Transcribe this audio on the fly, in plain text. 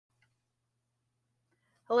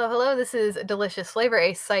Hello, hello. This is Delicious Flavor,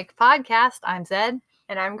 a psych podcast. I'm Zed.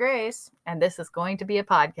 And I'm Grace. And this is going to be a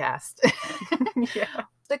podcast. Yeah.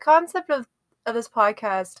 The concept of this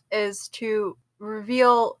podcast is to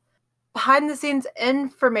reveal behind the scenes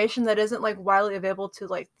information that isn't like widely available to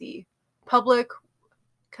like the public,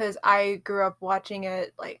 because I grew up watching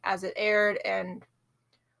it like as it aired and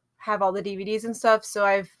have all the DVDs and stuff, so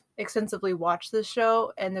I've extensively watched this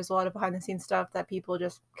show, and there's a lot of behind the scenes stuff that people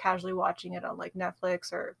just casually watching it on like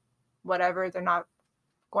Netflix or whatever, they're not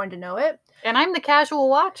going to know it. And I'm the casual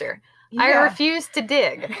watcher. Yeah. I refuse to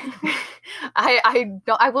dig.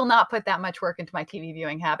 I will not put that much work into my TV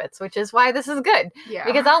viewing habits, which is why this is good. Yeah.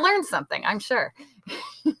 Because I'll learn something, I'm sure.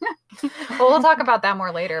 Well, we'll talk about that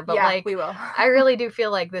more later, but yeah, we will. I really do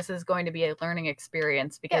feel like this is going to be a learning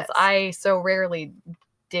experience because I so rarely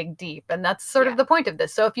dig deep, and that's sort of the point of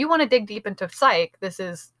this. So if you want to dig deep into psych, this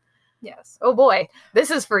is oh boy, this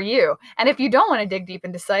is for you. And if you don't want to dig deep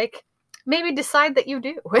into psych, maybe decide that you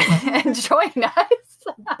do and join us.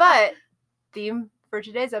 But theme for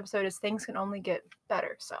today's episode is things can only get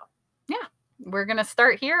better. So yeah, we're gonna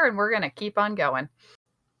start here and we're gonna keep on going.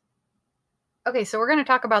 Okay, so we're going to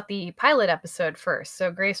talk about the pilot episode first.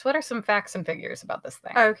 So Grace, what are some facts and figures about this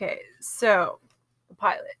thing? Okay, so the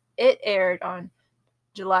pilot, it aired on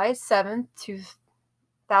July 7th,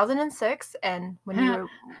 2006, and when you were...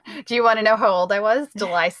 Do you want to know how old I was?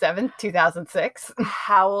 July 7th, 2006.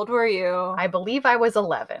 How old were you? I believe I was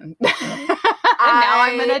 11. Now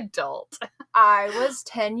I'm an adult. I was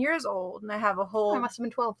 10 years old, and I have a whole... I must have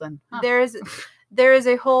been 12 then. Huh. There is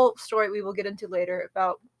a whole story we will get into later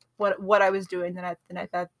about what I was doing the night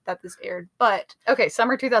that this aired. But... Okay,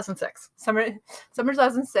 summer 2006. Summer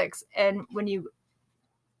 2006, and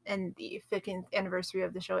and the 15th anniversary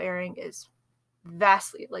of the show airing is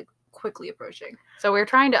vastly, like, quickly approaching. So we're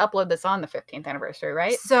trying to upload this on the 15th anniversary,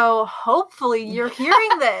 right? So hopefully you're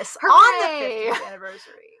hearing this on the 15th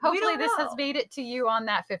anniversary. Hopefully this has made it to you on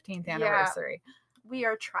that 15th anniversary. Yeah, we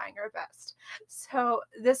are trying our best. So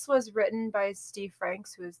this was written by Steve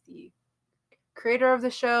Franks, who is the creator of the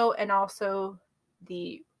show and also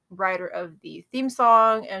the writer of the theme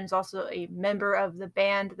song, and is also a member of the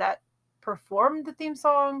band that performed the theme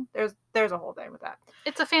song. There's a whole thing with that.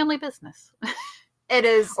 It's a family business. It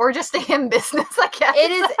is, or just a him business, I guess.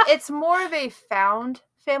 It is. It's more of a found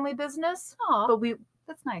family business. Oh, but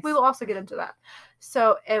that's nice. We will also get into that.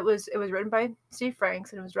 So it was written by Steve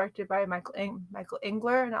Franks and it was directed by Michael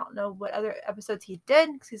Engler. And I don't know what other episodes he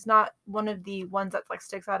did because he's not one of the ones that like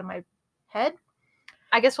sticks out of my head.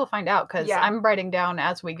 I guess we'll find out because I'm writing down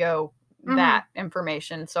as we go that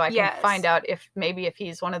information so I can find out if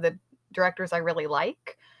he's one of the directors I really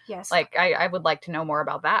like. Yes. Like I would like to know more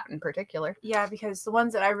about that in particular. Yeah, because the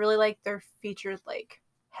ones that I really like, they're featured like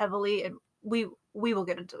heavily, and we will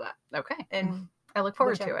get into that. Okay. And I look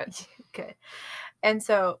forward to it. Okay. And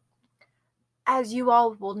so as you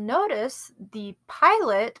all will notice, the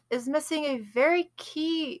pilot is missing a very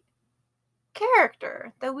key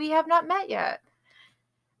character that we have not met yet.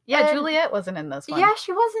 Yeah, and Juliet wasn't in this one. Yeah,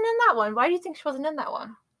 she wasn't in that one. Why do you think she wasn't in that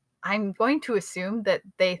one? I'm going to assume that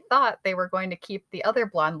they thought they were going to keep the other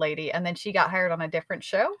blonde lady and then she got hired on a different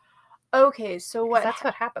show. Okay, so what... That's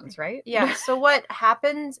what happens, right? Yeah, so what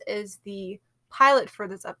happens is the pilot for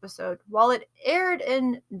this episode, while it aired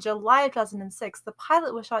in July of 2006, the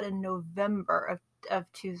pilot was shot in November of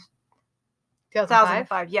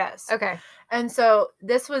 2005. Yes. Okay. And so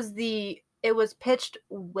this was it was pitched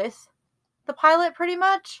with the pilot pretty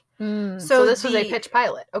much. So this was a pitch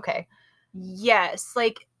pilot. Okay. Yes,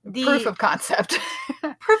 like the proof of concept.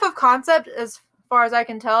 Proof of concept as far as I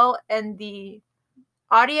can tell, and the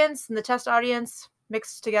audience and the test audience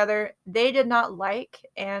mixed together, they did not like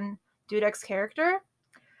Anne Dudek's character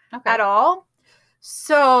at all.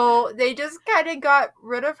 So they just kind of got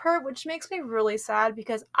rid of her, which makes me really sad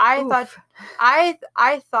because I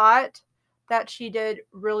thought that she did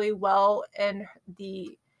really well in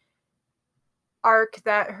the arc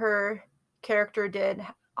that her character did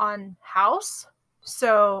on House.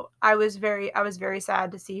 So I was very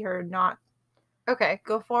sad to see her not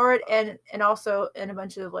go forward, and also in a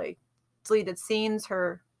bunch of like deleted scenes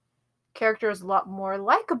her character is a lot more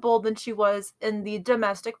likable than she was in the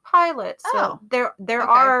domestic pilot. So there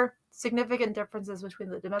are significant differences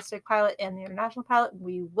between the domestic pilot and the international pilot.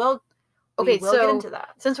 We will get into that.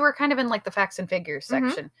 Since we're kind of in like the facts and figures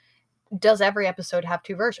section, does every episode have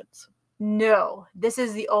two versions? No, this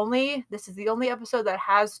is the only episode that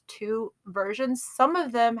has two versions. Some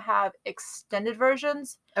of them have extended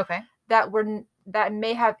versions. Okay. That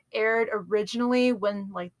may have aired originally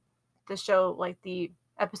when like the show, like the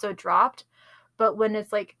episode dropped, but when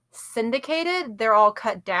it's like syndicated, they're all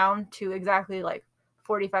cut down to exactly like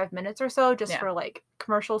 45 minutes or so, just for like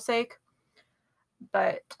commercial sake.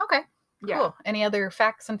 But okay, cool. Any other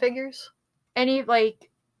facts and figures? Any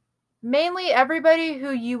like mainly everybody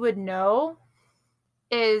who you would know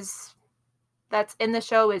that's in the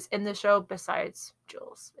show besides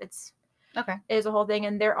Jules. It's a whole thing,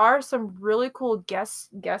 and there are some really cool guest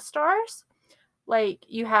stars. Like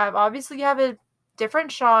you have a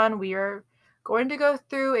different Sean. We are going to go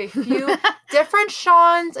through a few different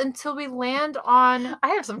Seans until we land on. I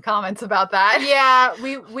have some comments about that. Yeah,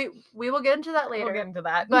 we will get into that later. We'll get into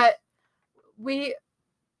that, but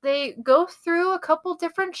they go through a couple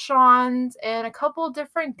different Seans and a couple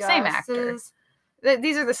different Gus's. Same actor.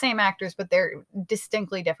 These are the same actors, but they're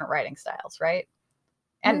distinctly different writing styles, right?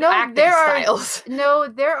 And acting styles. No,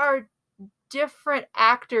 there are different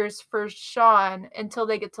actors for Sean until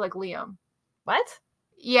they get to like Liam. What?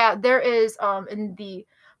 Yeah, there is in the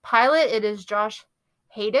pilot it is Josh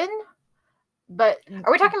Hayden. But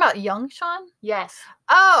are we talking about young Sean? Yes.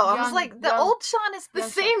 Oh, I was like, the old Sean is the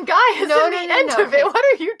same guy as in the end of it. What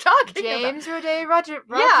are you talking about? James Roday Rodriguez.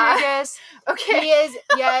 Yeah. Okay. He is,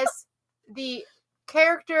 yes. The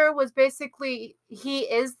character was basically he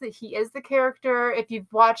is the character. If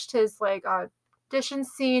you've watched his like audition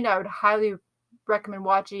scene, I would highly recommend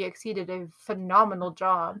watching it because he did a phenomenal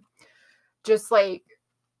job. Just like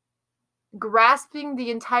grasping the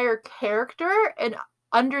entire character and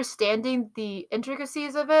understanding the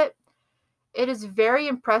intricacies of it. It is very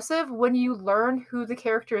impressive when you learn who the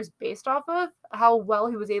character is based off of, how well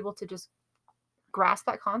he was able to just grasp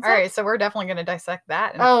that concept. All right, so we're definitely going to dissect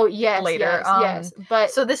that later. Yes.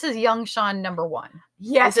 But so this is young Sean number 1.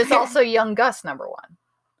 Yes. Is this also young Gus number 1?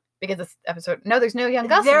 Because this episode, no, there's no young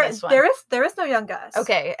Gus in this one. There is no young Gus.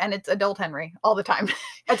 Okay, and it's adult Henry all the time.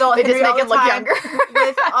 Adult they Henry just make him look younger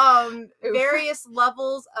with various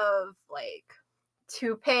levels of like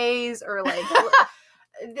toupees or like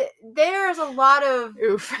there's a lot of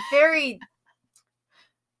very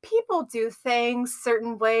people do things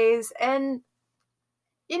certain ways, and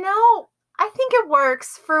I think it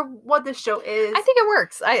works for what the show is. I think it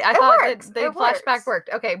works. I thought that the flashback worked.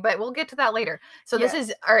 Okay, but we'll get to that later. So this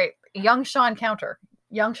is all right. Young Sean counter.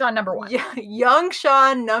 Young Sean number 1. Yeah, young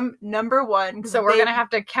Sean number 1. So we're gonna have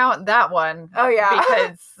to count that one. Oh yeah,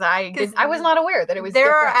 because I was not aware that it was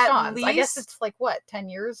different Seans. Least, I guess it's like what 10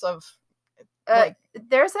 years of like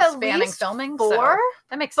there's at spanning least filming. 4. So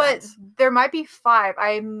that makes sense. But there might be 5.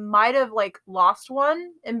 I might have like lost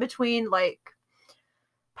one in between like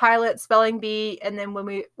pilot spelling bee and then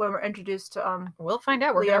when we're introduced to we'll find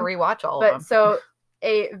out. We're gonna rewatch all of them. So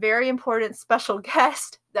a very important special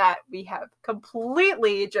guest that we have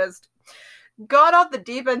completely just got off the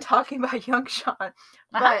deep end talking about young Sean,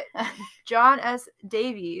 but John S.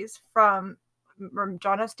 Davies from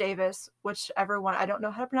John S. Davis, whichever one. I don't know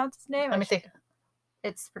how to pronounce his name. Let me see.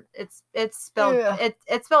 It's spelled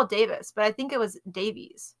it's spelled Davis, but I think it was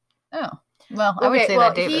Davies. Oh well, I would say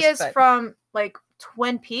that Davis. He is from like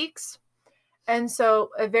Twin Peaks, and so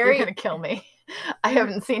You're gonna kill me. I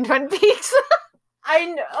haven't seen Twin Peaks. I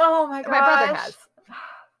know. Oh my god. My brother has.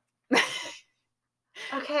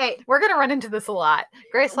 Okay. We're gonna run into this a lot.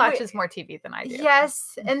 Grace watches more TV than I do.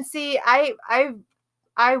 Yes, and see,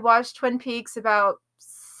 I watched Twin Peaks about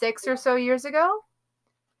 6 or so years ago,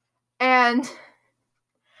 and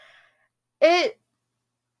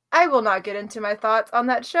I will not get into my thoughts on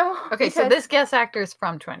that show. Okay, so this guest actor is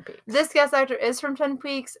from Twin Peaks. This guest actor is from Twin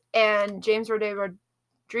Peaks, and James Roday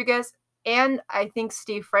Rodriguez and I think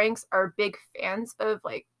Steve Franks are big fans of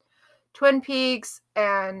like Twin Peaks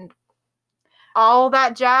and all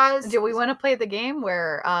that jazz. Do we want to play the game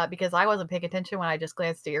where, because I wasn't paying attention when I just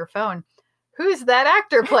glanced at your phone, who's that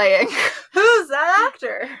actor playing? Who's that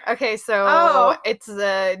actor? Okay, so it's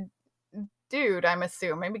a dude, I'm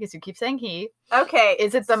assuming, because you keep saying he. Okay.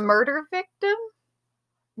 Is it the murder victim?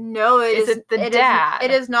 No, Is it the dad?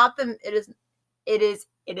 It is not the. It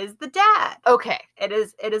is the dad. Okay. It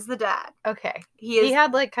is the dad. Okay. He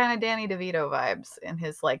had like kind of Danny DeVito vibes in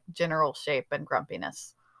his like general shape and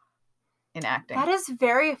grumpiness in acting. That is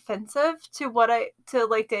very offensive to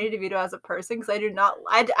like Danny DeVito as a person, because I do not.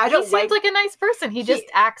 I don't. He seems like a nice person. He just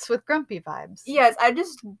acts with grumpy vibes. Yes, I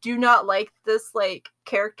just do not like this like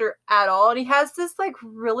character at all, and he has this like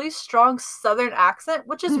really strong Southern accent,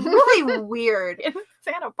 which is really weird. In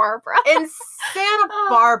Santa Barbara.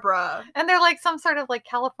 And they're like some sort of like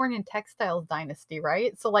Californian textiles dynasty,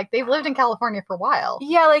 right? So like they've lived in California for a while.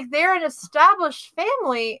 Yeah, like they're an established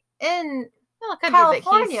family in. Well, it could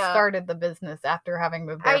California. Be that he started the business after having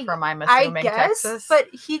moved there from, I'm assuming, Texas. But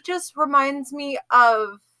he just reminds me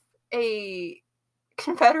of a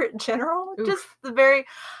Confederate general. Oof. Just the very,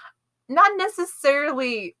 not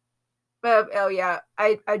necessarily Oh yeah,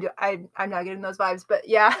 I'm not getting those vibes, but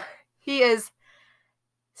yeah, he is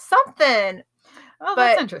something. Oh,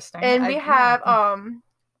 that's interesting. And we have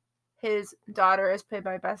his daughter was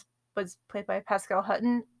played by Pascal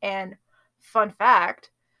Hutton, and fun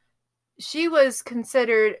fact, she was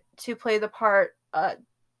considered to play the part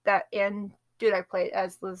that Anne Dudek played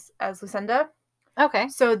as Lucinda. Okay.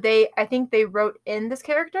 So I think they wrote in this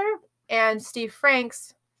character, and Steve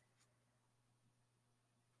Franks,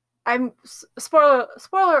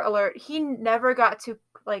 spoiler alert, he never got to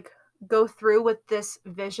like go through with this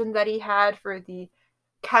vision that he had for the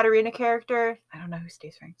Katerina character. I don't know who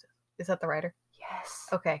Steve Franks is. Is that the writer? Yes.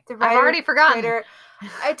 Okay. I've already forgotten. Writer.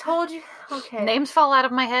 I told you. Okay. Names fall out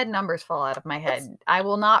of my head. Numbers fall out of my head. I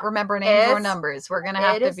will not remember names or numbers. We're going to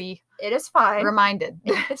have to be It is fine. Reminded.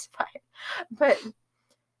 It is fine. But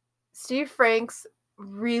Steve Franks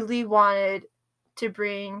really wanted to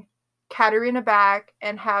bring Katerina back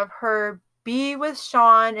and have her be with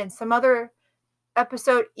Sean in some other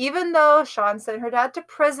episode, even though Sean sent her dad to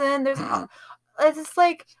prison. It's just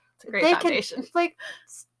like it's a great foundation. Like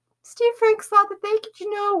Steve Franks thought that they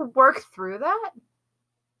could, work through that.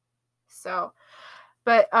 So,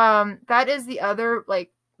 but that is the other,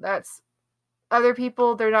 that's other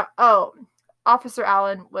people. They're not. Oh, Officer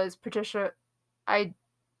Allen was Patricia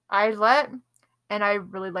Eilert, and I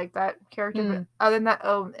really like that character. But other than that,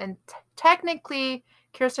 and technically,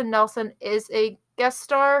 Kirsten Nelson is a guest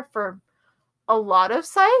star for a lot of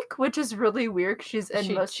Psych, which is really weird because she's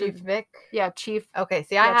in most Chief Vic. Yeah, Chief. Okay,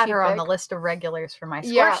 see, I had her on the list of regulars for my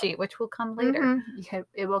score sheet, which will come later. Mm-hmm. Yeah,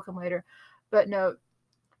 it will come later. But no,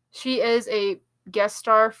 she is a guest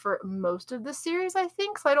star for most of the series, I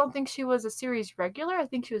think. So I don't think she was a series regular. I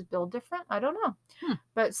think she was billed different. I don't know.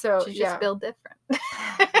 But so she's just billed different.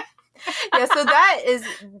 Yeah, so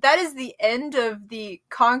that is the end of the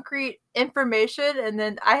concrete information, and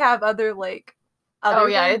then I have other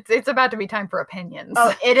it's about to be time for opinions.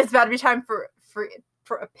 Oh, it is about to be time for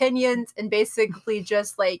opinions, and basically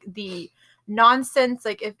just like the nonsense.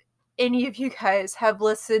 Like, if any of you guys have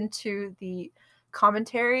listened to the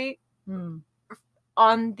commentary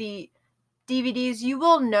on the DVDs, you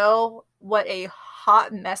will know what a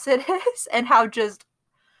hot mess it is and how just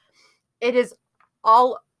it is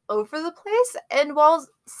all over the place. And while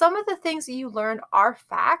some of the things that you learn are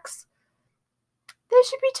facts, they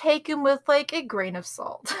should be taken with a grain of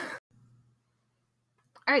salt.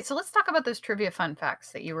 All right, so let's talk about those trivia fun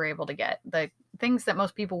facts that you were able to get. The things that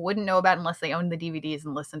most people wouldn't know about unless they own the DVDs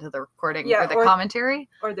and listen to the recording or the commentary.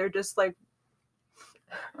 Or they're just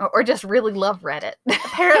or just really love Reddit.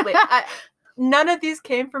 Apparently. None of these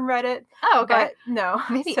came from Reddit. Oh, okay. No.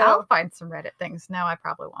 Maybe I'll find some Reddit things. No, I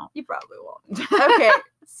probably won't. You probably won't. Okay.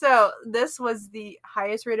 So this was the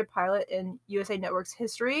highest rated pilot in USA Network's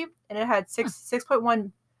history, and it had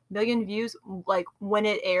 6.1 million views when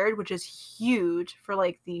it aired, which is huge for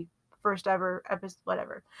the first ever episode,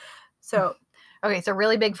 whatever. So okay, so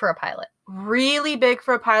really big for a pilot. Really big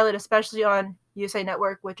for a pilot, especially on USA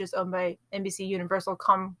Network, which is owned by NBC, Universal,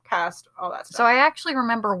 Comcast, all that stuff. So I actually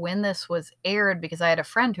remember when this was aired because I had a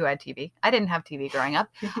friend who had TV. I didn't have TV growing up.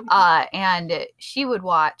 And she would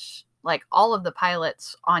watch all of the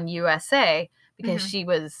pilots on USA because she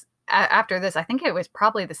was, after this, I think it was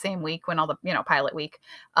probably the same week when all the, pilot week,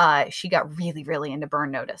 she got really, really into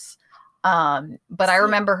Burn Notice. But I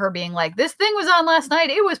remember her being like, this thing was on last night.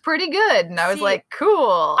 It was pretty good. And I was like,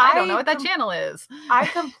 cool. I don't know what that channel is. I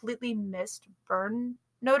completely missed Burn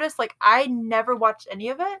Notice. I never watched any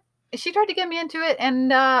of it. She tried to get me into it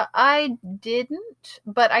and I didn't.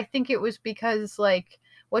 But I think it was because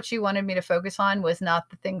what she wanted me to focus on was not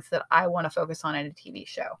the things that I want to focus on in a TV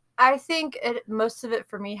show. I think most of it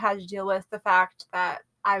for me had to deal with the fact that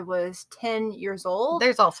I was 10 years old.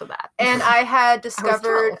 There's also that. And I had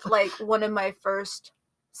discovered one of my first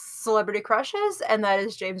celebrity crushes, and that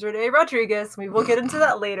is James Renee Rodriguez. We will get into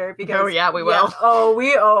that later because we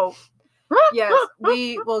will. Yes,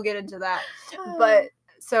 we will get into that. But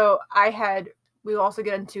so we will also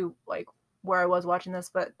get into where I was watching this,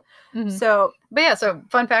 but so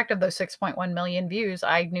fun fact of those 6.1 million views,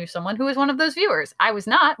 I knew someone who was one of those viewers. I was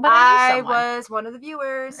not, but I knew someone. I was one of the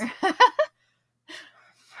viewers.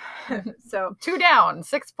 So 2 down,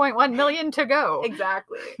 6.1 million to go.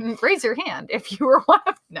 Exactly. Raise your hand if you were one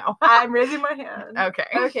of no. I'm raising my hand.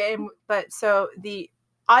 Okay. But so the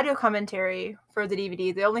audio commentary for the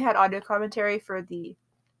DVD, they only had audio commentary for the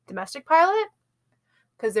domestic pilot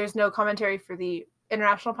because there's no commentary for the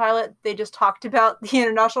international pilot. They just talked about the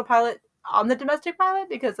international pilot on the domestic pilot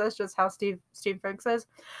because that's just how Steve Franks says.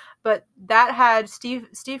 But that had Steve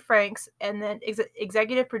Franks and then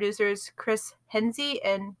executive producers Chris Hensey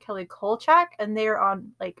and Kelly Kolchak, and they're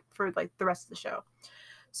on like for like the rest of the show.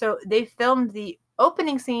 So they filmed the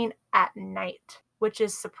opening scene at night, which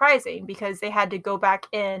is surprising because they had to go back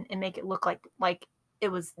in and make it look like it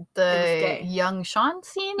was day. Young Sean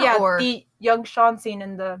scene. Yeah, or the young Sean scene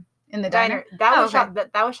in the diner. That was shot.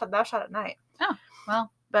 That was shot at night. Oh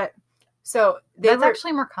well, but so that's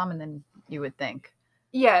actually more common than you would think.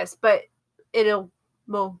 Yes, but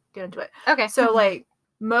we'll get into it. Okay. So like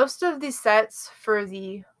most of the sets for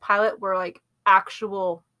the pilot were like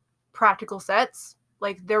actual practical sets.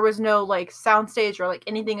 Like there was no like soundstage or like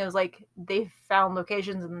anything. It was like they found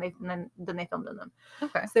locations and then they filmed in them.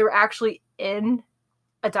 Okay. So they were actually in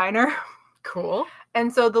a diner. Cool.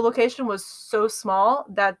 And so the location was so small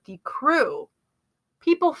that the crew,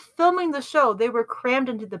 people filming the show, they were crammed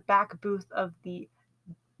into the back booth of the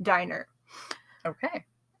diner. Okay.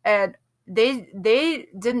 And they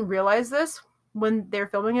didn't realize this when they were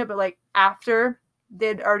filming it, but like after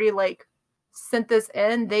they'd already like sent this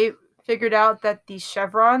in, they figured out that the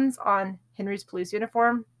chevrons on Henry's police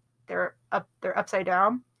uniform, they're upside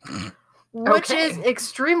down. Which is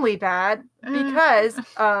extremely bad because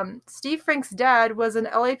Steve Frank's dad was an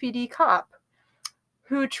LAPD cop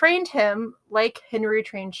who trained him like Henry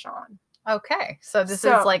trained Sean. Okay, so this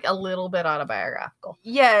is like a little bit autobiographical.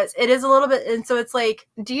 Yes, it is a little bit, and so it's like...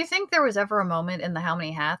 Do you think there was ever a moment in the How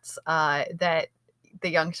Many Hats that the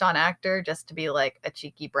young Sean actor, just to be like a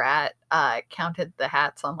cheeky brat, counted the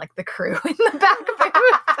hats on like the crew in the back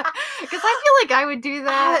booth? Because I feel like I would do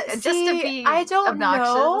that just to be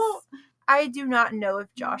obnoxious. Know. I do not know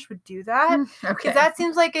if Josh would do that. Because that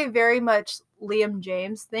seems like a very much Liam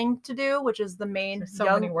James thing to do, which is the main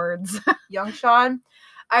many words. young Sean.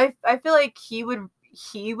 I feel like he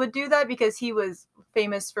would do that because he was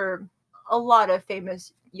famous for a lot of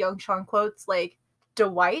famous young Sean quotes, like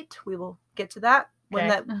Dwight. We will get to that when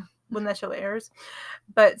that show airs.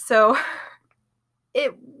 But so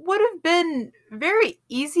it would have been very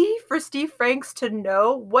easy for Steve Franks to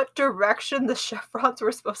know what direction the chevrons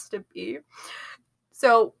were supposed to be.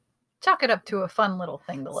 So chalk it up to a fun little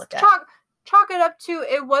thing to look at. Chalk it up to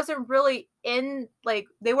it wasn't really in, like,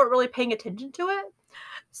 they weren't really paying attention to it.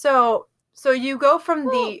 So you go from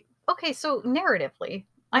okay, so narratively,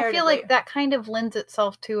 I feel like that kind of lends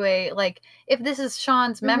itself to a, like, if this is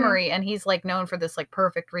Sean's memory and he's like known for this like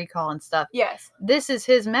perfect recall and stuff. Yes. This is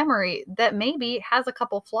his memory that maybe has a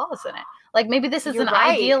couple flaws in it. Like maybe this is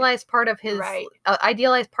idealized part of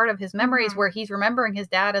his memories where he's remembering his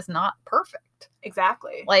dad as not perfect.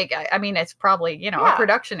 Exactly. Like, I mean, it's probably, a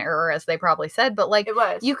production error, as they probably said, but like, it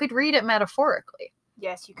was. You could read it metaphorically.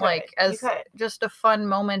 Yes, you could. Like, as just a fun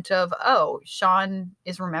moment of, Sean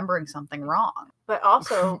is remembering something wrong. But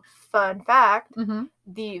also, fun fact,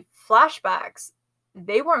 the flashbacks,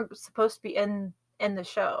 they weren't supposed to be in the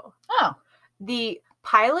show. Oh. The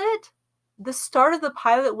start of the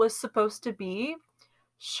pilot was supposed to be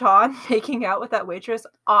Sean making out with that waitress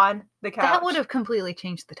on the couch. That would have completely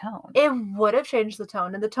changed the tone. It would have changed the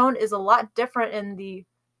tone. And the tone is a lot different in the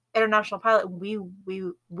international pilot. We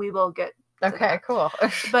will get okay, cool.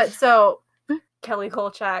 But so Kelly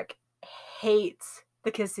Kolchak hates the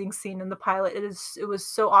kissing scene in the pilot. It was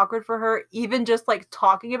so awkward for her. Even just like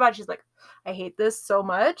talking about it, she's like, I hate this so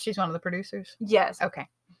much. She's one of the producers? Yes. Okay.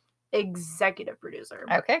 Executive producer.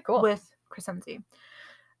 Okay, cool. With Chris Hensey.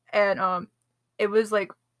 And it was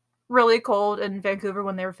like really cold in Vancouver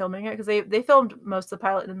when they were filming it because they filmed most of the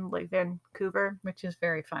pilot in like Vancouver, which is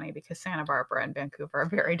very funny because Santa Barbara and Vancouver are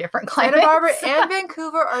very different climates. Santa Barbara and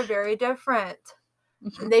Vancouver are very different.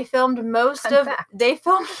 They filmed most fun fact.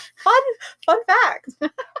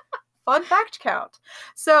 Fun fact count.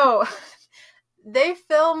 So they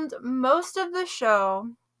filmed most of the show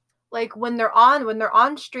like when they're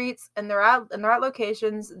on streets and they're at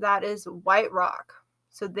locations that is White Rock.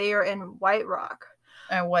 So they are in White Rock.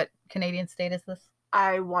 And what Canadian state is this?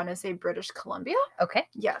 I want to say British Columbia. Okay.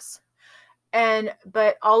 Yes.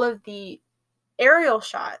 But all of the aerial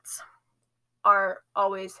shots are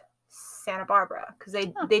always Santa Barbara because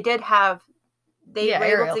they did have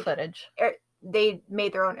aerial footage. They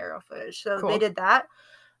made their own aerial footage, so cool. They did that.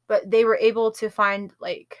 But they were able to find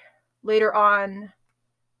like later on,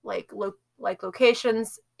 like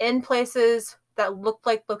locations in places that looked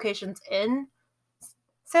like locations in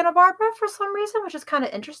Santa Barbara for some reason, which is kind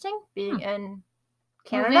of interesting being in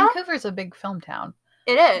Canada. Well, Vancouver's a big film town.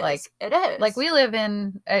 It is. Like, it is. Like we live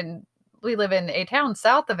in, and we live in a town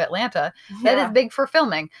south of Atlanta that is big for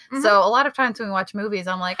filming. So a lot of times when we watch movies,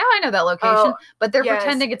 I'm like, oh, I know that location, but they're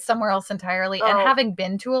pretending it's somewhere else entirely. And having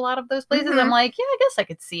been to a lot of those places, I'm like, yeah, I guess I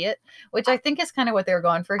could see it, which I think is kind of what they're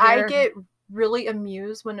going for here. I get really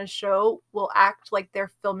amused when a show will act like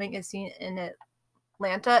they're filming a scene in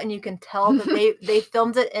Atlanta, and you can tell that they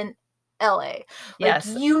filmed it in LA. Yes.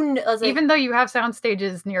 Even though you have sound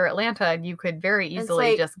stages near Atlanta, you could very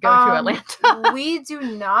easily just go to Atlanta. We do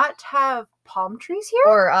not have palm trees here.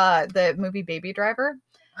 Or the movie Baby Driver.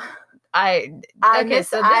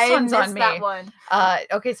 This one's on me. That one.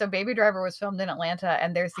 So Baby Driver was filmed in Atlanta,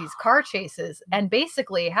 and there's these car chases, and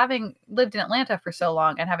basically having lived in Atlanta for so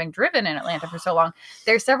long and having driven in Atlanta for so long,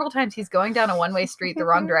 there's several times he's going down a one-way street the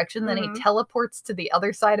wrong direction, then he teleports to the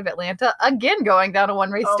other side of Atlanta, again going down a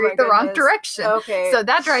one-way street the wrong direction. Okay. So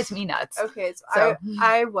that drives me nuts. Okay, so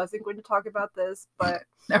I wasn't going to talk about this, but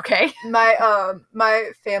okay. My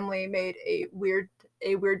family made a weird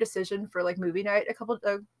decision for like movie night a couple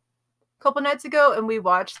nights ago, and we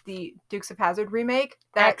watched the Dukes of Hazzard remake.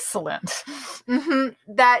 Excellent.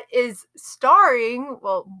 That is starring,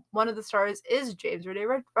 well, one of the stars is James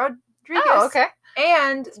Rodriguez. Oh, okay.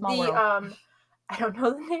 And I don't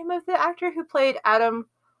know the name of the actor who played Adam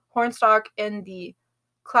Hornstock in the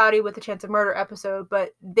Cloudy with a Chance of Murder episode,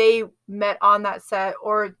 but they met on that set,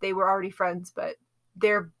 or they were already friends, but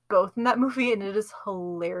they're both in that movie, and it is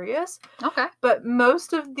hilarious. Okay. But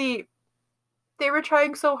most of they were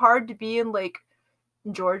trying so hard to be in like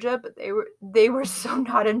Georgia, but they were so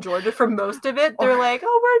not in Georgia for most of it. They're like,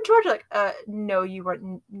 oh, we're in Georgia. Like, no, you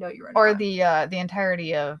weren't. No, you weren't. Or the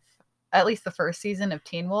entirety of at least the first season of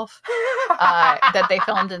Teen Wolf that they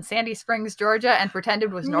filmed in Sandy Springs, Georgia, and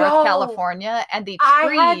pretended was North California, and the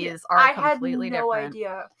trees are completely different. I had no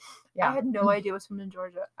idea. Yeah. I had no idea it was filmed in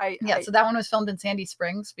Georgia. So that one was filmed in Sandy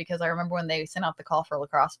Springs because I remember when they sent out the call for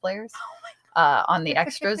lacrosse players on the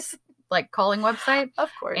extras. Like calling website. Of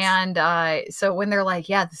course. And so when they're like,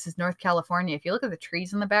 yeah, this is North California, if you look at the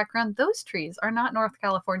trees in the background, those trees are not North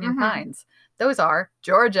Californian pines. Those are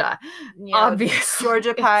Georgia. Yeah, obviously.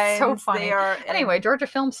 Georgia pines. So funny. They are, anyway, Georgia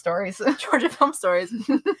Film Stories. Georgia Film Stories.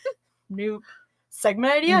 New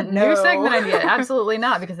segment idea? No. New segment idea. Absolutely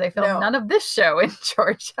not, because they filmed none of this show in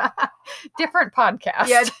Georgia. Different podcast.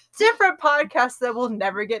 Yeah, different podcast that will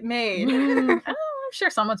never get made. I'm sure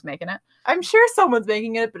someone's making it. I'm sure someone's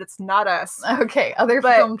making it, but it's not us. Okay,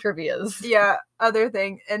 film trivias. Yeah, other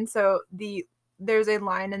thing. And so there's a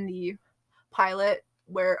line in the pilot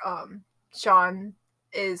where Sean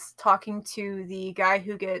is talking to the guy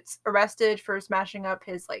who gets arrested for smashing up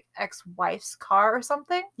his like ex-wife's car or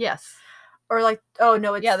something. Yes. Or like, oh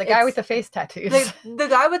no, it's the guy with the face tattoos. The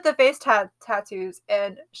guy with the face tattoos,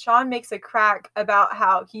 and Sean makes a crack about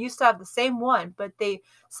how he used to have the same one, but they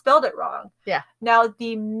spelled it wrong. Yeah. Now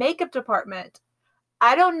the makeup department,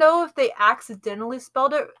 I don't know if they accidentally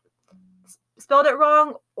spelled it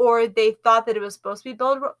wrong, or they thought that it was supposed to be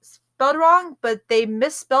spelled wrong, but they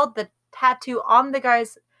misspelled the tattoo on the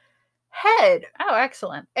guy's head. Oh,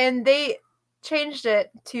 excellent. And they changed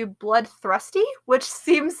it to bloodthrusty, which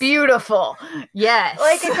seems beautiful. Yes.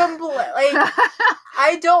 Like a complete, like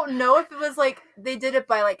I don't know if it was like they did it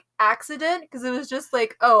by like accident, because it was just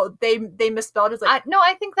like, oh, they misspelled it. It's like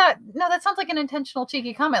I think that sounds like an intentional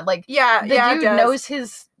cheeky comment. Like, the dude knows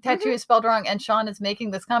his tattoo is spelled wrong, and Sean is making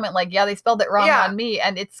this comment like, yeah, they spelled it wrong on me,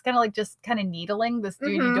 and it's kind of like just kind of needling this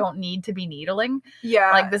dude you don't need to be needling.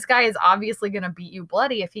 Yeah, like this guy is obviously gonna beat you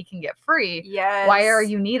bloody if he can get free. Yes. Why are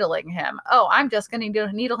you needling him? Oh, I'm just gonna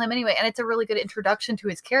needle him anyway. And it's a really good introduction to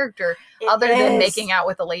his character, other than making out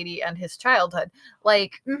with a lady and his childhood.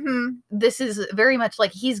 Like, this is very much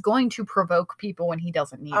like he's going to provoke people when he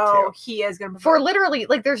doesn't need to. Oh, he is gonna for literally,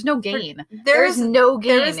 like, there's no gain. There's no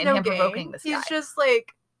gain in him provoking this guy. He's just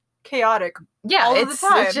like chaotic. Yeah, all the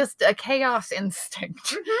time. It's just a chaos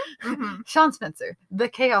instinct. Sean Spencer, the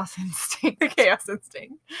chaos instinct. The chaos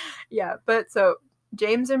instinct. Yeah, but so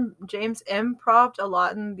James improv'd a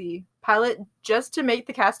lot in the pilot just to make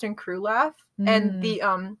the cast and crew laugh. And the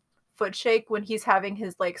foot shake when he's having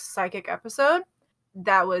his like psychic episode,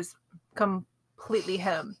 that was completely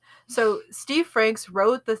him. So Steve Franks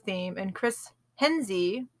wrote the theme, and Chris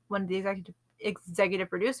Hensey, one of the executive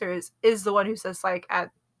producers, is the one who says psych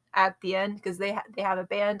at the end, because they have a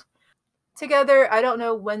band together. I don't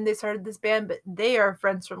know when they started this band, but they are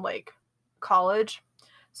friends from like college.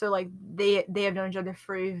 So like they have known each other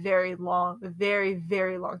for a very long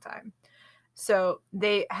time. So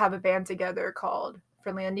they have a band together called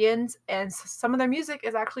Finlandians, and some of their music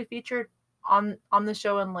is actually featured on the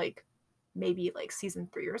show in like maybe like season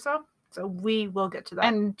 3 or so. So we will get to that.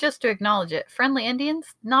 And just to acknowledge it, Friendly Indians,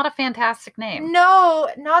 not a fantastic name. No,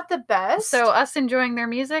 not the best. So us enjoying their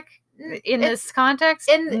music in this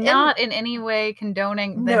context, not in any way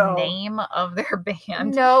condoning the name of their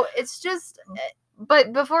band. No, it's just...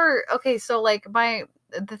 But before, okay, so like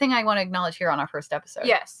the thing I want to acknowledge here on our first episode.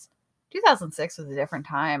 Yes. 2006 was a different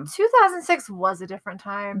time. 2006 was a different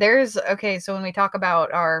time. So when we talk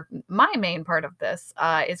about my main part of this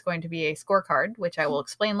is going to be a scorecard, which I will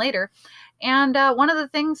explain later. And one of the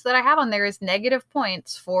things that I have on there is negative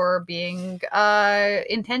points for being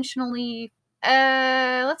intentionally,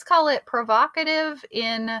 let's call it provocative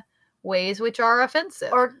in ways which are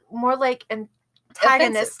offensive. Or more like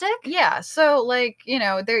antagonistic? Yeah. So,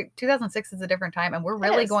 2006 is a different time, and we're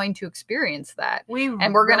really going to experience that.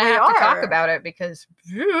 And we're going to have to talk about it because...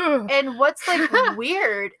 And what's,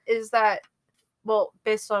 weird is that, well,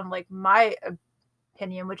 based on, my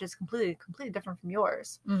opinion, which is completely different from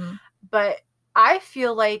yours, but I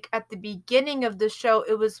feel like at the beginning of the show,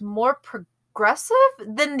 it was more progressive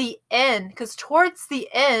than the end, because towards the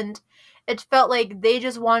end, it felt like they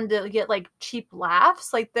just wanted to get, cheap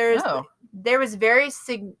laughs. There was very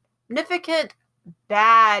significant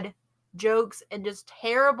bad jokes and just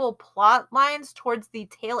terrible plot lines towards the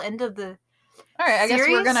tail end of the All right, I guess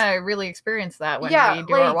we're going to really experience that when we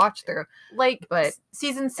do our watch through. But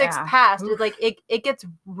season 6 passed, it gets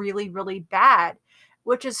really, really bad,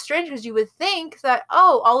 which is strange because you would think that,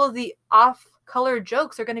 all of the off-color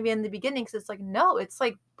jokes are going to be in the beginning, because it's no, it's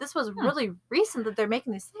this was really recent that they're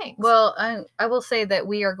making these things. Well, I will say that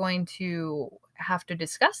we are going to have to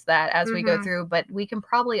discuss that as we go through, but we can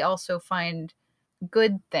probably also find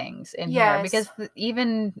good things in here, because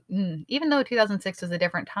even though 2006 is a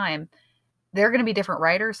different time, there are going to be different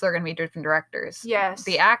writers, there are going to be different directors. Yes.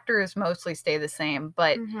 The actors mostly stay the same,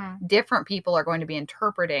 but different people are going to be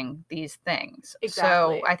interpreting these things.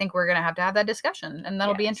 Exactly. So I think we're going to have that discussion, and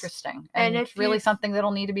that'll be interesting. And it's really something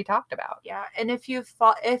that'll need to be talked about. Yeah. And if you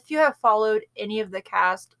have followed any of the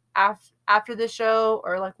cast after the show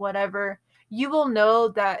or whatever, you will know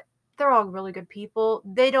that they're all really good people.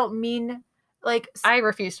 They don't mean... I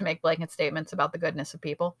refuse to make blanket statements about the goodness of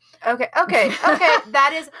people. Okay.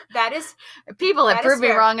 That is people have proved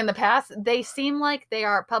me wrong in the past. They seem like they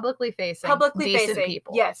are publicly facing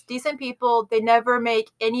people. Yes, decent people. They never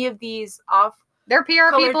make any of these off. Their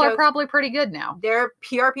PR people are probably pretty good now. Their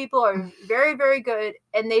PR people are very, very good,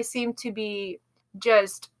 and they seem to be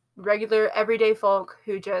just regular, everyday folk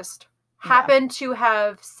who just happen to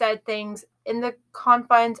have said things in the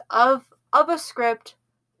confines of a script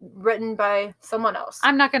written by someone else.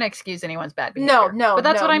 I'm not going to excuse anyone's bad behavior. No. But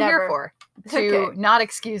that's what I'm never. Here for. To not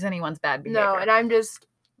excuse anyone's bad behavior. No, and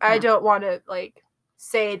I don't want to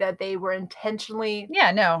say that they were intentionally... Yeah,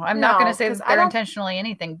 no, I'm not going to say that they're intentionally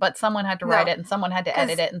anything, but someone had to write it, and someone had to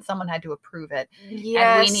edit it, and someone had to approve it. Yes.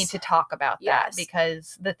 And we need to talk about that,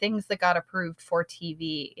 because the things that got approved for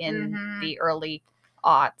TV in the early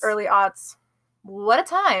aughts. What a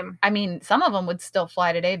time. I mean, some of them would still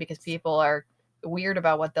fly today because people are weird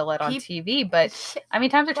about what they'll let on TV, but I mean,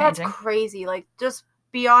 times are changing. That's crazy. Just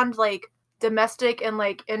beyond domestic and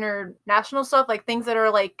international stuff, things that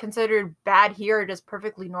are considered bad here are just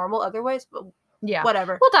perfectly normal otherwise, but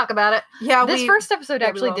whatever. We'll talk about it. Yeah, this first episode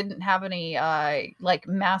actually didn't have any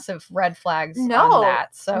massive red flags on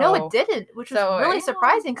that. So no, it didn't, which was really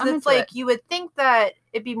surprising, because it's you would think that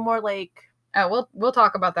it'd be more Oh, we'll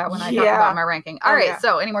talk about that when I talk about my ranking. All right,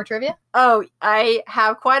 so any more trivia? Oh, I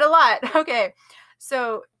have quite a lot. Okay.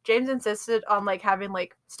 So James insisted on having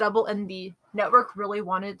stubble, and the network really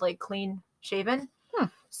wanted clean shaven.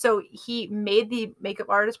 So he made the makeup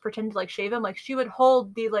artist pretend to shave him. She would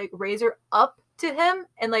hold the razor up to him,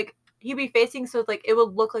 and he'd be facing, so it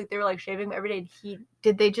would look like they were shaving him every day. And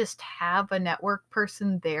did they just have a network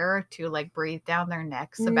person there to breathe down their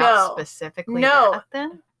necks about specifically that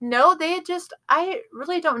then? No, they just, I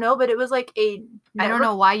really don't know, but it was a network. I don't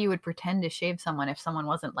know why you would pretend to shave someone if someone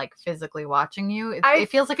wasn't physically watching you. It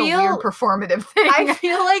feels like a weird performative thing. I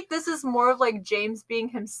feel like this is more of James being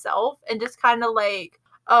himself, and just kind of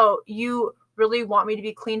oh, you really want me to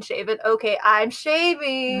be clean shaven? Okay, I'm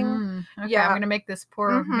shaving. Okay, I'm gonna make this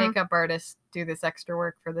poor makeup artist do this extra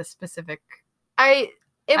work for this specific.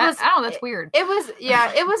 It was. I don't know. That's weird. It was.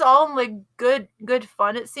 Yeah. It was all good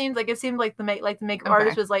fun. It seemed it seemed like the makeup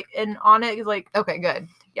artist was in on it. It was okay, good.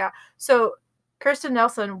 Yeah. So Kirsten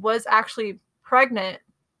Nelson was actually pregnant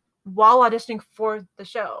while auditioning for the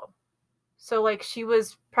show. So she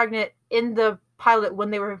was pregnant in the pilot when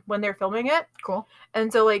they were filming it. Cool.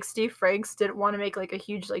 And so Steve Franks didn't want to make a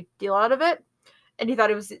huge deal out of it, and he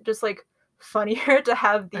thought it was just funnier to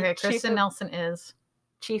have the Kirsten Nelson is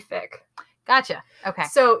Chief Vic. Gotcha. Okay.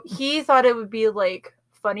 So he thought it would be like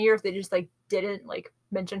funnier if they just like didn't like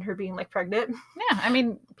mention her being like pregnant. Yeah, I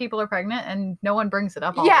mean, people are pregnant and no one brings it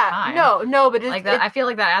up all the time. No, but like that. I feel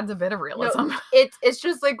like that adds a bit of realism. No, it's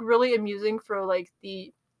just like really amusing for like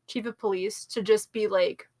the chief of police to just be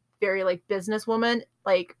like very like businesswoman,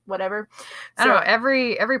 like whatever. I don't know.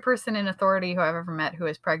 Every person in authority who I've ever met who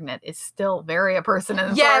is pregnant is still very a person in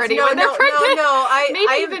authority when they're pregnant.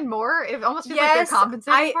 Maybe even more. It almost feels like they're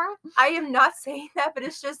compensating for it. I am not saying that, but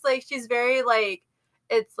it's just like she's very like,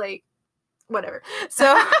 it's like whatever.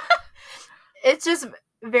 So it's just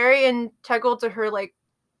very integral to her like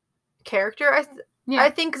character. I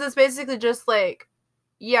think because it's basically just like,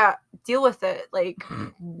 yeah, deal with it. Like,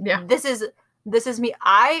 yeah, this is me.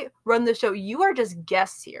 I run the show. You are just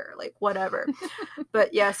guests here. Like, whatever.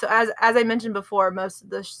 But yeah, so as I mentioned before, most of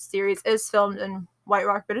the series is filmed in White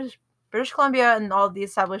Rock, British Columbia, and all the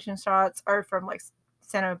establishing shots are from like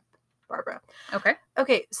Santa Barbara.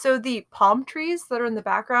 Okay, so the palm trees that are in the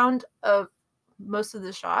background of most of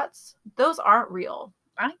the shots, those aren't real.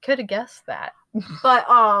 I could have guessed that. But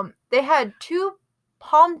they had two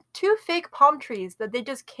fake palm trees that they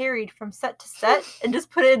just carried from set to set and just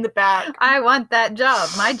put it in the back. I want that job.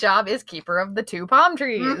 My job is keeper of the 2 palm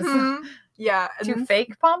trees. Mm-hmm. Yeah. 2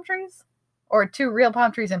 fake palm trees? Or 2 real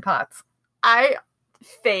palm trees in pots?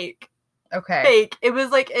 Fake. Okay. Fake. It was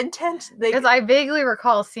like intense. Because I vaguely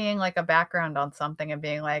recall seeing like a background on something and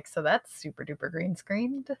being like, so that's super duper green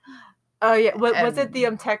screened. Oh yeah. Was it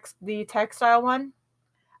the textile one?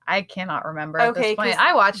 I cannot remember at this point.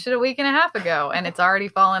 I watched it a week and a half ago, and it's already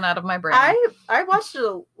fallen out of my brain. I watched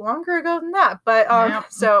it longer ago than that, but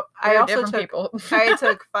so I also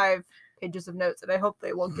took 5 pages of notes, and I hope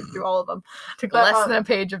they won't get through all of them. Took less than a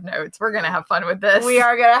page of notes. We're gonna have fun with this. We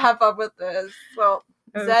are gonna have fun with this. Well,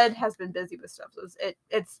 Zed has been busy with stuff, so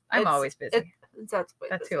I'm always busy. That's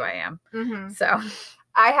who I am. Mm-hmm. So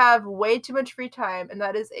I have way too much free time, and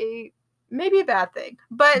that is maybe a bad thing.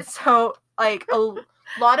 But so like a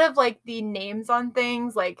lot of like the names on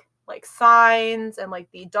things like signs and like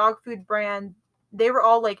the dog food brand, they were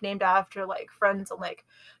all like named after like friends and like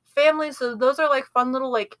family. So those are like fun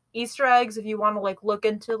little like Easter eggs if you want to like look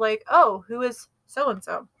into like, oh, who is so and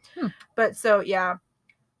so. But so yeah,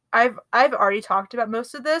 I've already talked about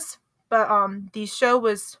most of this, but the show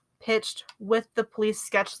was pitched with the police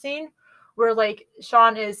sketch scene where like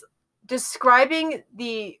Sean is describing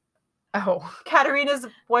the Katarina's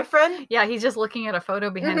boyfriend. Yeah, he's just looking at a photo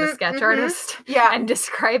behind the sketch artist. Yeah. And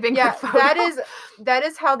describing the photo. That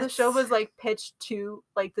is how the show was like pitched to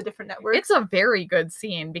like the different networks. It's a very good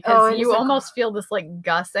scene because you almost feel this like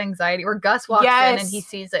Gus anxiety where Gus walks in and he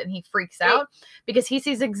sees it and he freaks out because he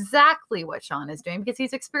sees exactly what Sean is doing because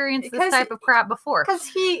he's experienced this type of crap before. Because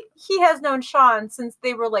he has known Sean since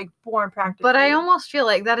they were like born practically. But I almost feel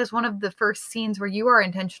like that is one of the first scenes where you are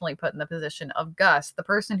intentionally put in the position of Gus, the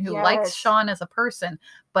person who likes Sean as a person,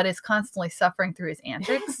 but is constantly suffering through his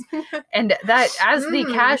antics. And that, as the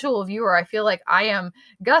casual viewer, I feel like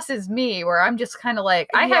Gus is me, where I'm just kind of like,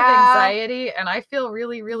 I have anxiety and I feel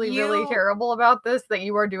really, really, really terrible about this that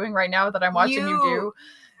you are doing right now that I'm watching you do.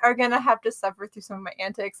 Are gonna have to suffer through some of my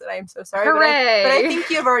antics, and I am so sorry. Hooray! But I think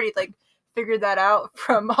you've already like figured that out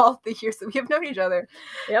from all the years that we have known each other.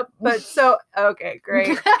 Yep. But so, okay,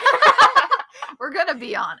 great. We're gonna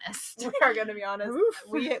be honest. We are gonna be honest.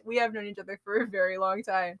 We have known each other for a very long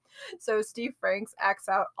time. So Steve Franks acts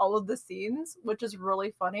out all of the scenes, which is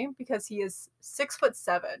really funny because he is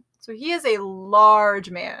 6'7", so he is a large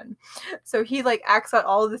man. So he like acts out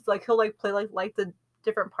all of this, like he'll like play like the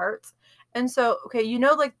different parts. And so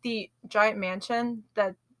like the giant mansion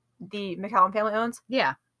that the McCallum family owns.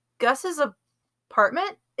 Yeah, Gus's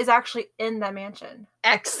apartment is actually in that mansion.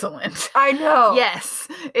 Excellent. I know. Yes.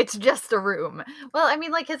 It's just a room. Well, I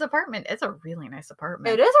mean, like his apartment, it's a really nice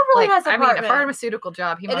apartment. It is a really nice apartment. I mean, a pharmaceutical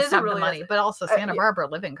job, he must have the money, but also Santa Barbara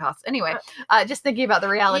living costs. Anyway, just thinking about the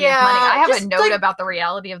reality of money. I have a note about the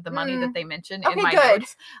reality of the money that they mentioned in my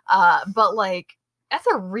notes. But like, that's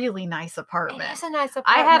a really nice apartment. It is a nice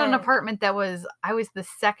apartment. I had an apartment I was the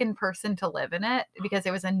second person to live in it because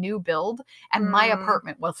it was a new build and my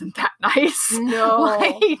apartment wasn't that nice. No.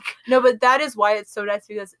 No, but that is why it's so nice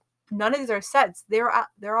because none of these are sets. They're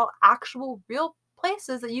all actual real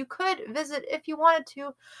places that you could visit if you wanted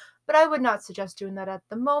to. But I would not suggest doing that at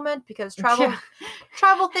the moment because travel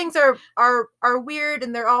things are weird,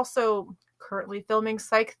 and they're also currently filming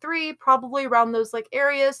Psych 3 probably around those like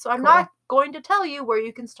areas. So I'm not going to tell you where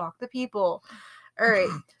you can stalk the people. All right.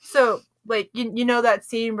 So like you know that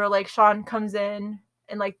scene where like Sean comes in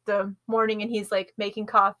like the morning and he's like making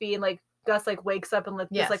coffee and like Gus like wakes up and like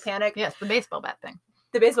just like panic. Yes, the baseball bat thing.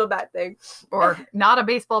 the baseball bat thing. Or not a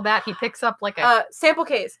baseball bat. He picks up like a sample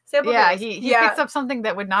case. He picks up something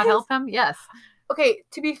that would not help him. Yes. Okay,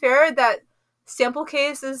 to be fair, that sample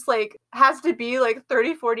case is like has to be like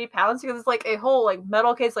 30-40 pounds because it's like a whole like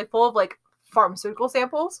metal case like full of like pharmaceutical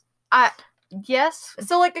samples. Yes.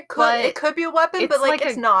 So like it could be a weapon, but like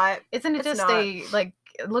it's not. Isn't it just a like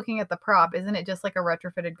looking at the prop? Isn't it just like a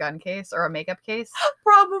retrofitted gun case or a makeup case?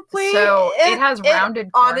 Probably. So it has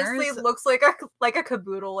rounded corners. Honestly, looks like a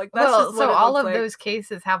caboodle. Like that's just what all of those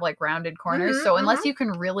cases have like rounded corners. Mm-hmm, so unless you can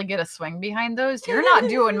really get a swing behind those, you're not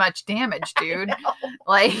doing much damage, dude.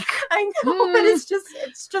 Like I know, but it's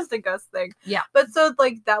just a Gus thing. Yeah. But so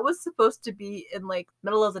like that was supposed to be in like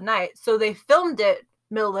middle of the night, so they filmed it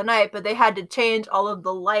middle of the night, but they had to change all of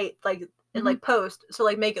the light like in like post to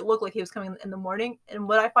like make it look like he was coming in the morning. And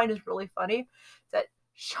what I find is really funny is that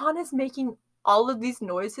Sean is making all of these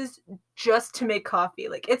noises just to make coffee.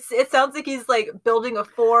 Like it sounds like he's like building a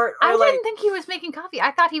fort. Or, I didn't think he was making coffee.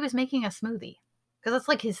 I thought he was making a smoothie because that's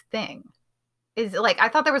like his thing. Is like I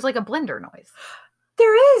thought there was like a blender noise.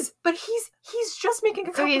 There is, but he's just making a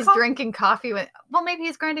cup of coffee. So he's drinking coffee with, well, maybe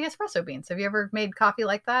he's grinding espresso beans. Have you ever made coffee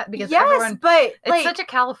like that? Because but it's like, such a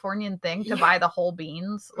Californian thing to buy the whole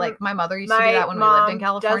beans. Like my mother used to do that when we lived in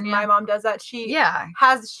California. My mom does that. She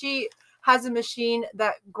has a machine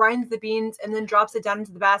that grinds the beans and then drops it down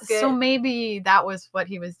into the basket. So maybe that was what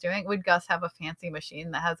he was doing. Would Gus have a fancy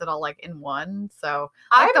machine that has it all like in one? So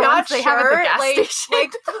like I'm not sure. They have at the gas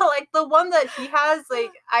station. like the one that he has,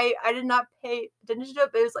 like I did not pay attention to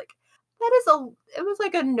it, but it was like it was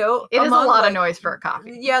like a note. It is a lot of noise for a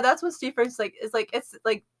coffee. Yeah, that's what Steve Franks it's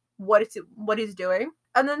like what he's doing.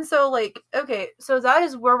 And then so like okay, so that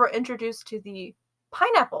is where we're introduced to the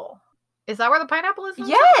pineapple. Is that where the pineapple is?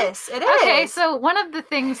 Yes, it is. Okay, so one of the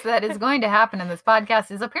things that is going to happen in this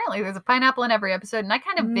podcast is apparently there's a pineapple in every episode, and I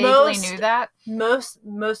kind of vaguely knew that. Most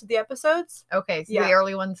of the episodes. Okay, so the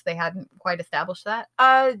early ones, they hadn't quite established that?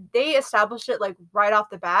 They established it like right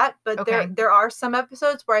off the bat, but there are some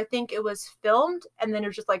episodes where I think it was filmed and then it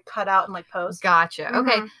was just like cut out and like post. Gotcha. Mm-hmm.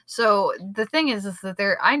 Okay, so the thing is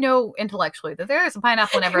that I know intellectually that there is a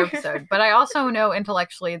pineapple in every episode, but I also know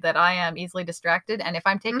intellectually that I am easily distracted, and if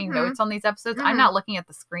I'm taking notes on these episodes, I'm not looking at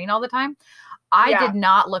the screen all the time. I did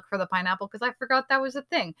not look for the pineapple because I forgot that was a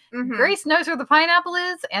thing. Grace knows where the pineapple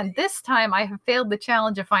is, and this time I have failed the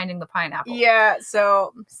challenge of finding the pineapple. Yeah,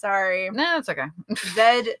 so sorry. No, it's okay.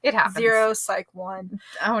 It happens. 0, Psych 1.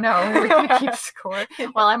 Oh no, we're gonna keep score.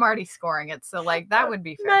 Well, I'm already scoring it, so like that would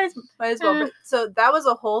be fair. Might as well. But, so that was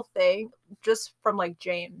a whole thing just from like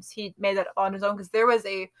James. He made that on his own because there was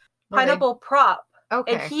a pineapple prop.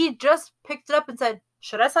 Okay. And he just picked it up and said,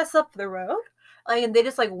 "Should I slice it up for the road?" Like, and they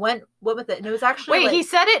just like went with it, and it was actually he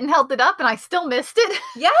said it and held it up, and I still missed it.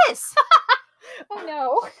 Yes. Oh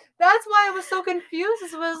no. That's why I was so confused.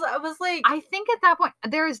 I was like, I think at that point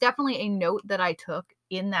there is definitely a note that I took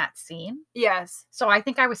in that scene. Yes. So I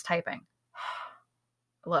think I was typing.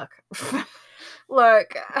 Look.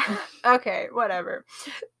 Okay, whatever.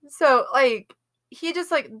 So like he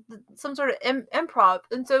just like some sort of improv,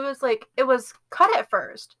 and so it was cut at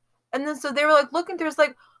first, and then so they were like looking through, it's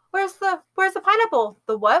like, where's the pineapple?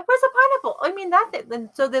 The what? Where's the pineapple? I mean, that's it. And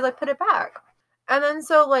so they like put it back, and then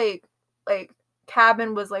so like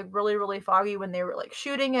cabin was like really really foggy when they were like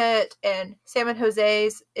shooting it, and Sam and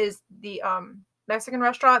Jose's is the Mexican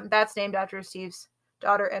restaurant that's named after Steve's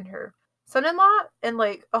daughter and her son-in-law, and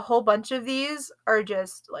like a whole bunch of these are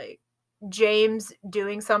just like James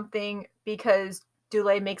doing something because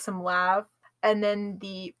Dule makes him laugh, and then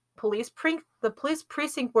the police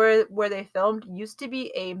precinct where they filmed used to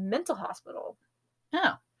be a mental hospital.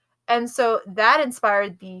 Oh. And so that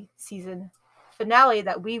inspired the season finale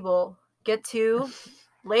that we will get to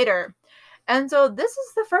later. And so this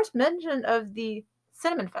is the first mention of the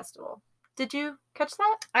Cinnamon Festival. Did you catch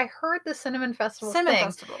that? I heard the Cinnamon Festival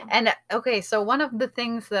thing. And okay, so one of the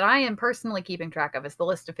things that I am personally keeping track of is the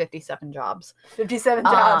list of 57 jobs. 57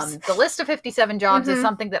 jobs. The list of 57 jobs is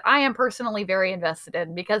something that I am personally very invested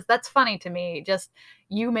in because that's funny to me. Just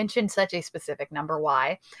you mentioned such a specific number.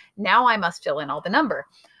 Why? Now I must fill in all the number.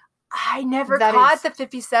 I never caught the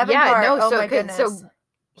 57 part. No, oh my goodness. So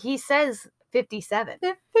he says 57.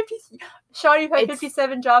 50. Sean, you've had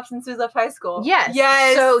 57 jobs since he left high school. Yes.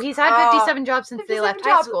 So he's had 57 jobs since they left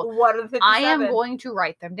high school. What are the 57? I am going to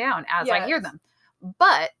write them down as I hear them.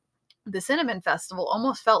 But the Cinnamon Festival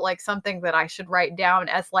almost felt like something that I should write down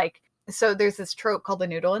as like So there's this trope called the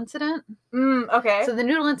noodle incident. Okay. So the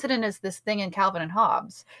noodle incident is this thing in Calvin and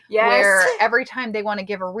Hobbes. Yes. Where every time they want to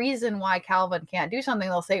give a reason why Calvin can't do something,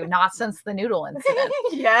 they'll say, not since the noodle incident.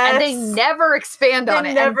 Yes. And they never expand on it.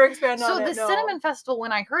 They never expand on it. So the Cinnamon Festival,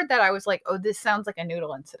 when I heard that, I was like, oh, this sounds like a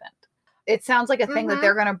noodle incident. It sounds like a thing that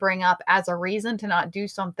they're going to bring up as a reason to not do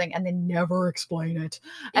something and then never explain it.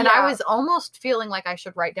 And I was almost feeling like I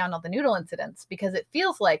should write down all the noodle incidents because it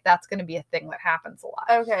feels like that's going to be a thing that happens a lot.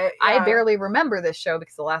 Okay. Yeah. I barely remember this show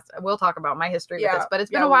because we'll talk about my history with this, but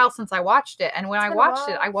it's been a while since I watched it. And when I watched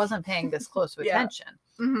it, I wasn't paying this close of attention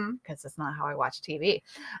because it's not how I watch TV.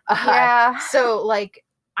 So like,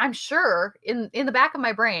 I'm sure in the back of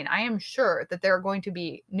my brain, I am sure that there are going to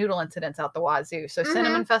be noodle incidents out the wazoo. So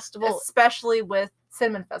Cinnamon Festival. Especially with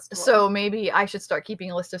Cinnamon Festival. So maybe I should start keeping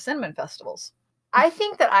a list of cinnamon festivals. I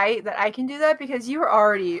think that I can do that because you were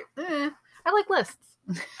already... I like lists.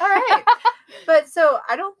 All right. But so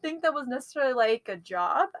I don't think that was necessarily like a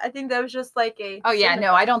job. I think that was just like a... Oh yeah,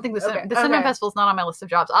 no, I don't think the Cinnamon Festival is not on my list of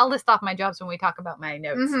jobs. I'll list off my jobs when we talk about my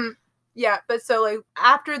notes. Yeah, but so like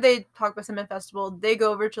after they talk about Cinnamon Festival, they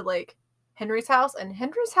go over to like Henry's house, and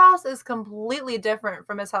Henry's house is completely different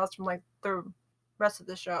from his house from like the rest of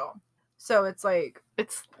the show. So it's like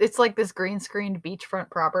it's like this green screened beachfront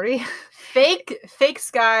property. fake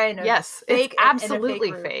sky. And yes, it's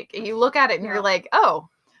absolutely fake. You look at it and you're like, oh,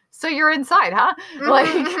 so you're inside, huh?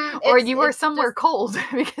 Like, or you were somewhere cold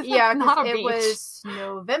because not a beach. It was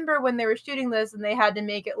November when they were shooting this, and they had to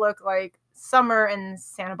make it look like summer in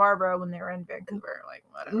Santa Barbara when they were in Vancouver, like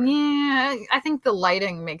whatever. Yeah, I think the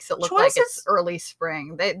lighting makes it look like it's early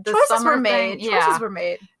spring. The choices summer were made. Choices were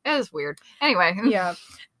made. It was weird. Anyway. Yeah.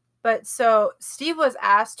 But so Steve was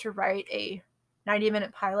asked to write a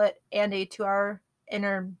 90-minute pilot and a 2-hour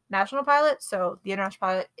international pilot. So the international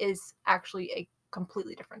pilot is actually a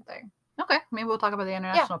completely different thing. Okay. Maybe we'll talk about the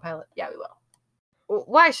international pilot. Yeah, we will.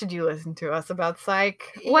 Why should you listen to us about psych?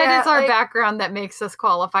 What is our background that makes us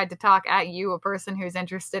qualified to talk at you, a person who's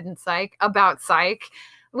interested in psych, about psych?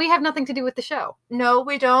 We have nothing to do with the show. No,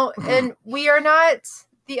 we don't. And we are not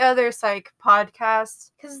the other psych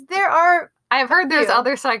podcasts, because there are... I've heard there's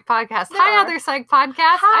other psych podcasts. Hi, other psych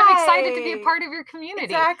podcasts. Hi. I'm excited to be a part of your community.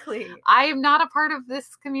 Exactly. I am not a part of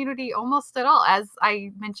this community almost at all. As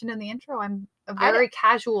I mentioned in the intro, I'm a very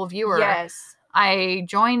casual viewer. Yes. I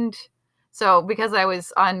joined... So because I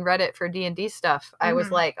was on Reddit for D&D stuff, I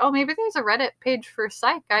was like, oh, maybe there's a Reddit page for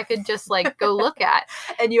psych I could just like go look at.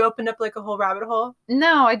 And you opened up like a whole rabbit hole?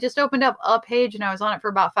 No, I just opened up a page and I was on it for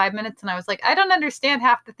about 5 minutes and I was like, I don't understand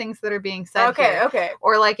half the things that are being said here. Okay.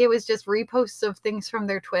 Or like it was just reposts of things from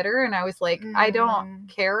their Twitter and I was like, I don't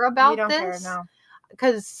care about this. You don't care, no.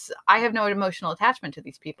 Because I have no emotional attachment to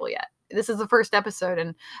these people yet. This is the first episode,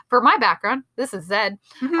 and for my background, this is Zed.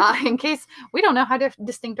 In case we don't know how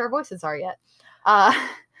distinct our voices are yet, I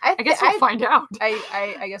guess we'll find out.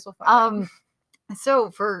 I guess we'll find out.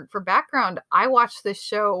 So for background, I watched this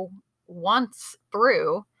show once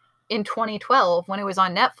through in 2012 when it was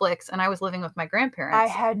on Netflix, and I was living with my grandparents. I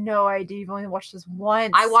had no idea you've only watched this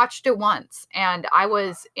once. I watched it once, and I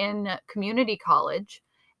was in community college.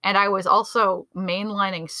 And I was also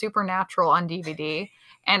mainlining Supernatural on DVD.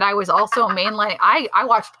 And I was also mainlining... I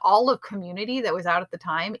watched all of Community that was out at the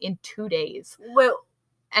time in 2 days. Well,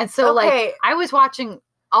 and so, like, I was watching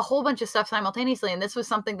a whole bunch of stuff simultaneously. And this was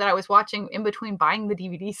something that I was watching in between buying the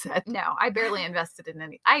DVD set. No, I barely invested in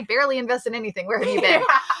anything. Where have you been?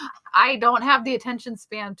 I don't have the attention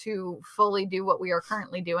span to fully do what we are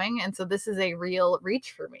currently doing. And so this is a real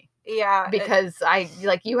reach for me. Yeah. Because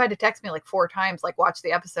you had to text me like 4 times, like watch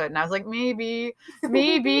the episode. And I was like, maybe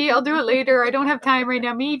I'll do it later. I don't have time right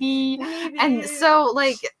now. Maybe. And so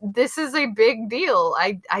like, this is a big deal.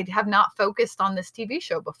 I have not focused on this TV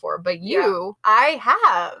show before, but you. Yeah, I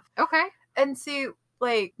have. Okay. And see,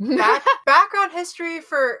 like background history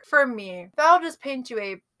for me, that'll just paint you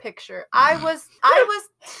a picture. I was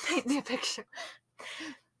paint me a picture.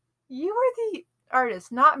 You were the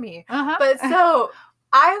artist, not me. Uh-huh. But so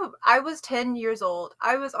I was 10 years old.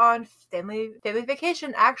 I was on family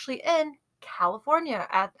vacation actually in California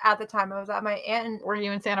at the time. I was at my aunt. Were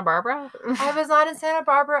you in Santa Barbara? I was not in Santa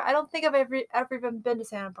Barbara. I don't think I've ever even been to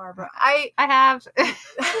Santa Barbara. I have.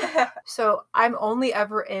 So I'm only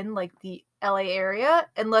ever in like the LA area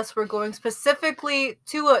unless we're going specifically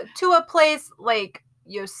to a place like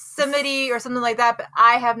Yosemite or something like that, but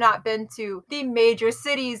I have not been to the major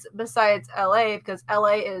cities besides LA, because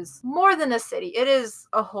LA is more than a city. It is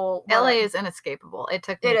a whole... LA is inescapable. It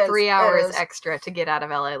took me 3 hours extra to get out of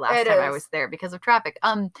LA last time I was there because of traffic.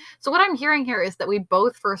 So what I'm hearing here is that we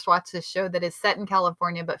both first watched this show that is set in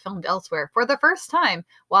California but filmed elsewhere for the first time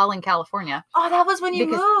while in California. Oh, that was when you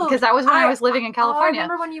moved. Because that was when I was living in California. I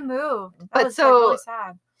remember when you moved. That was really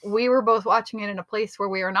sad. We were both watching it in a place where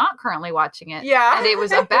we are not currently watching it. Yeah. And it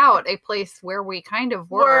was about a place where we kind of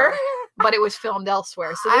were. But it was filmed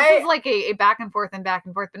elsewhere. So this is like a back and forth, but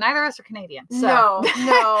neither of us are Canadian. So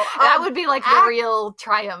no. That would be like the real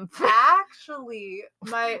triumph. Actually,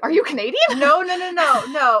 Are you Canadian? No.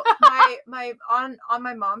 My on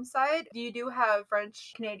my mom's side, you do have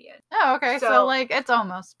French Canadian. Oh, okay. So like it's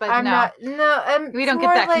almost, but we don't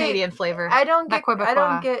get that like, Canadian flavor. I don't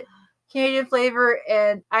get Canadian flavor,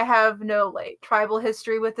 and I have no like tribal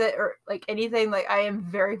history with it or like anything. Like I am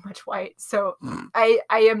very much white, so I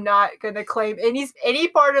am not gonna claim any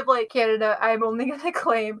part of like Canada. I'm only gonna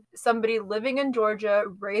claim somebody living in Georgia,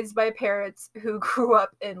 raised by parents who grew up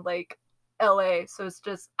in like LA. So it's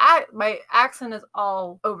just my accent is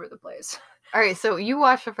all over the place. All right, so you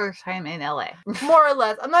watched the first time in LA. More or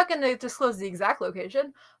less. I'm not going to disclose the exact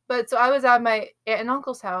location, but so I was at my aunt and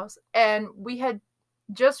uncle's house, and we had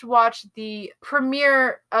just watched the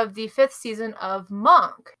premiere of the 5th season of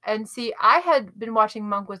Monk. And see, I had been watching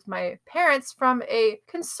Monk with my parents from a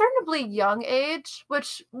concernably young age,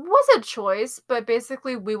 which was a choice, but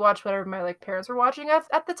basically we watched whatever my like parents were watching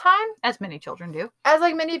at the time. As many children do. As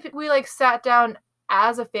like many, we like sat down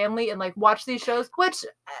as a family and like watch these shows, which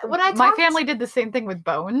when my family did the same thing with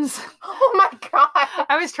Bones. Oh my god,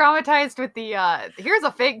 I was traumatized with the here's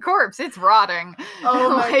a fake corpse, it's rotting.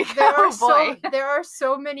 Oh my like, there are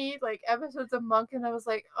so many like episodes of Monk, and I was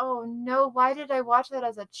like, oh no, why did I watch that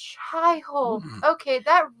as a child? Okay,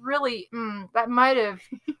 that really that might have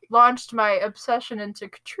launched my obsession into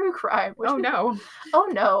true crime. Oh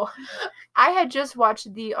no. I had just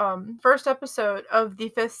watched the first episode of the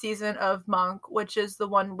 5th season of Monk, which is the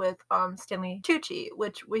one with Stanley Tucci,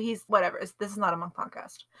 which he's whatever. This is not a Monk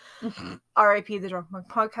podcast. R.I.P. The Drunk Monk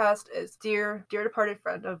podcast is dear departed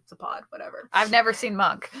friend of the pod, whatever. I've never seen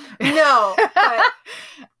Monk. No, but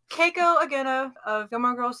Keiko Agena of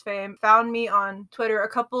Gilmore Girls fame found me on Twitter a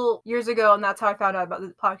couple years ago, and that's how I found out about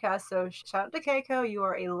the podcast. So shout out to Keiko, you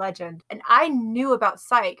are a legend. And I knew about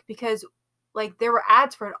Psych because like there were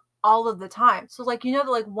ads for it all of the time. So like, you know,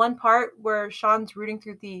 the like one part where Sean's rooting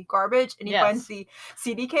through the garbage and he finds the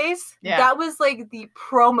CD case? Yeah. That was like the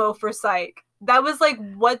promo for Psych. That was like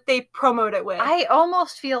what they promoted it with. I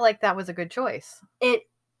almost feel like that was a good choice. It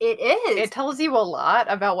is. It tells you a lot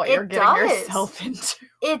about what you're getting yourself into.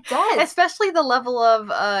 It does. Especially the level of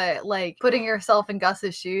like putting yourself in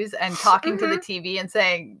Gus's shoes and talking to the TV and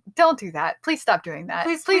saying, don't do that. Please stop doing that.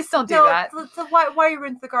 Please don't do that. Why are you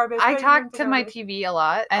rinsing the garbage? I talk to my TV a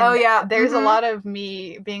lot. And there's a lot of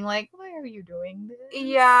me being like, why are you doing this?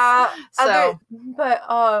 Yeah.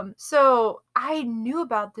 So I knew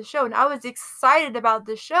about the show and I was excited about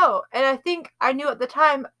the show. And I think I knew at the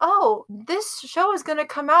time, oh, this show is going to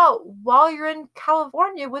come out while you're in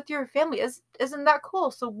California with your family. Isn't that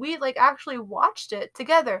cool? So we like actually watched it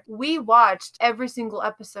together. We watched every single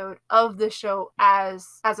episode of the show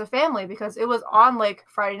as a family because it was on like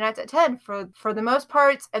Friday nights at 10 for the most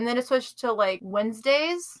parts, and then it switched to like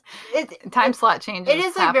Wednesdays. Time slot changes. It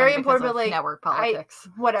is like very important, but like network politics.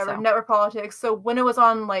 Network politics. So when it was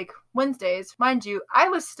on like Wednesdays, mind you, I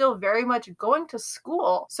was still very much going to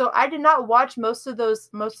school, so I did not watch most of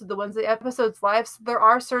the Wednesday episodes live. So there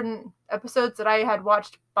are certain episodes that I had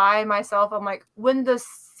watched by myself. I'm like, when the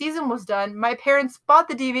season was done, my parents bought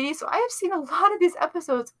the DVD, so I have seen a lot of these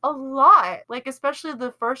episodes a lot, like especially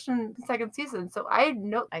the first and second season. So I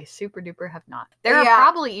super duper have not. There are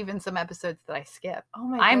probably even some episodes that I skip. Oh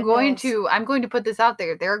my goodness. I'm going to put this out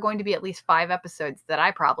there. There are going to be at least 5 episodes that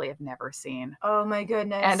I probably have never seen. Oh my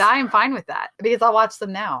goodness. And I am fine with that because I'll watch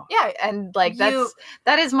them now. Yeah. And like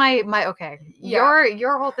that is my okay. Yeah.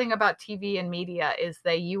 Your whole thing about TV and media is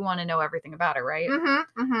that you want to know everything about it, right?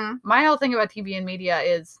 My whole thing about TV and media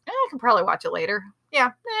is I can probably watch it later.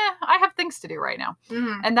 Yeah. I have things to do right now.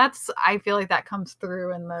 And I feel like that comes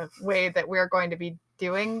through in the way that we're going to be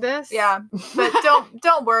doing this. Yeah. But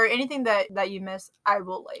don't worry. Anything that you miss, I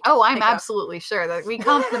will like. Oh, I'm absolutely sure that we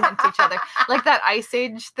complement each other. Like that Ice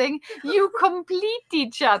Age thing. You complete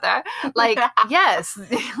each other. Like, yes.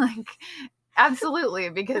 Like Absolutely,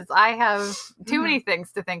 because I have too many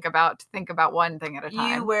things to think about one thing at a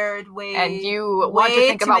time. You wear and you want to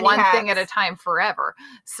think about one thing at a time forever.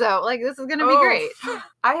 So like this is gonna be great.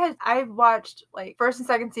 I watched like first and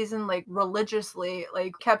second season like religiously,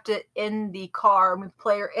 like kept it in the car and we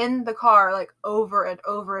play her in the car like over and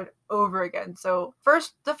over and over again. So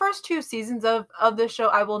the first 2 seasons of this show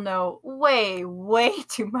I will know way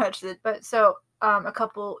too much. But so a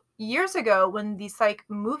couple years ago when the Psych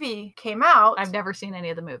movie came out, I've never seen any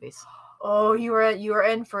of the movies. Oh, you were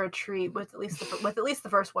in for a treat with at least the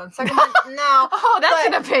first one. Second one, no. Oh, that's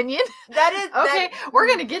an opinion. That is okay. We're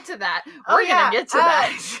gonna get to that. We're gonna get to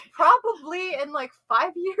that. Probably in like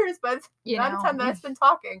 5 years, but not the time that I spent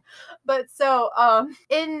talking. But so,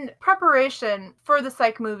 in preparation for the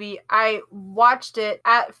Psych movie, I watched it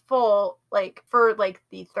at full, like for like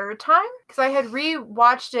the 3rd time, because I had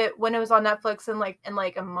rewatched it when it was on Netflix in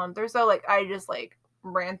like a month or so. Like I just like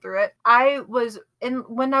ran through it.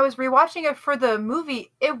 When I was rewatching it for the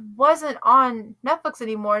movie, it wasn't on Netflix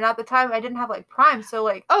anymore, and at the time I didn't have like Prime, so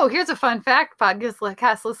like here's a fun fact,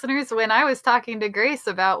 podcast listeners. When I was talking to Grace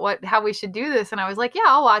about how we should do this, and I was like, yeah,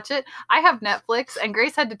 I'll watch it, I have Netflix, and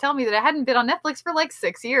Grace had to tell me that it hadn't been on Netflix for like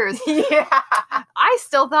 6 years. Yeah, I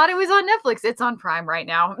still thought it was on Netflix. It's on Prime right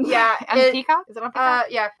now. Yeah. And Peacock? Is it on Peacock?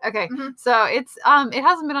 Yeah. Okay. Mm-hmm. So it's it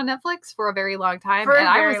hasn't been on Netflix for a very long time, and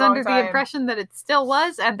I was under the impression that it still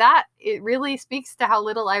was, and that it really speaks to how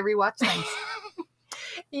little I rewatch things.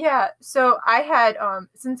 Yeah, so I had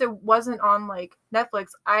since it wasn't on like Netflix,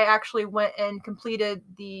 I actually went and completed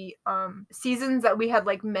the seasons that we had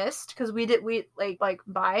like missed, because we like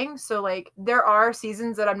buying. So like there are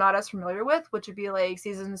seasons that I'm not as familiar with, which would be like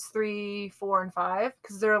seasons 3, 4, and 5,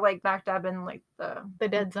 because they're like back dab in like the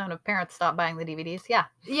dead zone of parents stop buying the DVDs. Yeah,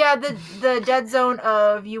 the dead zone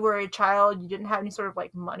of you were a child, you didn't have any sort of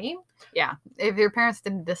like money. Yeah, if your parents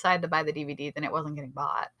didn't decide to buy the DVD, then it wasn't getting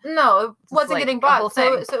bought. No, it wasn't getting bought.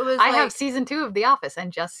 So it was. I have season 2 of The Office,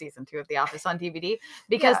 and just season 2 of The Office on DVD,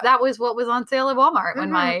 because that was what was on sale at Walmart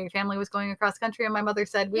when my family was going across country, and my mother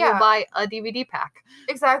said we will buy a DVD pack.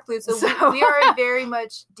 Exactly. So we are a very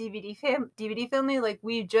much DVD family. Like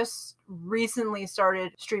we just recently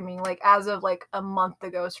started streaming, like as of like a month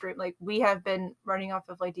ago. Like we have been running off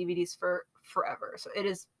of like DVDs for forever. So it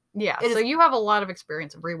is. Yeah, so you have a lot of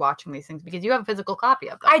experience of rewatching these things because you have a physical copy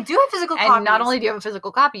of them. I do have physical copies. And not only do you have a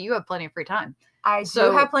physical copy, you have plenty of free time. I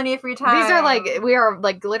do have plenty of free time. These are we are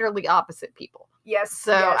like literally opposite people. Yes.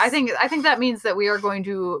 So yes. I think that means that we are going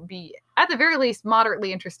to be, at the very least,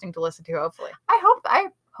 moderately interesting to listen to, hopefully. I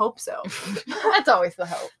hope so. That's always the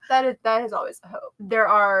hope. That is always the hope. There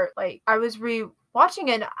are I was watching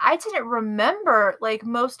it, I didn't remember like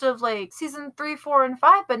most of like season 3, 4, and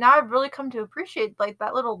 5, but now I've really come to appreciate like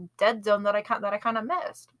that little dead zone that I kind of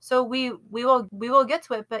missed. So we will get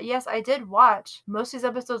to it, but yes, I did watch most of these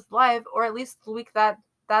episodes live, or at least the week that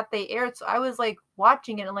they aired. So I was like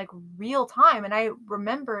watching it in like real time, and I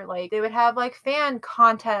remember like they would have like fan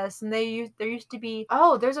contests, and there used to be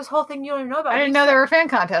there's this whole thing you don't even know about. I didn't know there were fan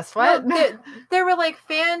contests. What? No, there were like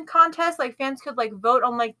fan contests, like fans could like vote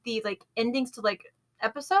on like the like endings to like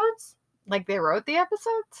episodes. Like they wrote the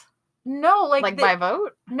episodes? No, like by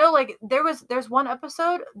vote? No, like there's one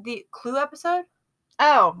episode, the Clue episode.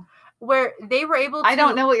 Oh, where they were able to. I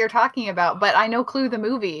don't know what you're talking about, but I know Clue the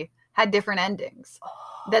movie had different endings.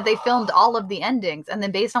 That they filmed all of the endings, and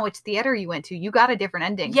then based on which theater you went to, you got a different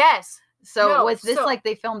ending. Yes. So was this like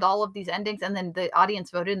they filmed all of these endings, and then the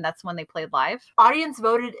audience voted, and that's when they played live? Audience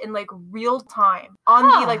voted in like real time on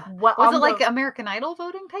the like what was it like American Idol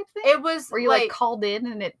voting type thing? It was where you like called in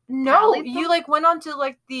and it. No, you like went on to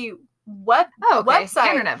like the website,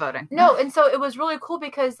 internet voting. No, and so it was really cool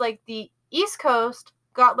because like the East Coast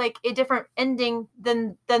got like a different ending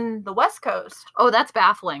than the West Coast. Oh, that's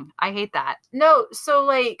baffling. I hate that. No, so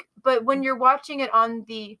like, but when you're watching it on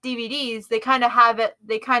the DVDs, they kind of have it.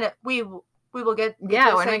 They kind of we will get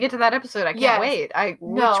when we get to that episode. I can't wait.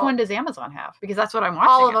 Which one does Amazon have? Because that's what I'm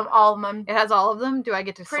watching. All of them. It has all of them. Do I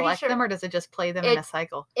get to select them, or does it just play them in a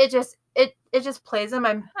cycle? It just plays them.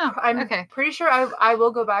 I'm okay. Pretty sure I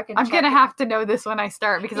will go back and I'm going to have to know this when I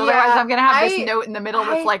start, because otherwise I'm going to have this note in the middle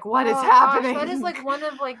that's like, what is happening? Gosh, that is like one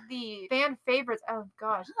of like the fan favorites. Oh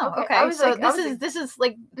gosh. Okay. So this is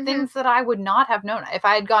like things that I would not have known. If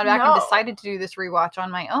I had gone back and decided to do this rewatch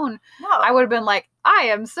on my own, I would have been like, I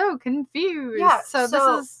am so confused. Yeah, so this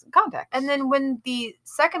is context. And then when the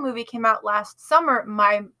second movie came out last summer,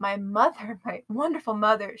 my mother, my wonderful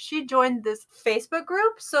mother, she joined this Facebook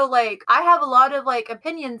group. So like I have a lot of like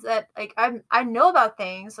opinions that like I know about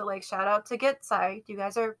things. So like shout out to Get Psyched. You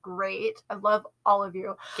guys are great. I love all of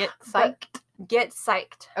you. Get Psyched. get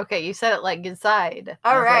psyched. Okay, you said it like get side.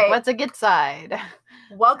 All right. Like, what's a get side?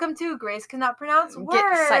 Welcome to Grace Cannot Pronounce Words. Get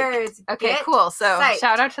psyched. Okay, cool. So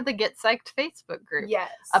shout out to the Get Psyched Facebook group.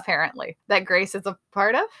 Yes. Apparently. That Grace is a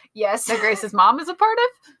part of? Yes. That Grace's mom is a part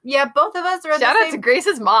of? Yeah, both of us are Shout out to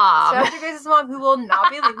Grace's mom. Shout out to Grace's mom who will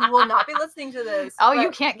not be listening to this. Oh,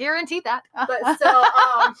 you can't guarantee that. But still,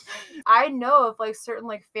 I know of like certain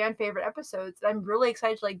like fan favorite episodes and I'm really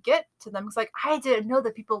excited to like get to them because like I didn't know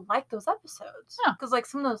that people like those episodes. Because like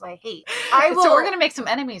some of those I hate. So we're gonna make some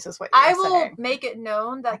enemies is what you're saying. I will make it known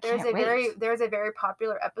that there's a very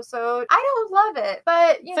popular episode. I don't love it,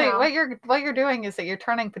 but you know. What you're doing is that you're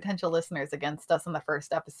turning potential listeners against us in the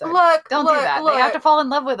first episode. Don't do that. Look. They have to fall in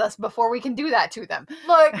love with us before we can do that to them.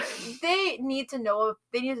 Look, they need to know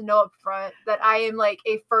up front that I am like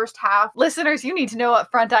a first half. Listeners, you need to know up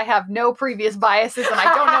front I have no previous biases and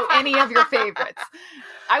I don't know any of your favorites.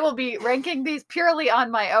 I will be ranking these purely on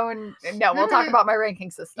my own. No, we'll talk about my ranking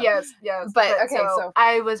system. Yes. But okay, so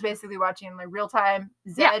I was basically watching in like real time.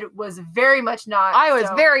 Zed was very much not. I was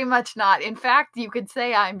very much not. In fact, you could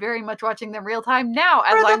say I'm very much watching them real time now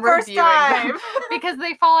as I'm reviewing them because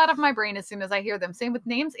they fall out of my brain as soon as I hear them. Same with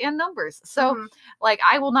names and numbers. So like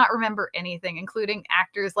I will not remember anything, including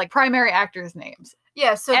actors, like primary actors' names.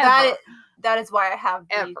 Yeah, so that is why I have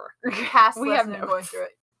the past lesson going through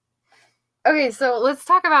it. Okay, so let's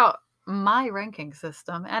talk about my ranking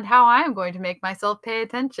system and how I'm going to make myself pay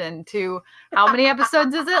attention to how many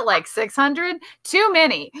episodes is it? Like 600? Too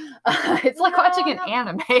many. It's like watching an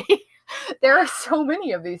anime. There are so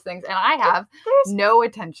many of these things, and I have no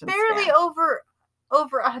attention barely span. over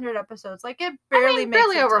 100 episodes. Like it barely makes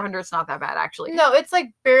barely over 100 is not that bad, actually. No, it's like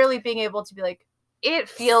barely being able to be like. It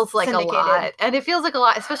feels like syndicated. A lot. And it feels like a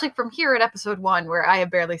lot, especially from here at episode 1 where I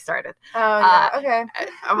have barely started. Oh, yeah. Okay.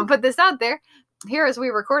 I'm going to put this out there. Here as we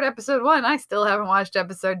record episode 1, I still haven't watched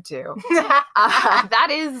episode 2. That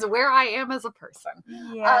is where I am as a person.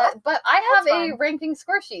 Yeah. But I have a ranking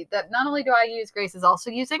score sheet that not only do I use, Grace is also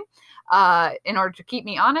using in order to keep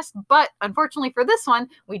me honest, but unfortunately for this one,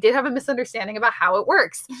 we did have a misunderstanding about how it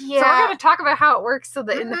works. Yeah. So we're going to talk about how it works so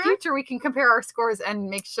that in the future we can compare our scores and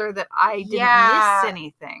make sure that I didn't miss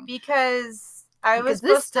anything. Because I was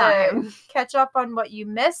supposed to catch up on what you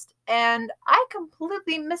missed, and I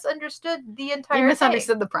completely misunderstood the entire thing. You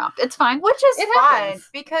misunderstood the prompt. It's fine. Which is fine,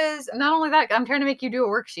 because... Not only that, I'm trying to make you do a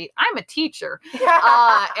worksheet. I'm a teacher,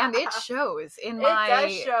 and it shows in my... It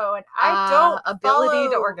does show, and I don't ability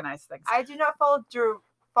to organize things. I do not follow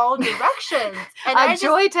directions. And a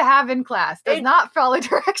joy to have in class does not follow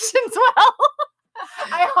directions well.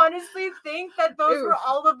 I honestly think that those were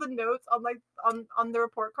all of the notes on the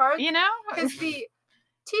report card. You know? Because the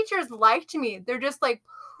teachers liked me. They're just like,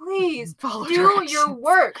 please follow do directions. Your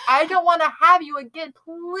work. I don't want to have you again.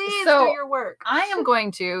 Please do your work. I am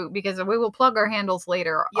going to, because we will plug our handles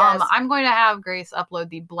later. Yes. I'm going to have Grace upload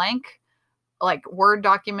the blank like Word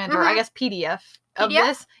document or I guess PDF of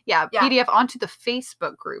this. Yeah, PDF onto the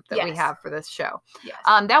Facebook group that we have for this show. Yes.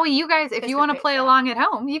 That way you guys, if you want to play along at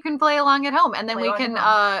home, you can play along at home. And then we can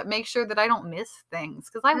make sure that I don't miss things.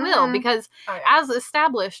 Because I will. Because as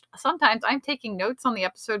established, sometimes I'm taking notes on the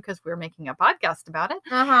episode because we're making a podcast about it.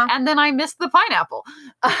 And then I missed the pineapple.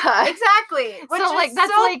 Exactly. Which so like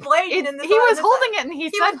that's so like blatant in this he was holding it and he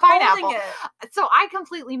said pineapple. So I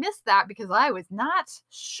completely missed that because I was not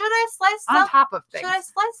should I slice on top of things. Should I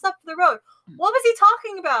slice up the road? What was he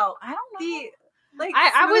talking about? I don't know.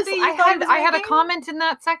 I had a comment in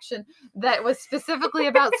that section that was specifically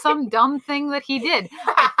about some dumb thing that he did.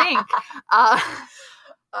 I think.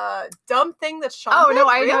 Dumb thing that Sean did? No,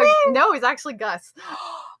 really? No, it's actually Gus.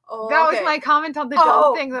 That was my comment on the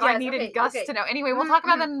dumb thing that I needed Gus to know. Anyway, we'll talk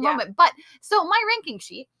about that in a moment. But so my ranking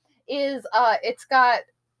sheet is it's got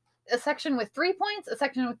a section with 3 points, a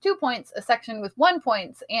section with 2 points, a section with 1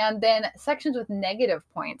 point, and then sections with negative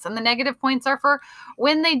points. And the negative points are for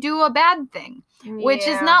when they do a bad thing, which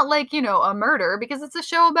is not like, a murder, because it's a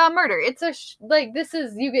show about murder. It's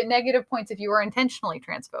you get negative points if you are intentionally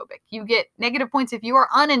transphobic. You get negative points if you are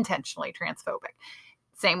unintentionally transphobic.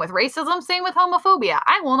 Same with racism, same with homophobia.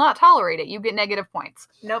 I will not tolerate it. You get negative points.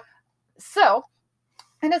 Nope. So...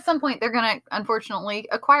 And at some point, they're going to, unfortunately,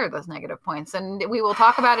 acquire those negative points. And we will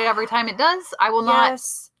talk about it every time it does. I will not.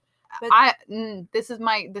 This is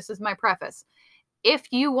my preface.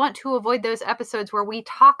 If you want to avoid those episodes where we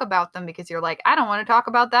talk about them because you're like, I don't want to talk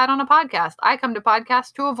about that on a podcast. I come to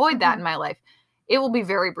podcasts to avoid that in my life. It will be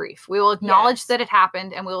very brief. We will acknowledge that it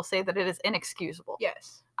happened and we will say that it is inexcusable.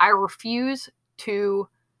 Yes. I refuse to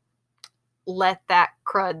let that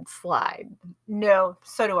crud slide. No,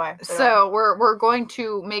 so do I. So we're going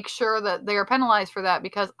to make sure that they are penalized for that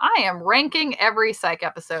because I am ranking every psych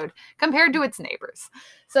episode compared to its neighbors.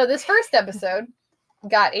 So this first episode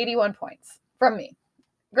got 81 points from me.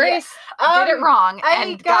 Grace did it wrong.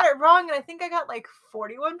 I got it wrong, and I think I got like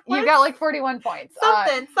 41 points. You got like 41 points.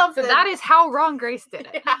 Something. So that is how wrong Grace did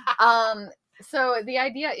it. Yeah. So the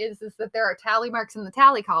idea is that there are tally marks in the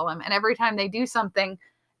tally column, and every time they do something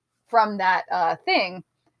from that thing,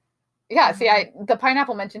 the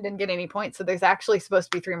pineapple mention didn't get any points, so there's actually supposed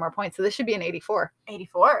to be 3 more points. So this should be an 84.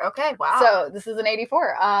 84. Okay. Wow. So this is an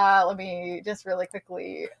 84. Let me just really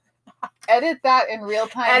quickly edit that in real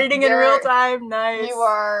time. Editing in real time. Nice. You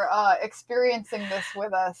are experiencing this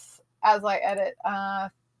with us as I edit.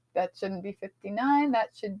 That shouldn't be 59. That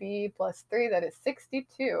should be plus 3. That is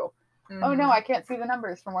 62. Mm-hmm. Oh no, I can't see the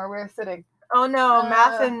numbers from where we're sitting. Oh no,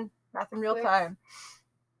 math in real time.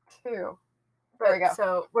 2. There we go.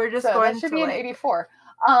 So we're just going that should to be an 84.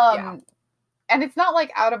 And it's not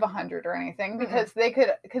like out of 100 or anything because they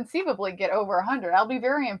could conceivably get over 100. I'll be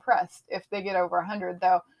very impressed if they get over 100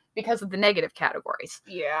 though because of the negative categories.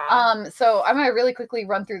 Yeah. So I'm going to really quickly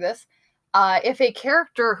run through this. If a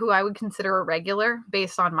character who I would consider a regular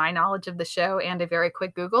based on my knowledge of the show and a very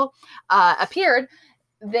quick Google appeared,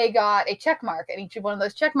 they got a check mark, and each of one of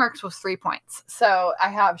those check marks was 3 points. So I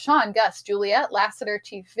have Sean, Gus, Juliet, Lassiter,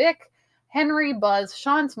 Chief Vic, Henry, Buzz,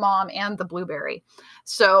 Sean's mom, and the Blueberry.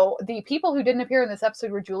 So the people who didn't appear in this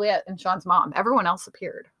episode were Juliet and Sean's mom. Everyone else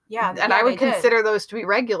appeared. Yeah. And I would consider those to be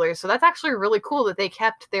regulars. So that's actually really cool that they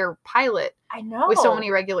kept their pilot with so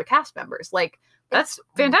many regular cast members. Like, that's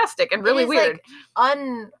fantastic and really weird. Like,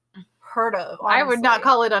 unheard of, honestly. I would not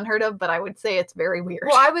call it unheard of, but I would say it's very weird.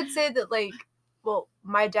 Well, I would say that,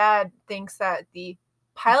 my dad thinks that the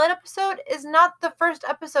pilot episode is not the first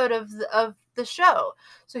episode of the show.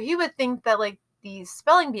 So he would think that, the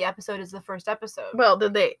Spelling Bee episode is the first episode. Well,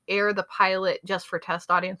 did they air the pilot just for test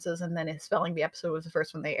audiences, and then his Spelling Bee episode was the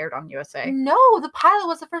first one they aired on USA? No, the pilot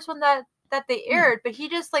was the first one that they aired, but he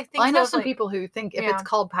just thinks. Well, I know some people who think if it's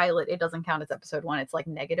called pilot, it doesn't count as episode 1. It's like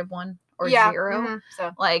 -1 or 0.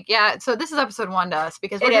 Mm-hmm. So this is episode 1 to us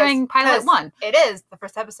because we're doing pilot 1. It is the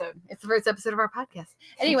first episode. It's the first episode of our podcast.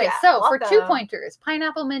 Anyway, so for 2 pointers,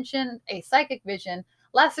 pineapple mention, a psychic vision.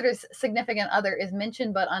 Lassiter's significant other is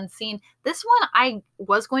mentioned but unseen. This one, I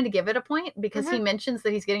was going to give it a point because he mentions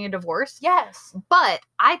that he's getting a divorce. Yes. But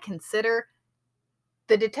I consider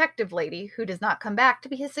the detective lady who does not come back to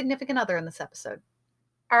be his significant other in this episode.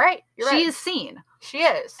 All right. She is seen. She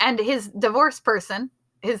is. And his divorced person,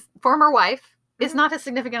 his former wife, is not his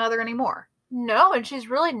significant other anymore. No, and she's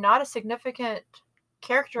really not a significant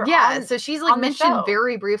character. Yeah, so she's mentioned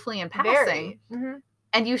very briefly in passing. Mm-hmm.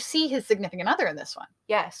 And you see his significant other in this one.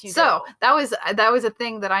 Yes, you do. So that was a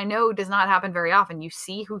thing that I know does not happen very often. You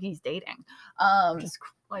see who he's dating. Just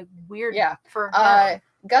weird. Yeah. For him.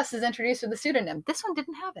 Gus is introduced with a pseudonym. This one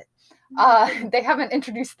didn't have it. They haven't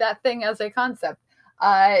introduced that thing as a concept.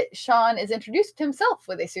 Sean is introduced himself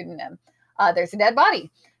with a pseudonym. There's a dead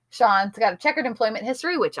body. Sean's got a checkered employment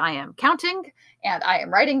history, which I am counting and I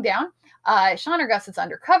am writing down. Sean or Gus is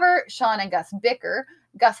undercover. Sean and Gus bicker.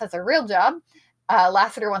 Gus has a real job.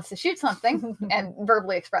 Lassiter wants to shoot something and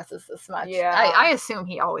verbally expresses this much. Yeah. I assume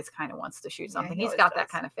he always kind of wants to shoot something. Yeah, He's got that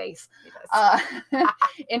kind of face. He does.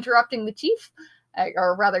 Interrupting the chief,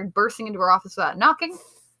 or rather bursting into her office without knocking.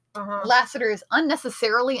 Lassiter is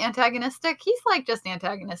unnecessarily antagonistic. He's just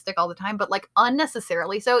antagonistic all the time, but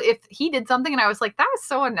unnecessarily. So if he did something and I was like, that was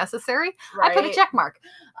so unnecessary, I put a check mark.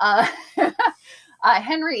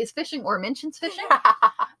 Henry is fishing or mentions fishing.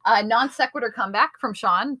 Non sequitur comeback from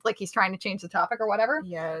Sean, like he's trying to change the topic or whatever.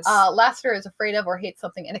 Yes. Lassiter is afraid of or hates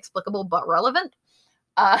something inexplicable but relevant.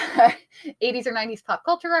 80s or 90s pop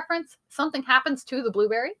culture reference. Something happens to the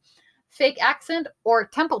Blueberry. Fake accent or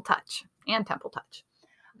temple touch.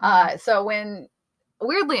 So when,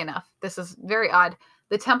 weirdly enough, this is very odd,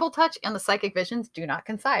 the temple touch and the psychic visions do not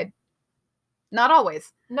coincide. Not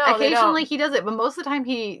always. No, occasionally he does it, but most of the time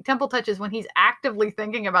he temple touches when he's actively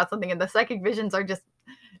thinking about something, and the psychic visions are just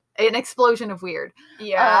an explosion of weird.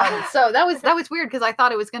 Yeah. So that was weird because I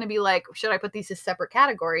thought it was going to be should I put these as separate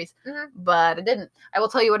categories? But I didn't. I will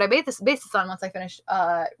tell you what I based this on once I finish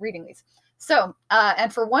reading these. So,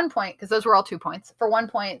 and for 1 point, because those were all 2 points, for 1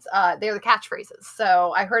 point, they're the catchphrases.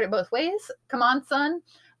 So I heard it both ways. Come on, son.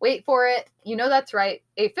 Wait for it. You know that's right.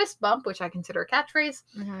 A fist bump, which I consider a catchphrase.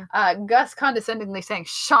 Gus condescendingly saying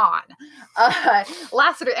Sean.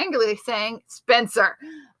 Lassiter angrily saying Spencer.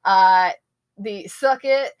 The suck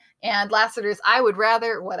it And Lassiter's, I would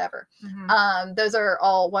rather, whatever. Those are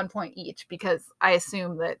all 1 point each because I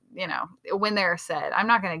assume that, you know, when they're said, I'm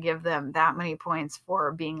not going to give them that many points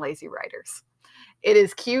for being lazy writers. It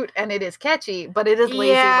is cute and it is catchy, but it is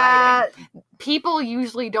lazy writing. People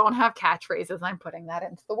usually don't have catchphrases. I'm putting that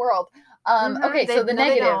into the world. Okay, so the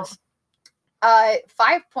negatives. 5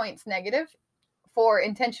 points negative for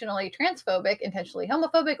intentionally transphobic, intentionally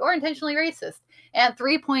homophobic, or intentionally racist. And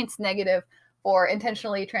 3 points negative for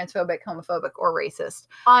intentionally transphobic, homophobic, or racist.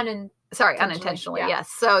 Unintentionally, yes.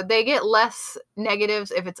 So they get less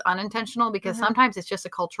negatives if it's unintentional because sometimes it's just a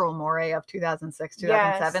cultural moray of 2006,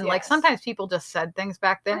 2007. Like sometimes people just said things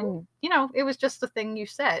back then and, you know, it was just a thing you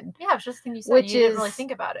said. Yeah, it was just a thing you said. Which you didn't really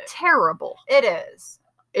think about it. Terrible. It is.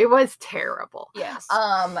 It was terrible. Yes.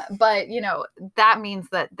 But, you know, that means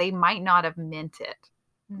that they might not have meant it.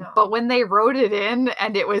 No. But when they wrote it in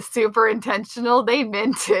and it was super intentional, they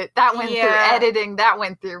meant it. That went through editing, that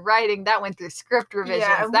went through writing, that went through script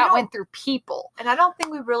revisions, that went through people. And I don't think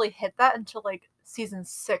we really hit that until like season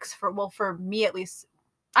 6 for me at least.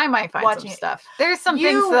 I might find some stuff. There's some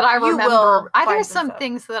things that I remember. There's some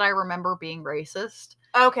things that I remember being racist.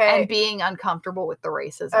 Okay. And being uncomfortable with the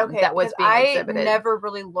racism that was being exhibited. I never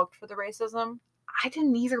really looked for the racism. I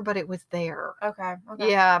didn't either, but it was there. Okay.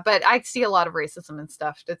 Yeah, but I see a lot of racism and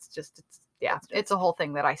stuff. It's a whole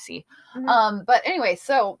thing that I see. But anyway,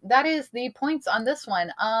 so that is the points on this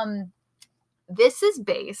one. This is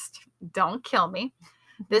based, don't kill me.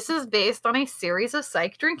 This is based on a series of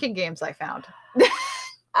psych drinking games I found.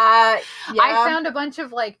 I found a bunch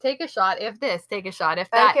of like, take a shot if this, take a shot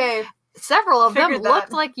if that. Okay. Several of them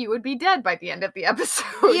looked like you would be dead by the end of the episode.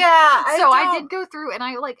 Yeah. I did go through and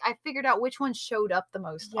I figured out which one showed up the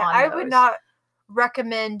most. Yeah, I would not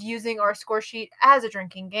recommend using our score sheet as a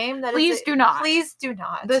drinking game. Please do not. Please do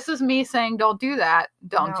not. This is me saying don't do that.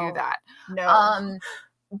 Don't do that. No.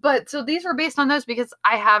 But so these were based on those because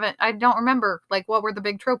I don't remember like what were the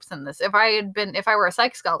big tropes in this. If I were a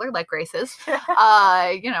psych scholar like Grace is,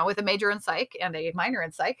 you know, with a major in psych and a minor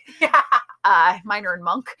in psych, minor in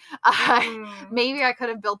monk, maybe I could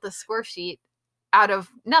have built this score sheet out of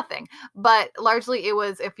nothing. But largely it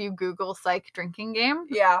was if you Google psych drinking game.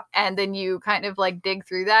 Yeah. And then you kind of like dig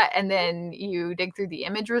through that and then you dig through the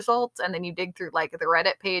image results and then you dig through like the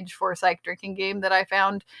Reddit page for psych drinking game that I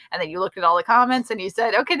found. And then you looked at all the comments and you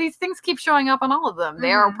said, okay, these things keep showing up on all of them.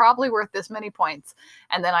 They are probably worth this many points.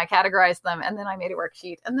 And then I categorized them and then I made a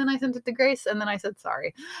worksheet and then I sent it to Grace and then I said,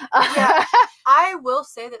 sorry. Yeah. I will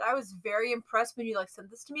say that I was very impressed when you like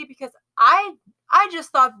sent this to me because I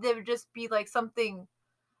just thought they would just be like something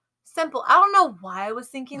simple. I don't know why I was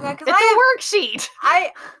thinking that because it's a worksheet.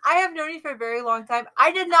 I have known you for a very long time.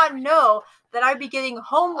 I did not know that I'd be getting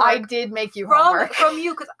homework. I did make you homework from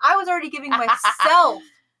you because I was already giving myself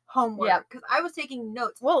homework because I was taking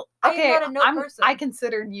notes. Well, okay, I'm not a note person. I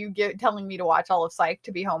considered you telling me to watch all of Psych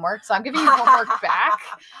to be homework, so I'm giving you homework back.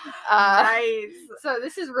 Nice. So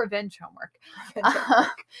this is revenge homework.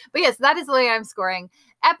 But yes, that is the way I'm scoring.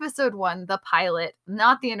 Episode 1, the pilot,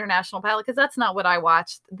 not the international pilot, because that's not what I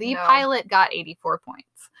watched. The pilot got 84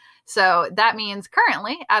 points. So that means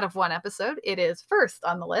currently, out of one episode, it is first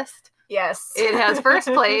on the list. Yes. It has first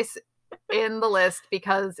place in the list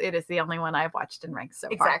because it is the only one I've watched and ranked so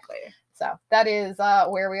far. Exactly. So that is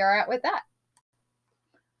where we are at with that.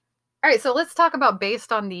 All right, so let's talk about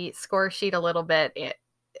based on the score sheet a little bit.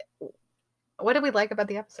 What did we like about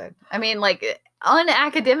the episode? I mean, like,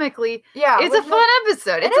 unacademically, it's a fun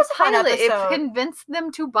episode. It's a pilot. It convinced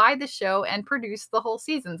them to buy the show and produce the whole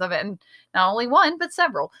seasons of it. And not only one, but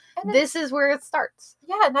several. And this is where it starts.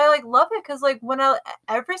 Yeah, and I, love it because,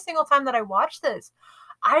 every single time that I watch this,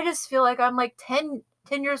 I just feel like I'm,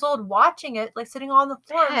 10 years old watching it, sitting on the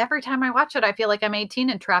floor. Yeah, every time I watch it, I feel like I'm 18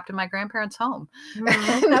 and trapped in my grandparents' home. No.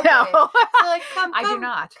 So, I do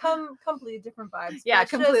not. Completely different vibes. Yeah,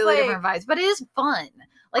 completely different vibes. But it is fun.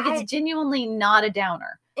 It's genuinely not a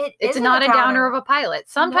downer. It's not a downer of a pilot.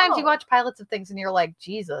 Sometimes you watch pilots of things and you're like,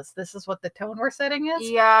 Jesus, this is what the tone we're setting is?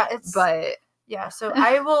 Yeah, Yeah, so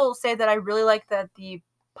I will say that I really like that the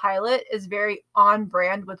pilot is very on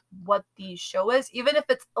brand with what the show is, even if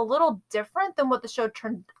it's a little different than what the show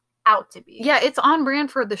turned out to be. Yeah, it's on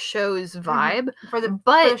brand for the show's vibe. For the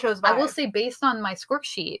show's vibe. I will say, based on my score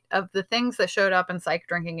sheet of the things that showed up in Psych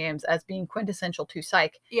drinking games as being quintessential to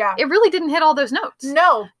Psych, it really didn't hit all those notes.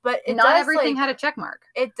 No, but not everything had a check mark.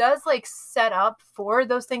 It does set up for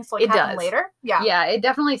those things to happen later. Yeah, it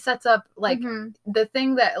definitely sets up the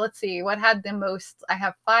thing that, let's see, what had the most? I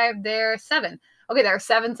have 5 there, 7. Okay, there are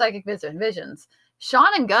 7 psychic visions. Sean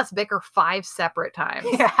and Gus bicker 5 separate times.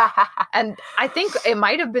 Yeah. And I think it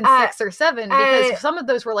might have been 6 or 7 because some of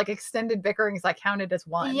those were like extended bickerings that counted as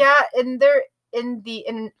one. Yeah, and they're in the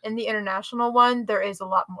international one, there is a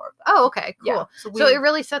lot more of that. Oh, okay, cool. Yeah, so it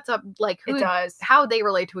really sets up like how they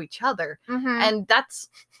relate to each other. Mm-hmm. And that's,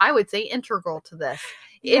 I would say, integral to this.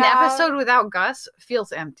 An episode without Gus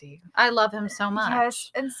feels empty. I love him so much.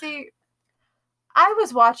 Yes, and see, I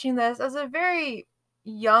was watching this as a very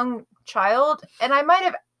young child, and I might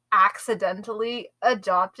have accidentally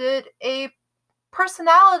adopted a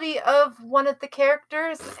personality of one of the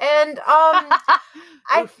characters, and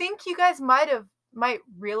I think you guys might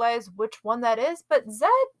realize which one that is. But Zed,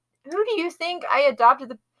 who do you think I adopted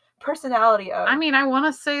the personality of? I mean, I want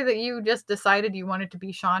to say that you just decided you wanted to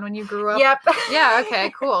be Sean when you grew up. Yep. Yeah,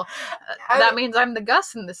 okay, cool. That means I'm the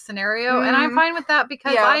Gus in this scenario, and I'm fine with that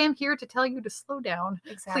because I am here to tell you to slow down.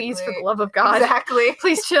 Exactly. Please, for the love of God. Exactly.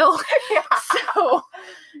 Please chill. Yeah. So,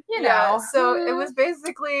 you know. So it was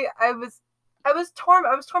basically, I was torn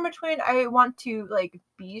between I want to like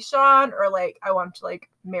be Sean or like I want to like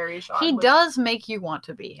marry Sean. He does make you want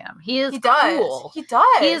to be him. He is cool. He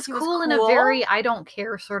does. He is cool in a very I don't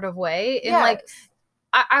care sort of way. And like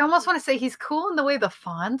I almost want to say he's cool in the way the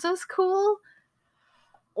Fonzo's cool.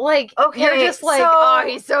 Like, okay, you're just like, oh,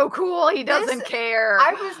 he's so cool. He doesn't care.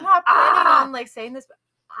 I was not planning on like saying this, but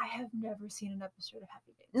I have never seen an episode of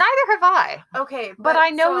Happy Days. Neither have I. Okay, but I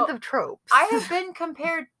know the tropes. I have been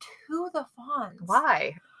compared to the Fonz.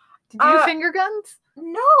 Why? Did you finger guns?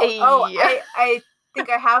 No. Oh, I think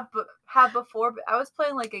I have before, but I was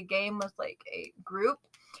playing like a game with like a group,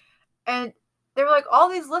 and they were like all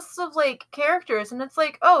these lists of like characters, and it's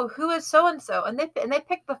like, oh, who is so and so, and they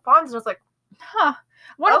picked the Fonz, and I was like, huh.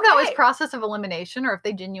 What if that was process of elimination, or if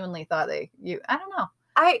they genuinely thought I don't know.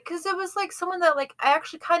 Because it was like someone that like I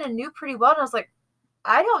actually kind of knew pretty well, and I was like,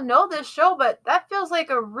 I don't know this show, but that feels like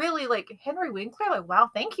a really like Henry Winkler. Like, wow,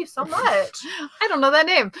 thank you so much. I don't know that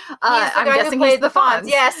name. I'm guessing he's the Fonz.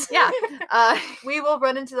 Yes. Yeah. We will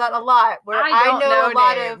run into that a lot. Where I know a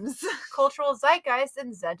lot of cultural zeitgeist,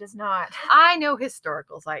 and Zed does not. I know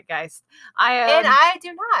historical zeitgeist. And I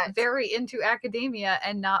do not. Very into academia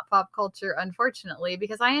and not pop culture, unfortunately,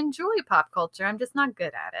 because I enjoy pop culture. I'm just not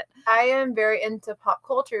good at it. I am very into pop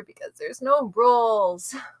culture because there's no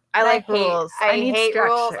rules. I like rules. I need hate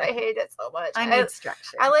structure. Rules. I hate it so much. I need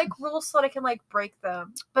structure. I like rules so that I can like break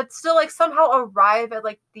them, but still like somehow arrive at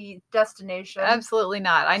like the destination. Absolutely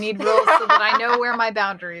not. I need rules so that I know where my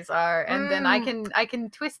boundaries are, and then I can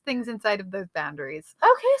twist things inside of those boundaries.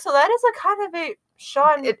 Okay, so that is a kind of a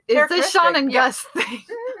Sean. It's a Sean and Gus thing.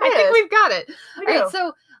 I think we've got it. All right,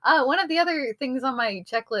 so. One of the other things on my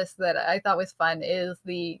checklist that I thought was fun is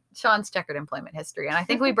the Sean's checkered employment history. And I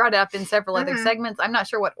think we brought it up in several other segments. I'm not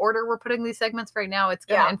sure what order we're putting these segments right now. It's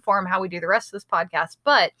going to inform how we do the rest of this podcast.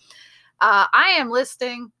 But I am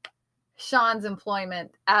listing Sean's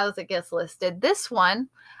employment as it gets listed. This one,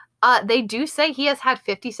 they do say he has had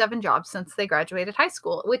 57 jobs since they graduated high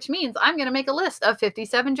school, which means I'm going to make a list of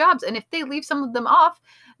 57 jobs. And if they leave some of them off,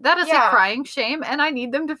 that is a crying shame, and I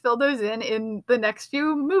need them to fill those in the next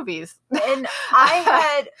few movies. And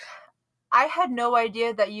I had no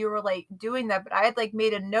idea that you were like doing that, but I had like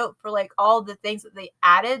made a note for like all the things that they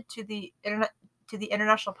added to the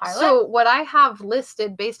international pilot. So what I have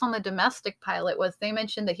listed based on the domestic pilot was they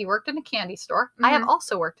mentioned that he worked in a candy store. I have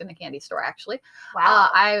also worked in a candy store, actually.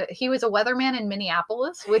 Wow. He was a weatherman in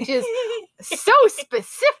Minneapolis, which is so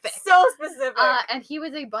specific. So specific. And he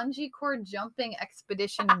was a bungee cord jumping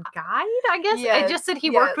expedition guide, I guess. I just said he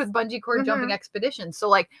worked with bungee cord jumping expeditions. So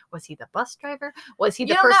like, was he the bus driver? Was he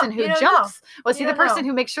the person who jumps? Was he the person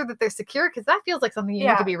who makes sure that they're secure? Because that feels like something you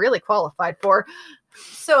need to be really qualified for.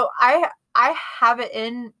 So I have it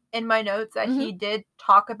in my notes that he did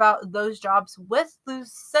talk about those jobs with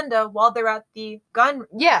Lucinda while they're at the gun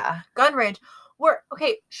range. Where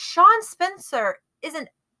Sean Spencer is an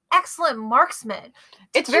excellent marksman.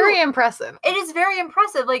 It's very impressive. It is very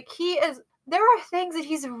impressive. Like there are things that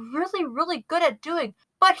he's really, really good at doing,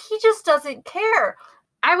 but he just doesn't care.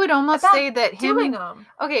 I would almost say that doing them.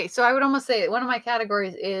 Okay, so I would almost say one of my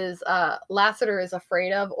categories is Lassiter is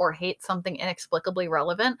afraid of or hates something inexplicably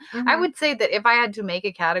relevant. I would say that if I had to make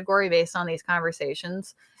a category based on these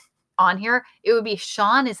conversations on here, it would be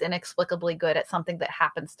Sean is inexplicably good at something that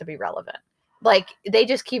happens to be relevant. Like, they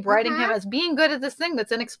just keep writing him as being good at this thing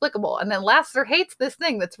that's inexplicable. And then Lassiter hates this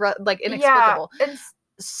thing that's inexplicable. Yeah,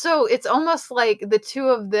 so it's almost like the two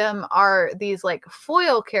of them are these like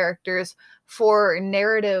foil characters for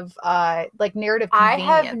narrative, narrative convenience. I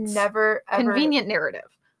have never ever convenient narrative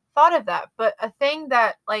thought of that, but a thing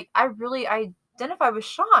that like I really identify with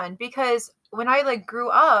Sean, because when I like grew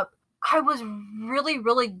up, I was really,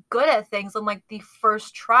 really good at things on like the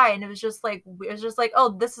first try, and it was just like,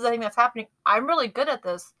 oh, this is the thing that's happening. I'm really good at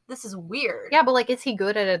this. This is weird. Yeah, but like, is he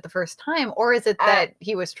good at it the first time, or is it that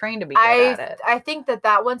he was trained to be good at it? I think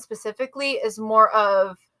that one specifically is more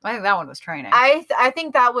of. I think that one was training. I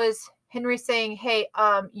think that was Henry saying, "Hey,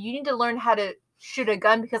 you need to learn how to shoot a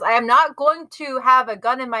gun because I am not going to have a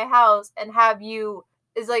gun in my house and have you."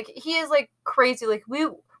 Is like he is like crazy. Like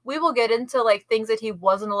we will get into like things that he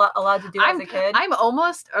wasn't allowed to do as a kid. I'm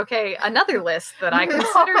almost okay. Another list that I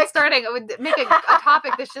considered starting. I would make a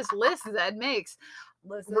topic that's just lists that makes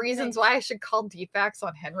reasons why I should call defects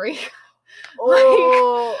on Henry.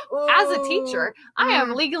 As a teacher, I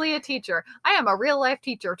am legally a teacher. I am a real life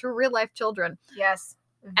teacher to real life children. Yes,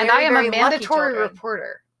 and I am a mandatory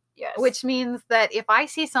reporter. Yes. Which means that if I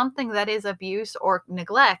see something that is abuse or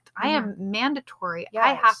neglect, I am mandatory. Yes.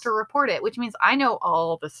 I have to report it, which means I know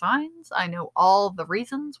all the signs. I know all the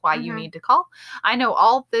reasons why you need to call. I know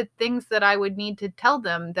all the things that I would need to tell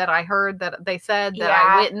them that I heard, that they said, that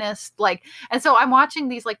I witnessed. Like, and so I'm watching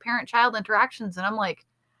these like parent-child interactions and I'm like,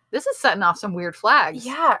 this is setting off some weird flags.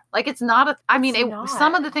 Yeah. Like, it's not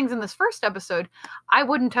some of the things in this first episode, I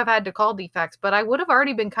wouldn't have had to call defects, but I would have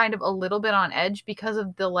already been kind of a little bit on edge because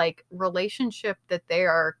of the, like, relationship that they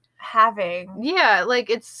are having. Yeah. Like,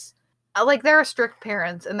 it's, like, there are strict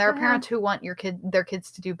parents, and there are parents who want their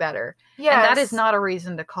kids to do better. Yeah. And that is not a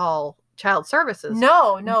reason to call child services.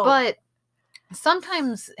 No. But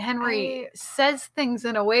sometimes Henry says things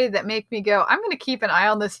in a way that make me go, I'm going to keep an eye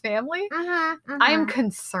on this family. I'm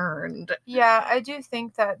concerned. Yeah, I do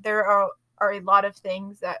think that there are a lot of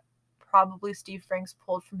things that probably Steve Franks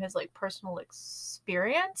pulled from his like personal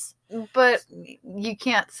experience. But you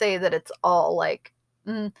can't say that it's all like,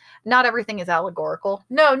 not everything is allegorical.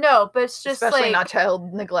 No, but it's just especially like, not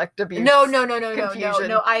child neglect, abuse. No.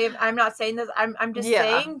 I'm not saying this. I'm just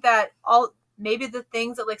saying that maybe the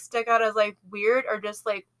things that like stick out as like weird are just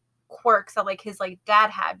like quirks that like his like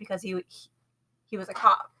dad had because he was a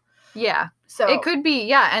cop. Yeah. So it could be,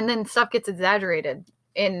 yeah, and then stuff gets exaggerated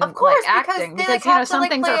in of course, like acting because you know some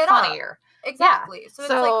things are funnier. Exactly. Yeah. So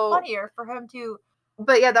it's like funnier for him to.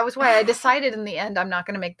 But yeah, that was why I decided in the end I'm not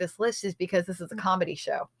going to make this list, is because this is a comedy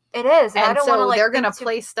show. It is, and I don't so they're going to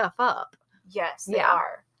play stuff up. Yes, they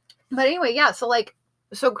are. But anyway, yeah.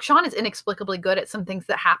 So Sean is inexplicably good at some things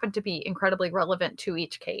that happen to be incredibly relevant to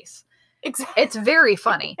each case. Exactly. It's very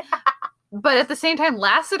funny. But at the same time,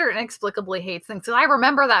 Lassiter inexplicably hates things. So I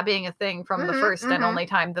remember that being a thing from the first and only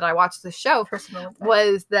time that I watched the show,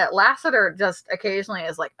 was that Lassiter just occasionally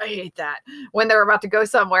is like, I hate that, when they're about to go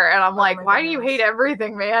somewhere. And I'm like, why do you hate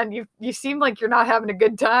everything, man? You seem like you're not having a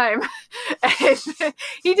good time. And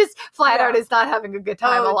he just flat out is not having a good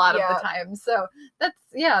time a lot of the time. So that's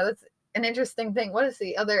an interesting thing. What is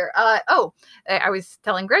the other? I was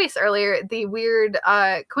telling Grace earlier, the weird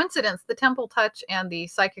coincidence, the temple touch and the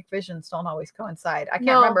psychic visions don't always coincide. I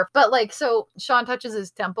can't remember. But like, so Sean touches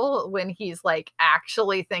his temple when he's like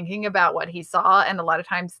actually thinking about what he saw. And a lot of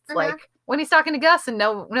times it's like when he's talking to Gus and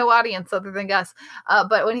no audience other than Gus.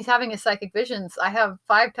 But when he's having his psychic visions, I have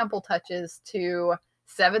 5 temple touches to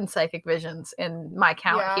 7 psychic visions in my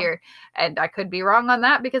count here, and I could be wrong on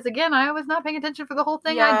that because again I was not paying attention for the whole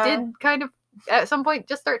thing. I did kind of at some point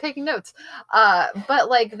just start taking notes, but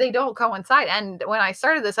like they don't coincide. And when I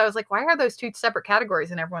started this I was like, why are those 2 separate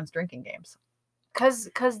categories in everyone's drinking games?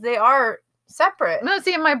 Because they are separate. No,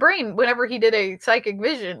 see, in my brain, whenever he did a psychic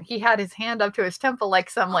vision, he had his hand up to his temple like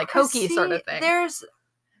some like hokey sort of thing. This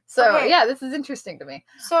is interesting to me.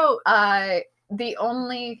 So the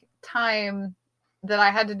only time that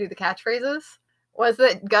I had to do the catchphrases was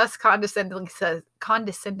that Gus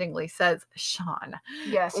condescendingly says Sean.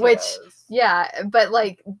 Yes. But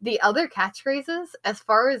like the other catchphrases, as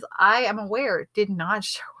far as I am aware, did not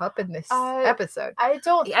show up in this episode. I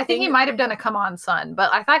think he might have done a come on, son,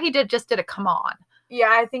 but I thought he did a come on. Yeah,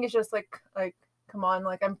 I think it's just like come on,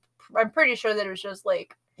 like I'm pretty sure that it was just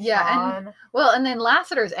like Sean. And then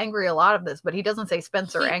Lassiter's angry a lot of this, but he doesn't say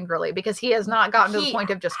Spencer angrily because he has not gotten to the point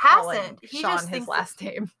of just calling Sean his last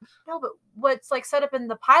name. No, but what's like set up in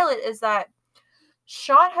the pilot is that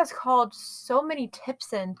Sean has called so many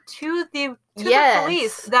tips in to the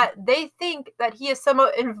police that they think that he is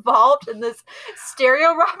somewhat involved in this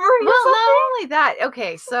stereo robbery. Well, not only that.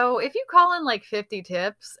 Okay, so if you call in like 50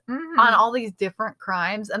 tips on all these different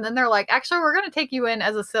crimes, and then they're like, actually, we're going to take you in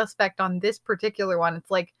as a suspect on this particular one.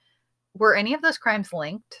 It's like, were any of those crimes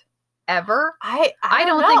linked ever? I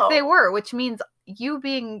don't think they were, which means you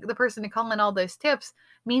being the person to call in all those tips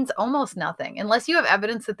means almost nothing unless you have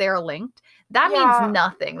evidence that they are linked. That means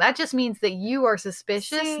nothing. That just means that you are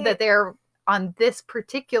suspicious that they're on this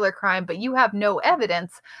particular crime, but you have no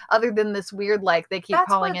evidence other than this weird, like, they keep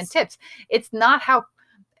calling in tips. It's not how,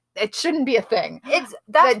 it shouldn't be a thing. That's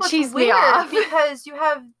what's cheesed weird, me off. because you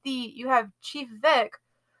have Chief Vic,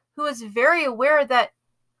 who is very aware that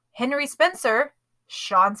Henry Spencer,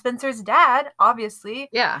 Sean Spencer's dad, obviously.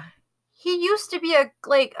 Yeah. He used to be a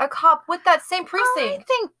cop with that same precinct. I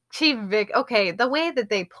think Chief Vic, okay, the way that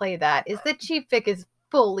they play that is that Chief Vic is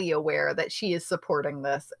fully aware that she is supporting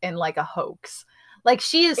this in like a hoax. Like,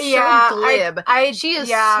 she is so glib. She is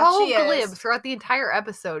so glib throughout the entire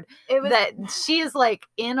episode that she is like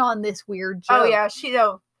in on this weird joke. Oh yeah, she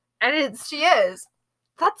is.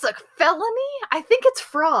 That's a felony? I think it's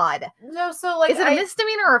fraud. No, so like, is it a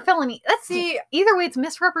misdemeanor or a felony? Let's see. Either way, it's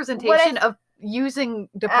misrepresentation of using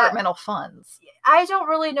departmental funds. I don't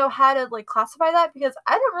really know how to like classify that, because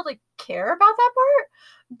I don't really care about that part.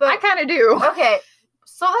 But I kind of do. Okay,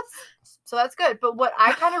 so that's good. But what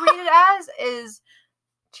I kind of read it as is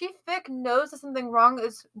Chief Vic knows that something wrong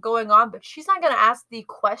is going on, but she's not going to ask the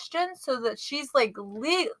question, so that she's like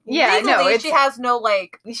legally she has no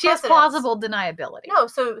like she has plausible deniability. No,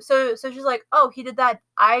 so she's like, oh, he did that.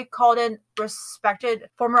 I called in respected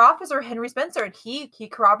former officer Henry Spencer, and he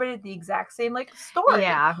corroborated the exact same like story.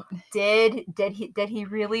 Yeah. Did he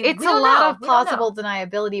really? It's a lot of plausible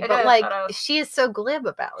deniability, but like she is so glib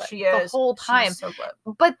about it the whole time. She's so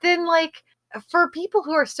glib. But then like, for people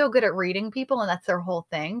who are so good at reading people and that's their whole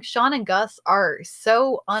thing, Sean and Gus are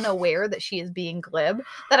so unaware that she is being glib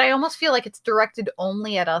that I almost feel like it's directed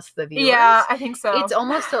only at us, the viewers. Yeah, I think so. It's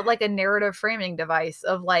almost like a narrative framing device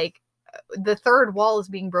of like, the third wall is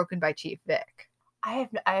being broken by Chief Vic.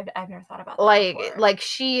 I've never thought about that before. Like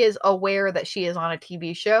she is aware that she is on a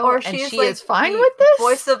TV show, or and she like is fine with this.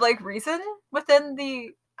 Voice of like reason within the.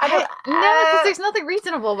 No, because there's nothing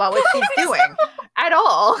reasonable about what she's doing at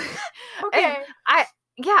all. Okay. And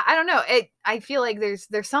I don't know. I feel like there's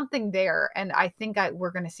something there, and I think we're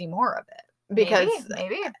going to see more of it, because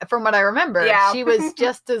maybe from what I remember, she was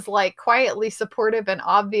just as like quietly supportive and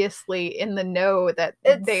obviously in the know that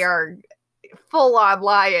they are full on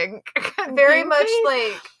lying. Very much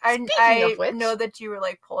like I know that you were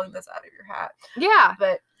like pulling this out of your hat. Yeah,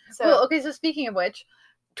 but so well, okay. So speaking of which,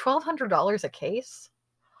 $1,200 a case.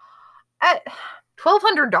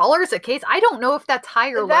 $1,200 a case. I don't know if that's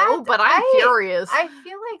high or low, but I'm furious. I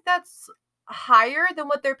feel like that's higher than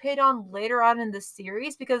what they're paid on later on in the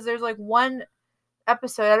series, because there's like one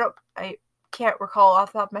episode, I can't recall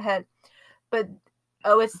off the top of my head, but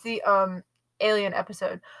it's the alien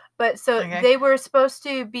episode. But so they were supposed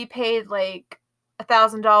to be paid like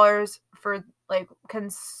 $1,000 for like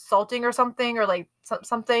consulting or something, or like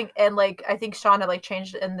something, and like I think Sean had like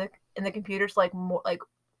changed it in the computer to like more like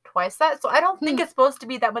twice that. So I don't think it's supposed to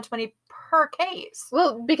be that much money per case.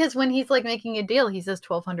 Well, because when he's like making a deal, he says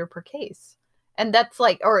 $1,200 per case, and that's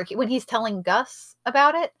like, or when he's telling Gus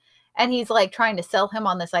about it, and he's like trying to sell him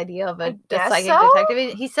on this idea of a psychic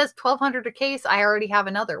detective, he says $1,200 a case. I already have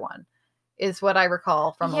another one, is what I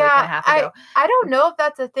recall from a week and a half ago. I don't know if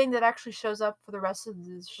that's a thing that actually shows up for the rest of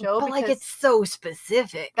the show. But like, it's so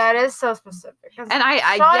specific. That is so specific. And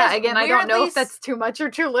I don't know if that's too much or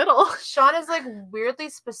too little. Sean is like weirdly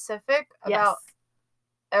specific about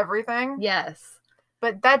everything. Yes.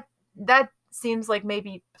 But that seems like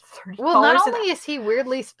maybe $30. Well, not only is he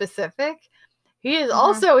weirdly specific, he is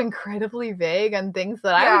also incredibly vague on things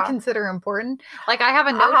that I would consider important. Like, I have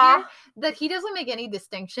a note here that he doesn't make any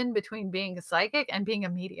distinction between being a psychic and being a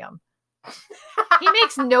medium. He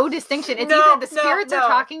makes no distinction. It's either the spirits are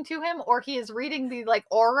talking to him, or he is reading the like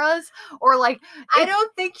auras, or like I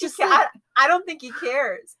don't think he I don't think he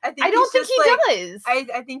cares. I don't think he does.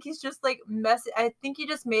 I think he's just like messy. I think he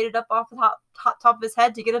just made it up off the top of his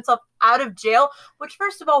head to get himself out of jail. Which,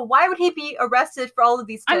 first of all, why would he be arrested for all of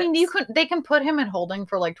these tips? I mean, they can put him in holding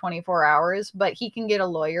for like 24 hours, but he can get a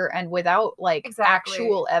lawyer, and without like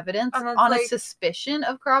actual evidence, on like, a suspicion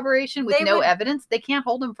of corroboration with no evidence, they can't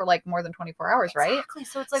hold him for like more than 24 hours, right? Exactly.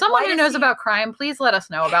 So it's like, someone who knows about crime, please let us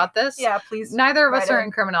know about this. Yeah, please. Neither of us are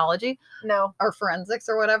in criminology. No. Or forensics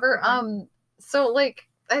or whatever. Mm-hmm. So like,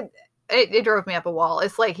 it drove me up a wall.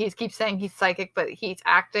 It's like he keeps saying he's psychic, but he's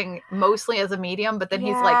acting mostly as a medium, but then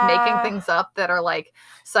he's like making things up that are like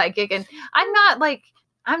psychic. And I'm not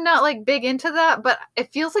like big into that, but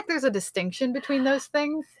it feels like there's a distinction between those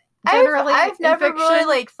things. Generally, I've never really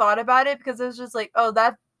like thought about it, because it's just like, oh,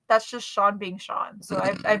 that's just Sean being Sean. So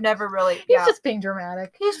I've never really. He's just being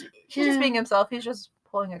dramatic. He's just being himself. He's just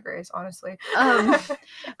pulling a Grace, honestly. I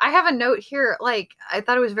have a note here. Like, I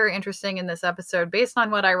thought it was very interesting in this episode, based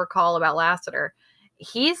on what I recall about Lassiter.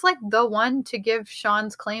 He's like the one to give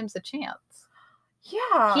Sean's claims a chance.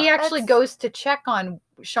 Yeah. He actually goes to check on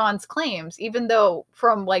Sean's claims, even though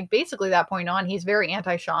from like basically that point on, he's very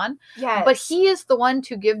anti-Sean. Yes. But he is the one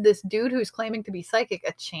to give this dude who's claiming to be psychic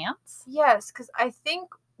a chance. Yes, because I think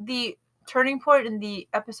the turning point in the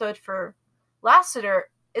episode for Lassiter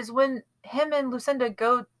is when him and Lucinda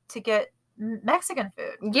go to get Mexican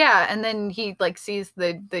food. Yeah, and then he like sees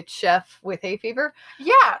the chef with hay fever.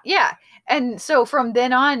 Yeah. And so from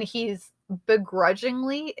then on, he's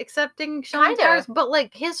begrudgingly accepting Sean's powers, but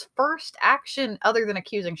like his first action, other than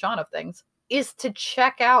accusing Sean of things, is to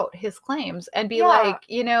check out his claims and be like,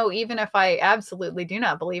 you know, even if I absolutely do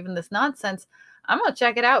not believe in this nonsense, I'm gonna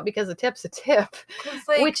check it out because a tip's a tip,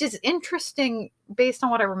 like, which is interesting based on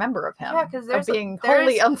what I remember of him. Yeah, because there's being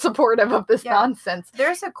wholly unsupportive of this nonsense.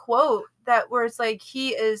 There's a quote that where it's like he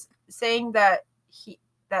is saying that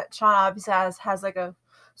Sean obviously has like a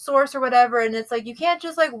source or whatever, and it's like you can't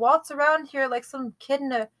just like waltz around here like some kid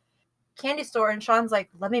in a candy store. And Sean's like,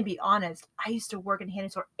 let me be honest, I used to work in a candy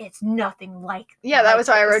store. It's nothing like that was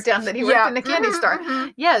why I wrote down that he worked in a candy store.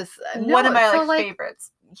 Yes, one of my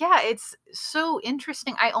favorites. Yeah, it's so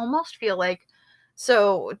interesting. I almost feel like,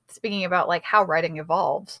 so speaking about like how writing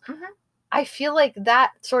evolves, I feel like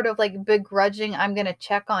that sort of like begrudging, I'm going to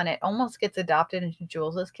check on it, almost gets adopted into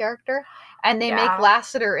Jules's character. And they make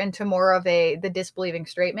Lassiter into more of the disbelieving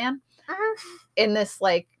straight man in this,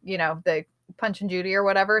 like, you know, the Punch and Judy or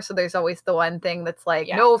whatever. So there's always the one thing that's like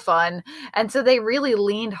no fun. And so they really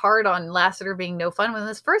leaned hard on Lassiter being no fun. When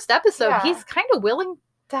this first episode, he's kind of willing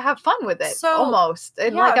to have fun with it, so, almost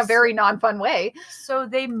in like a very non-fun way. So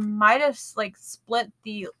they might have like split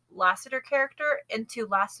the Lassiter character into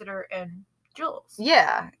Lassiter and Jules.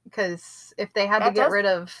 Yeah, because if they had to get rid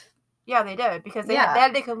of, they did, because they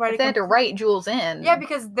had to write Jules in. Yeah,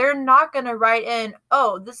 because they're not gonna write in,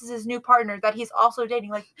 oh, this is his new partner that he's also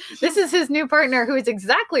dating. Like this is his new partner who is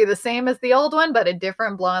exactly the same as the old one, but a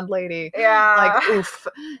different blonde lady. Yeah, like oof.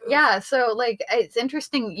 Yeah, so like it's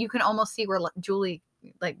interesting. You can almost see where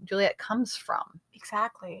Juliet comes from.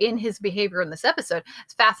 Exactly. In his behavior in this episode.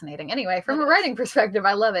 It's fascinating. Anyway, from a writing perspective,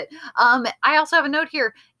 I love it. I also have a note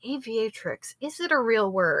here. Aviatrix. Is it a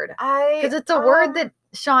real word? Because it's a word that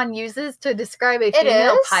Sean uses to describe a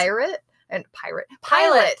female pilot.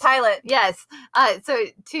 Yes. So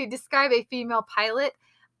to describe a female pilot,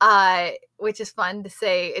 which is fun to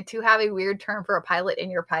say, to have a weird term for a pilot in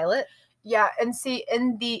your pilot. Yeah, and see,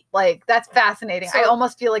 in the like, that's fascinating. So, I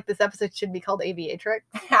almost feel like this episode should be called Aviatrix.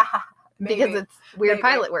 Because it's weird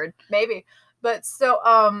pilot word. Maybe. But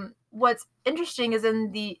so what's interesting is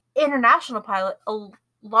in the international pilot, a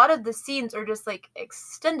lot of the scenes are just like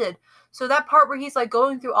extended. So that part where he's like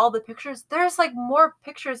going through all the pictures, there's like more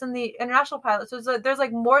pictures in the international pilot. So there's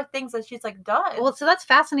like more things that she's like done. Well, so that's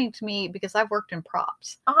fascinating to me because I've worked in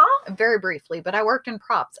props. Very briefly, but I worked in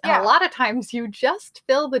props. And a lot of times you just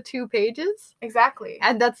fill the 2 pages. Exactly.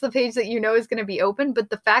 And that's the page that you know is going to be open. But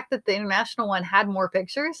the fact that the international one had more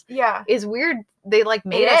pictures is weird. They like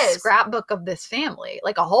made a scrapbook of this family,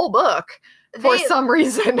 like a whole book. For some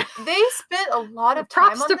reason. They spent a lot of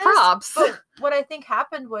time on this. Props. But what I think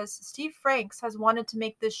happened was Steve Franks has wanted to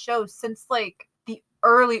make this show since like the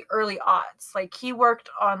early aughts. Like he worked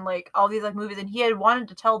on like all these like movies and he had wanted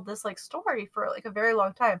to tell this like story for like a very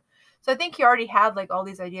long time. So I think he already had like all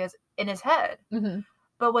these ideas in his head.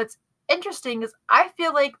 But what's interesting is I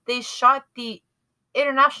feel like they shot the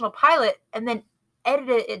international pilot and then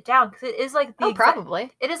edited it down because it is like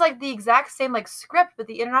probably it is like the exact same like script, but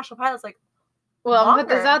the international pilot's like well, I'm gonna put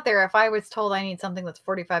this out there. If I was told I need something that's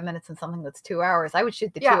 45 minutes and something that's 2 hours, I would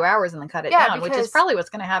shoot the 2 hours and then cut it down, which is probably what's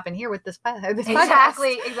going to happen here with this podcast.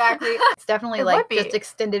 Exactly. It's definitely just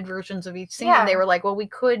extended versions of each scene. And they were like, well, we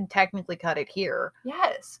could technically cut it here.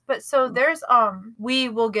 Yes. But so there's, we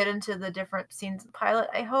will get into the different scenes in the pilot,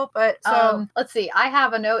 I hope. But so let's see. I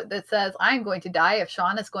have a note that says, I'm going to die if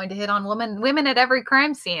Sean is going to hit on women at every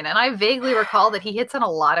crime scene. And I vaguely recall that he hits on a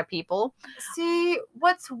lot of people. See,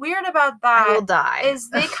 what's weird about that? I will die. Is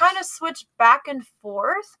they kind of switch back and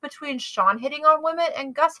forth between Sean hitting on women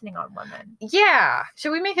and Gus hitting on women. Yeah.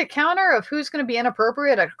 Should we make a counter of who's going to be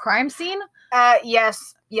inappropriate at a crime scene?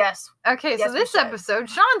 Yes. Okay, so this episode,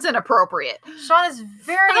 Sean's inappropriate. Sean is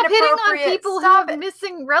very inappropriate. Hitting on people who have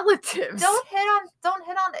missing relatives. Don't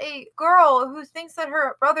hit on a girl who thinks that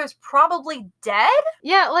her brother's probably dead.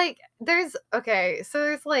 Yeah, like there's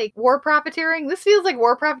like war profiteering. This feels like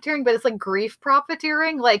war profiteering, but it's like grief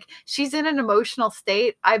profiteering. Like she's in an emotional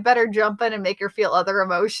state. I better jump in and make her feel other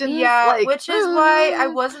emotions. Yeah, like, which is why I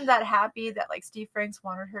wasn't that happy that like Steve Franks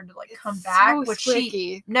wanted her to like come back, which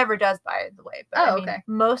she never does, by the way. But okay.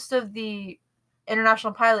 Most of the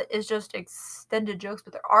International Pilot is just extended jokes,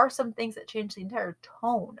 but there are some things that change the entire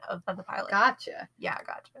tone of the pilot. Gotcha. Yeah,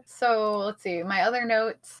 gotcha. So let's see. My other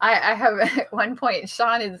notes. I have at one point,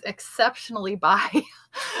 Sean is exceptionally bi.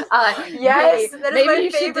 Yes, that is maybe my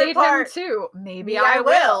you should favorite date part. him too. Maybe I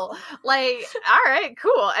will. Like, all right,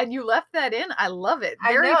 cool. And you left that in. I love it.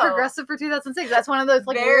 Very progressive for 2006. That's one of those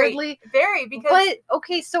like weirdly because. But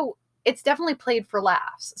okay, so it's definitely played for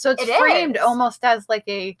laughs. So it's framed almost as like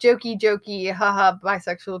a jokey, haha,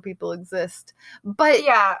 bisexual people exist. But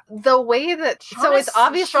yeah, the way that it's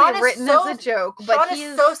obviously written as a joke, but Sean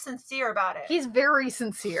is so sincere about it. He's very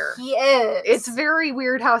sincere. He is. It's very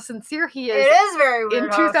weird how sincere he is. It is very weird. In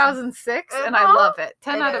 2006, and I love it.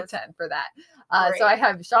 10 out of 10 for that. So I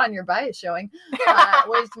have Sean, your bias showing,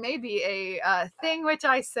 which may be a thing which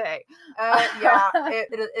I say.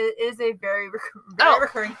 It is a very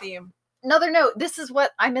recurring theme. Another note, this is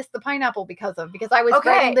what I missed the pineapple because I was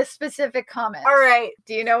writing this specific comment. All right.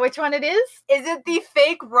 Do you know which one it is? Is it the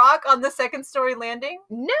fake rock on the second story landing?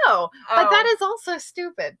 No, but that is also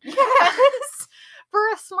stupid. Yes. For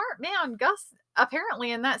a smart man, Gus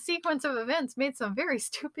apparently in that sequence of events made some very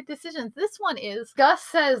stupid decisions. This one is Gus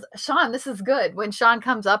says, Sean, this is good. When Sean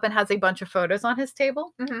comes up and has a bunch of photos on his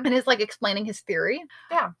table and is like explaining his theory.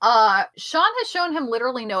 Yeah. Sean has shown him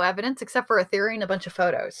literally no evidence except for a theory and a bunch of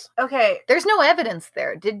photos. Okay. There's no evidence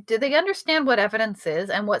there. Did they understand what evidence is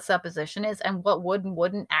and what supposition is and what would and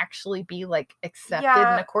wouldn't actually be like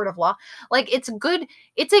accepted in a court of law? Like it's a good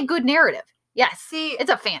narrative. Yes, see,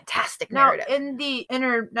 it's a fantastic narrative. Now, in the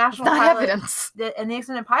International Pilot, evidence. In the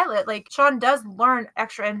Extended Pilot, like, Sean does learn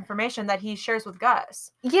extra information that he shares with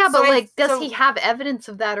Gus. Yeah, so but, does he have evidence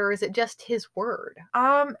of that, or is it just his word?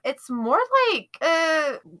 It's more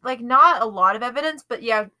like not a lot of evidence, but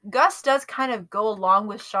yeah, Gus does kind of go along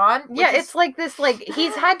with Sean. Yeah, it's like this,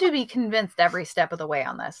 he's had to be convinced every step of the way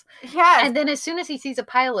on this. Yeah. And then as soon as he sees a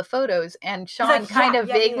pile of photos and Sean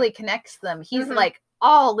vaguely connects them, he's like,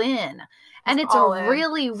 all in. And it's a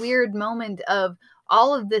really weird moment of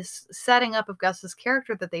all of this setting up of Gus's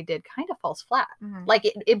character that they did kind of falls flat.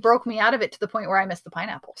 Like it broke me out of it to the point where I missed the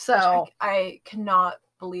pineapple. So I cannot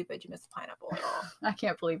believe that you missed the pineapple at all. I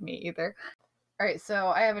can't believe me either. All right, so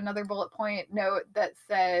I have another bullet point note that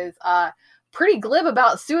says, pretty glib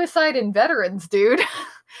about suicide in veterans, dude.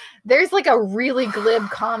 There's like a really glib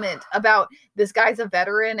comment about this guy's a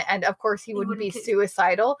veteran, and of course he wouldn't be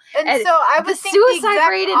suicidal. And so I would think suicide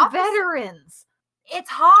rate in veterans. It's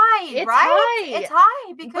high, right? It's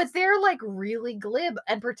high because but they're like really glib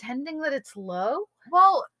and pretending that it's low.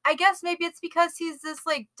 Well, I guess maybe it's because he's this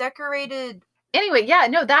like decorated. Anyway, yeah,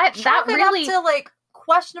 no, that really up to like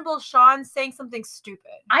questionable Sean saying something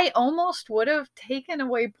stupid. I almost would have taken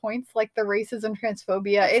away points like the racism,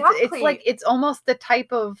 transphobia. Exactly. It's like it's almost the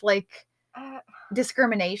type of like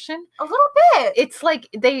discrimination. A little bit. It's like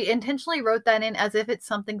they intentionally wrote that in as if it's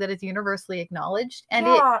something that is universally acknowledged, and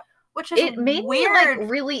it made me like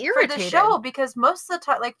really irritated for the show because most of the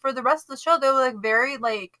time, like for the rest of the show, they're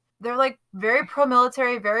like very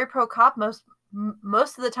pro-military, very pro-cop most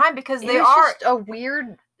of the time because they are just a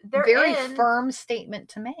weird. Very firm statement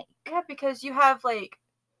to make. Yeah, because you have like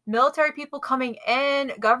military people coming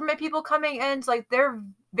in, government people coming in. It's like they're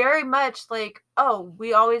very much like, oh,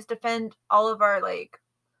 we always defend all of our like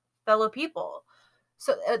fellow people.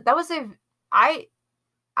 So that was I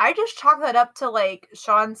just chalk that up to like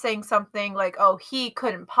Sean saying something like, oh, he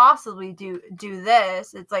couldn't possibly do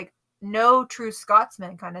this. It's like no true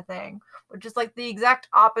Scotsman kind of thing, which is like the exact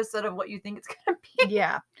opposite of what you think it's gonna be.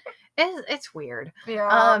 Yeah. It's weird.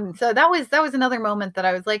 Yeah. So that was another moment that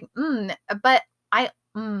I was like, but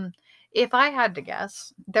if I had to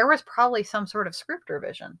guess, there was probably some sort of script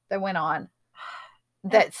revision that went on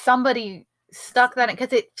that somebody stuck that in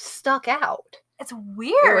because it stuck out. It's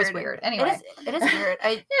weird. It was weird. Anyway, it is weird.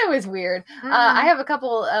 It was weird. I have a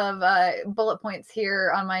couple of bullet points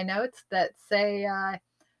here on my notes that say,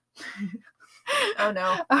 oh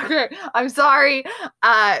no. Okay, I'm sorry.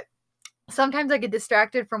 Sometimes I get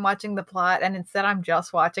distracted from watching the plot, and instead I'm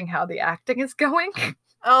just watching how the acting is going.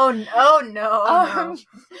 Oh no.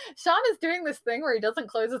 Sean is doing this thing where he doesn't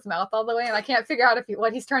close his mouth all the way, and I can't figure out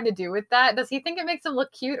what he's trying to do with that. Does he think it makes him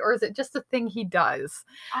look cute, or is it just a thing he does?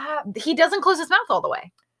 He doesn't close his mouth all the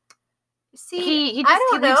way. See, he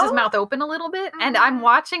leaves his mouth open a little bit, and I'm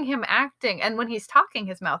watching him acting, and when he's talking,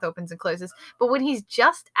 his mouth opens and closes. But when he's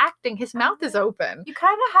just acting, his mouth is open. You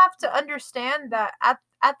kind of have to understand that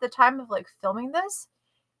at the time of like filming this,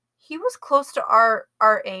 he was close to our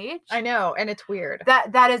age. I know, and it's weird.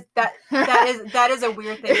 That is a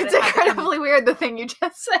weird thing. It's incredibly weird, the thing you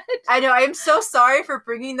just said. I know. I am so sorry for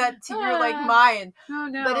bringing that to your like mind. Oh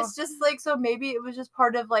no. But it's just like, so maybe it was just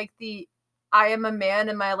part of like the I am a man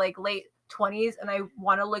in my like late 20s and I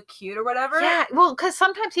want to look cute or whatever. Yeah, well, because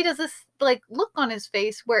sometimes he does this like look on his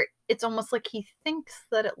face where it's almost like he thinks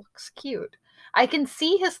that it looks cute. I can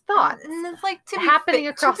see his thoughts, and it's like happening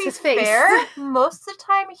across his face. Most of the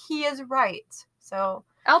time he is right. So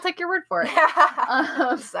I'll take your word for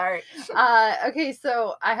it. Sorry. Okay,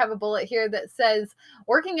 so I have a bullet here that says,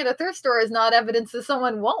 working at a thrift store is not evidence that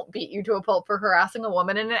someone won't beat you to a pulp for harassing a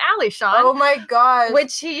woman in an alley, Sean. Oh my gosh.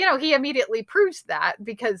 Which, he immediately proves that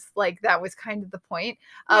because, like, that was kind of the point.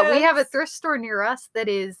 Yes. We have a thrift store near us that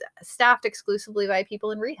is staffed exclusively by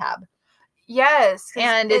people in rehab. Yes.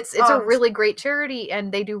 And it's a really great charity,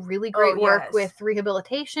 and they do really great work with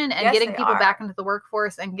rehabilitation and getting people back into the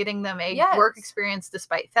workforce and getting them a work experience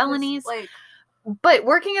despite felonies. But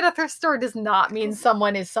working at a thrift store does not mean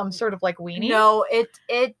someone is some sort of like weenie. No, it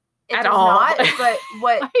does not. But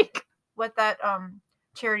what that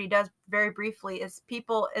charity does very briefly is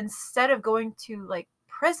people, instead of going to like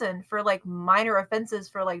prison for like minor offenses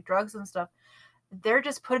for like drugs and stuff, they're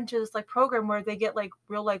just put into this like program where they get like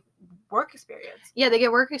real like work experience. Yeah, they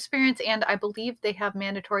get work experience, and I believe they have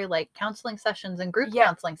mandatory like counseling sessions and group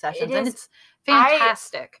counseling sessions, and it's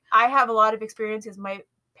fantastic. I have a lot of experience because my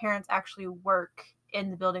parents actually work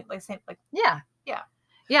in the building, like same like yeah.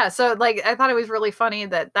 So like I thought it was really funny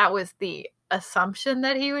that was the assumption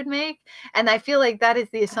that he would make, and I feel like that is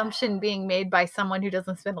the assumption being made by someone who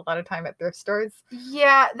doesn't spend a lot of time at thrift stores.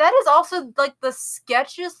 Yeah, that is also like the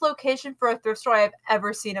sketchiest location for a thrift store I've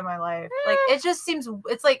ever seen in my life. Like it just seems,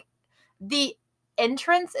 it's like the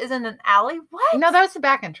entrance is in an alley. What? No, that was the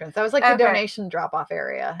back entrance. That was like the donation drop-off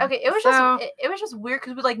area. Okay, it was just weird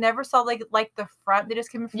because we like never saw like the front. They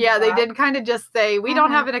just came from the back. They did kind of just say we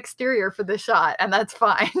don't have an exterior for this shot, and that's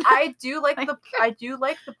fine. I do like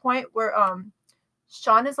the point where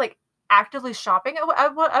Sean is like actively shopping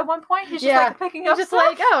at one point. He's just like picking up stuff.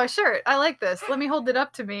 Like, oh, a shirt, I like this, let me hold it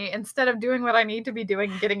up to me, instead of doing what I need to be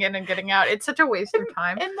doing, getting in and getting out. It's such a waste of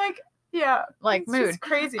time and like mood. Just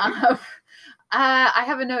crazy. I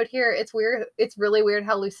have a note here. It's weird. It's really weird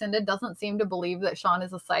how Lucinda doesn't seem to believe that Sean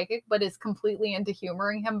is a psychic, but is completely into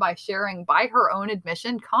humoring him by sharing, by her own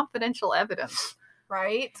admission, confidential evidence.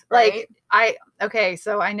 Right.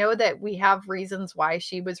 So I know that we have reasons why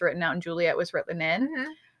she was written out and Juliet was written in.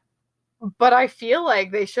 But I feel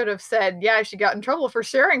like they should have said, she got in trouble for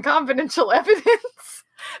sharing confidential evidence.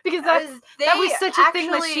 Because that was such a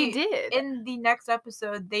thing that she did. In the next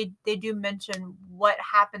episode, they do mention what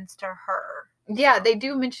happens to her. Yeah, they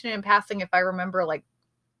do mention it in passing, if I remember, like,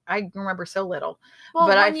 I remember so little. Well,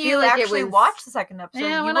 but when I feel you like actually watch the second episode,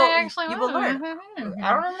 you will learn. I don't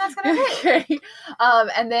know when that's going to be. Okay.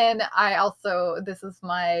 And then this is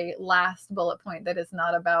my last bullet point that is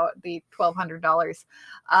not about the $1,200.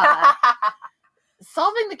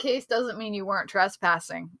 Solving the case doesn't mean you weren't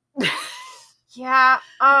trespassing. Yeah.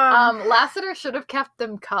 Lassiter should have kept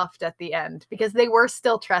them cuffed at the end because they were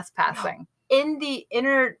still trespassing. In the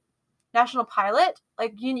international pilot,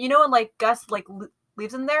 like you know when like Gus like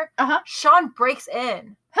leaves him there, Sean breaks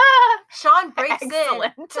in. Sean breaks in.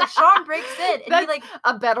 Sean breaks in, and that's he like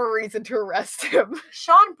a better reason to arrest him.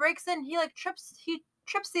 Sean breaks in. He like trips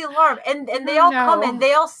the alarm, and they all come and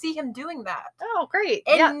they all see him doing that. Oh, great!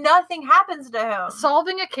 And nothing happens to him.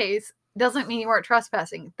 Solving a case doesn't mean you weren't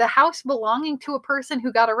trespassing. The house belonging to a person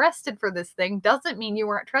who got arrested for this thing doesn't mean you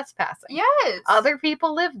weren't trespassing. Yes. Other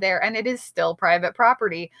people live there, and it is still private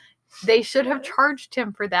property. They should have charged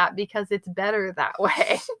him for that because it's better that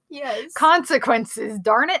way. Yes. Consequences,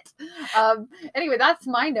 darn it. Anyway, that's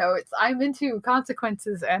my notes. I'm into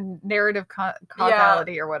consequences and narrative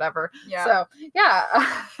causality or whatever. Yeah. So,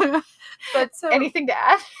 yeah. But anything to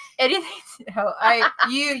add? Anything? No,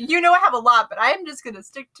 you know I have a lot, but I'm just gonna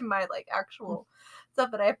stick to my like actual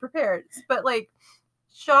stuff that I have prepared. But like,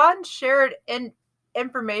 Sean shared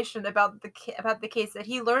information about the case that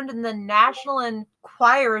he learned in the National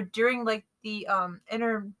Enquirer during like the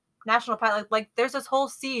international pilot. Like there's this whole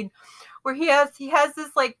scene where he has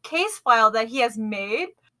this like case file that he has made,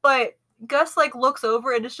 but Gus like looks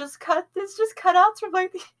over and it's just cutouts from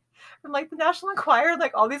the National Enquirer,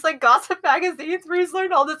 like all these like gossip magazines where he's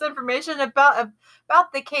learned all this information about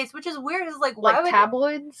the case, which is weird. Is like why would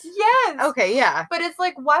tabloids? Yes. Okay, yeah. But it's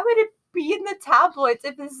like, why would it be in the tabloids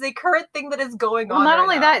if this is a current thing that is going on? Well, not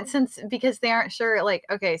only that, because they aren't sure, like,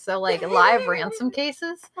 okay, so like live ransom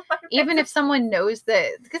cases, even if someone knows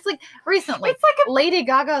that, because like recently, it's like Lady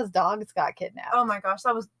Gaga's dogs got kidnapped. Oh my gosh,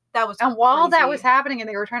 that was and while that was happening and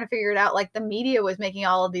they were trying to figure it out, like the media was making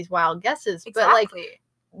all of these wild guesses, but like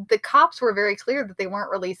the cops were very clear that they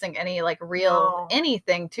weren't releasing any like real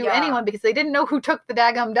anything to anyone because they didn't know who took the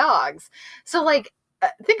daggum dogs. So like,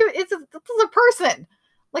 think of it, this is a person.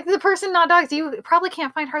 Like the person, not dogs, you probably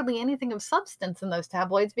can't find hardly anything of substance in those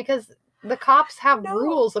tabloids because the cops have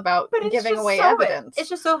rules about giving away evidence. It's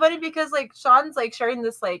just so funny because like Sean's like sharing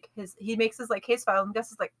this like he makes his like case file and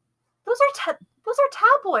Gus is like, those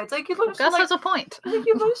are tabloids. Like you look Gus has a point. Like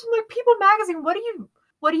you look from like People magazine.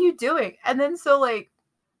 What are you doing? And then so like,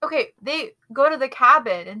 okay, they go to the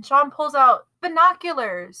cabin and Sean pulls out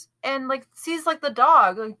binoculars and like sees like the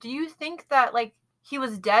dog. Like, do you think that like he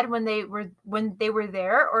was dead when they were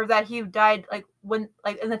there, or that he died like when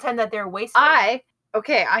like in the time that they're wasted? I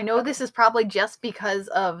know this is probably just because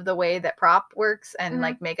of the way that prop works and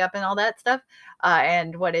like makeup and all that stuff,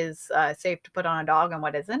 and what is safe to put on a dog and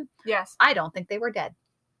what isn't. Yes. I don't think they were dead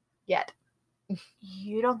yet.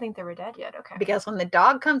 You don't think they were dead yet? Okay. Because when the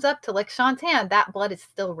dog comes up to lick Sean's hand, that blood is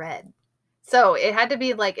still red. So it had to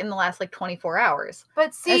be like in the last like 24 hours.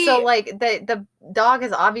 But see, and so like the dog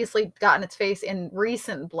has obviously gotten its face in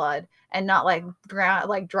recent blood and not like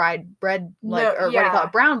dried red, like, or what do you call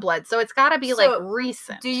it, brown blood. So it's got to be like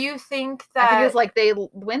recent. Do you think that? I think it was like they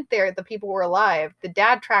went there, the people were alive, the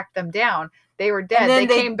dad tracked them down, they were dead, they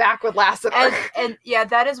came back with lassiter. And yeah,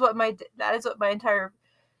 that is what my entire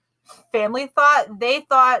family thought. They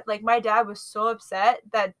thought like my dad was so upset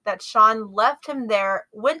that Sean left him there,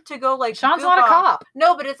 went to go like Sean's not a cop.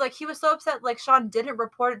 No, but it's like he was so upset like Sean didn't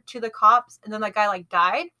report it to the cops, and then that guy like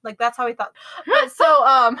died. Like that's how he thought. But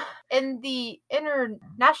so in the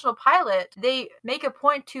international pilot, they make a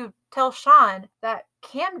point to tell Sean that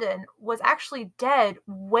Camden was actually dead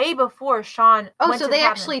way before Sean went so to they the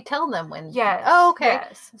cabin. Actually tell them when. Yes. Oh, okay.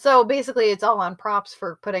 Yes. So basically it's all on props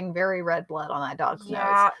for putting very red blood on that dog's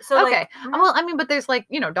nose. So okay. Well, I mean, but there's like,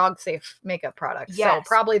 dog safe makeup products. Yes. So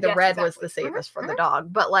probably the red was the safest for the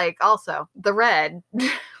dog. But like also the red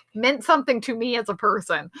meant something to me as a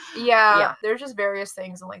person. Yeah. There's just various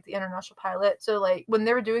things in like the international pilot. So like when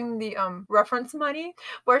they were doing the reference money,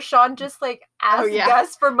 where Sean just like asked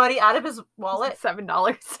Gus for money out of his wallet, $7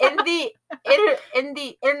 in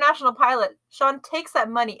the international pilot, Sean takes that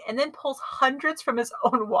money and then pulls hundreds from his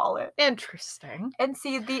own wallet. Interesting. And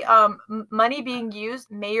see, the money being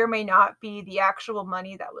used may or may not be the actual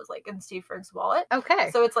money that was like in Steve Frank's wallet.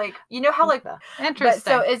 Okay. So it's like, you know how like interesting.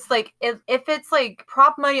 So it's like if it's like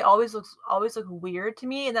prop money always look weird to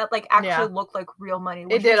me, and that like actually looked like real money.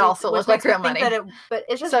 It did also look like real money. But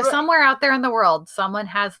it's just so somewhere out there in the world, someone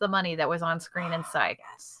has the money that was on screen in Psych.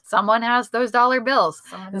 Yes. Someone has those dollar bills.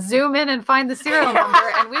 Zoom in and find the serial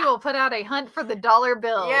number, and we will put out a hunt for the dollar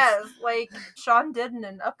bills. Yes, like Sean did in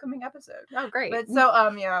an upcoming episode. Oh, great. But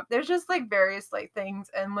so there's just like various like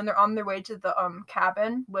things, and when they're on their way to the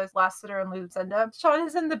cabin with Lassiter and Lucinda, Sean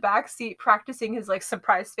is in the back seat practicing his like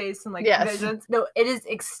surprise face and like visions. No, it is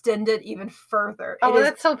extended even further.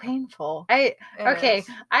 That's so painful. I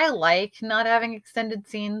like not having extended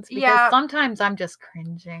scenes because sometimes I'm just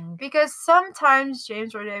cringing. Because sometimes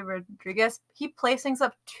James Rodriguez, he plays things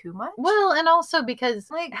up too much. Well, and also because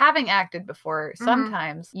like having acted before,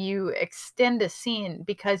 sometimes you extend a scene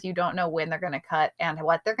because you don't know when they're going to cut and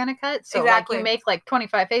what they're going to cut. So like you make like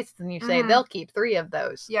 25 faces and you say they'll keep 3 of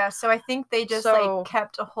those. Yeah, so I think they just like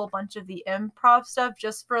kept a whole bunch of the improv stuff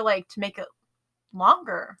just for like to make it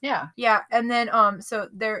longer. Yeah. And then so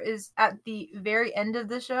there is at the very end of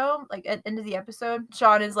the show, like at the end of the episode,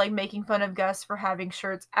 Sean is like making fun of Gus for having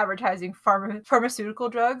shirts advertising pharmaceutical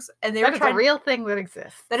drugs, and that is a real thing that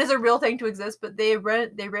exists. That is a real thing to exist, but they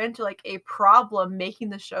ran into like a problem making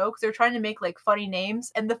the show because they're trying to make like funny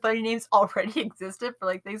names, and the funny names already existed for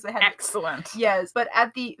like things that had excellent. Yes, but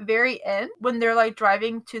at the very end, when they're like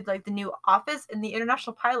driving to like the new office in the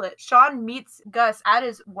international pilot, Sean meets Gus at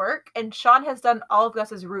his work, and Sean has done all of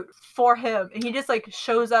Gus's route for him, and he just like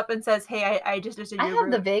shows up and says, "Hey, I just did your route." I have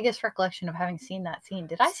the vaguest recollection of having seen that scene.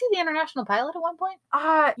 Did I see the international pilot at one point?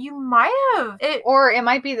 You might have. Or it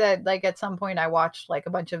might be that like at some point I watched like a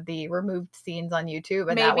bunch of the removed scenes on YouTube,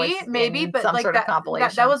 and maybe, but some like sort of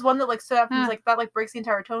compilation. That was one that like stood out. Like that like breaks the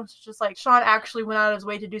entire tone. It's just like Sean actually went out of his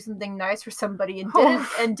way to do something nice for somebody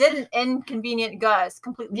and didn't inconvenient Gus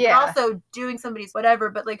completely. Yeah. But also doing somebody's whatever.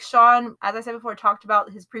 But like Sean, as I said before, talked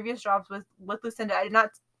about his previous jobs with Lucinda. I did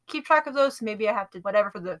not keep track of those, so maybe I have to whatever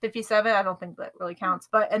for the 57. I don't think that really counts.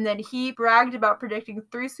 And then he bragged about predicting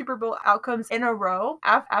 3 Super Bowl outcomes in a row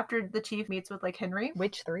after the chief meets with like Henry.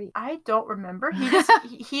 Which 3? I don't remember.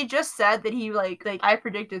 He just said that he like I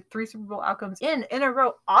predicted 3 Super Bowl outcomes in a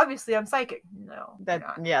row. Obviously I'm psychic. No,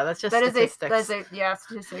 that's just statistics.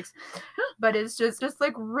 Statistics. But it's just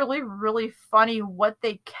like really, really funny what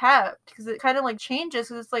they kept, because it kind of like changes,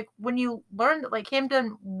 because it's like when you learn that like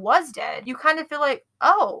Camden was dead, you kind of feel like,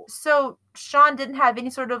 oh, so Sean didn't have any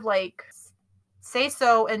sort of like say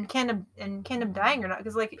so and Kingdom Dying or not,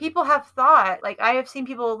 because like people have thought, like I have seen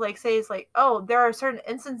people like say it's like, oh, there are certain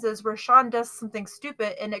instances where Sean does something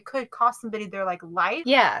stupid and it could cost somebody their like life.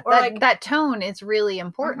 Yeah, or that tone is really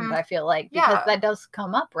important. I feel like, because that does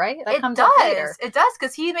come up, right? That comes up later. It does,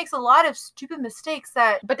 because he makes a lot of stupid mistakes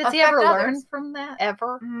that. But does he ever learn from that?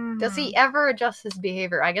 Ever? Does he ever adjust his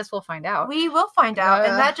behavior? I guess we'll find out. We will find out,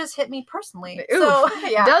 and that just hit me personally. Oof. So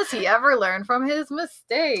yeah, does he ever learn from his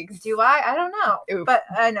mistakes? Do I don't know. Oof. But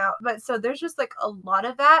I know. But so there's just like a lot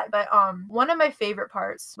of that. But one of my favorite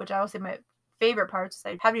parts, which I will say my favorite parts,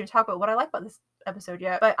 I haven't even talked about what I like about this episode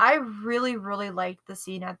yet, but I really liked the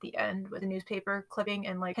scene at the end with the newspaper clipping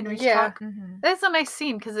and like Henry's truck. That's a nice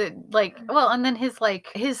scene, because it like, well, and then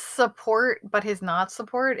his support but his not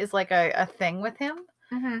support is like a thing with him.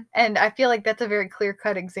 And I feel like that's a very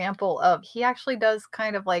clear-cut example of he actually does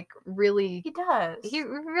kind of like really... He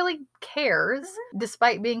really cares,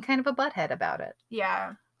 despite being kind of a butthead about it.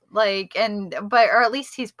 Yeah. Like, or at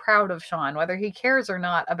least he's proud of Sean. Whether he cares or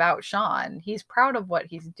not about Sean, he's proud of what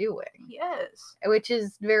he's doing. Yes. Which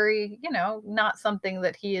is very, not something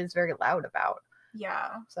that he is very loud about.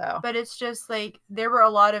 Yeah. So. But it's just like, there were a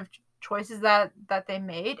lot of choices that they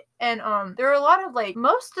made, and there are a lot of like,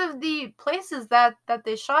 most of the places that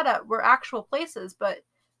they shot at were actual places, but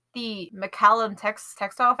the McCallum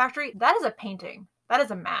textile factory, that is a painting, that is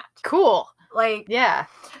a mat. Cool. Like, yeah,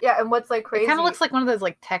 and what's like crazy, it kind of looks like one of those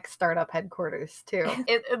like tech startup headquarters too.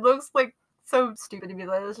 it looks like so stupid to be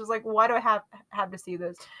like, it's just like, why do I have to see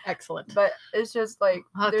this? Excellent. But it's just like,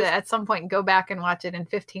 I'll have to at some point go back and watch it in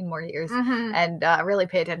 15 more years and really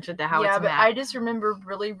pay attention to how it's but I just remember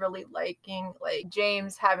really liking like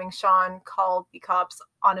James having Sean call the cops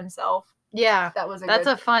on himself. Yeah, that's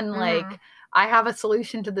a fun like, I have a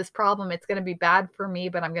solution to this problem. It's going to be bad for me,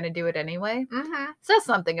 but I'm going to do it anyway. Says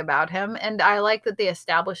something about him, and I like that they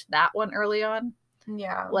established that one early on.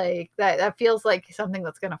 Yeah, like that feels like something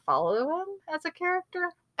that's going to follow him as a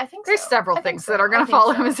character. I think there's several things that are going to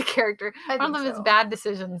follow him as a character. One of them is bad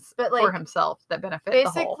decisions for himself that benefit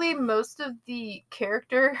basically the whole. Most of the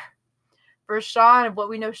character for Sean and what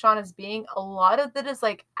we know Sean as being, a lot of it is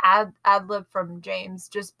like ad lib from James,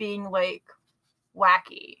 just being like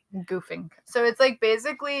wacky, goofing. So it's like,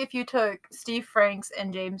 basically, if you took Steve Franks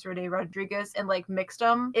and James Rene Rodriguez and like mixed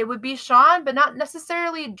them, it would be Sean, but not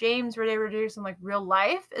necessarily James Rene Rodriguez in like real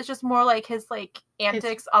life. It's just more like his like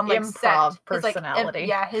antics on like improv set.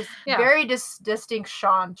 personality. His very distinct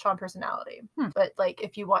Sean personality. But like,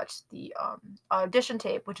 if you watch the audition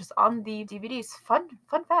tape, which is on the DVDs, fun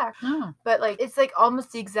fact. But like, it's like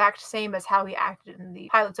almost the exact same as how he acted in the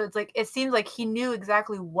pilot. So it's like, it seems like he knew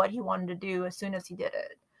exactly what he wanted to do as soon as he did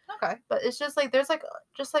it. Okay. But it's just like, there's like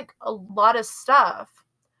just like a lot of stuff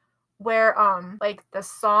where like the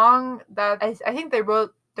song that I think they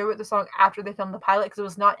wrote the song after they filmed the pilot, because it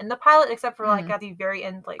was not in the pilot except for like at the very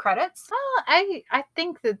end, like credits. Well, I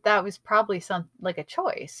think that was probably some like a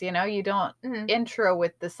choice. You don't intro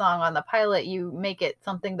with the song on the pilot. You make it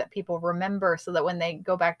something that people remember, so that when they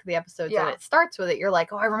go back to the episodes and it starts with it, you're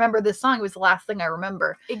like, oh, I remember this song. It was the last thing I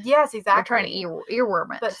remember. Yes, exactly. They're trying to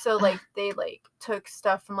earworm it. But so like they like took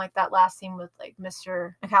stuff from like that last scene with like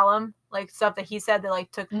Mr. McCallum, like stuff that he said, they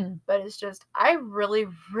like took. But it's just, I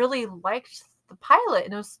really liked the pilot,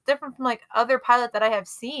 and it was different from like other pilot that I have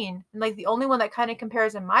seen, and like the only one that kind of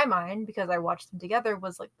compares in my mind, because I watched them together,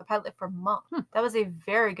 was like the pilot for Monk. That was a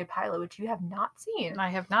very good pilot, which you have not seen. I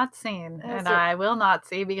have not seen, and I will not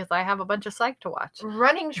see, because I have a bunch of Psych to watch.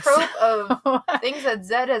 Running trope of things that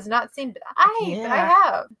Zed has not seen, but I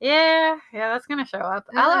have. Yeah, that's gonna show up.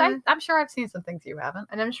 I'm sure I've seen some things you haven't,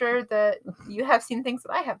 and I'm sure that you have seen things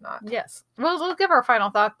that I have not. Yes, we'll give our final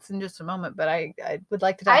thoughts in just a moment, but I would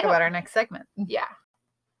like to talk about our next segment. Yeah.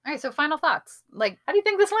 All right, so final thoughts. Like, how do you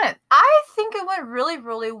think this went? I think it went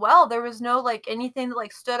really well. There was no like anything that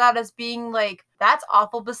like stood out as being like, that's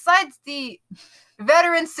awful, besides the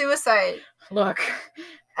veteran suicide. Look,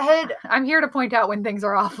 I'm here to point out when things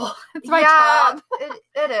are awful. It's my job.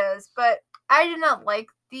 It is, but I did not like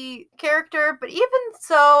the character, but even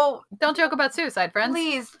so, don't joke about suicide, friends.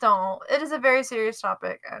 Please don't. It is a very serious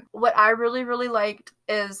topic. And what I really liked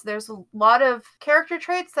is there's a lot of character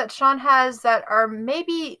traits that Sean has that are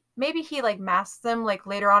maybe he like masks them like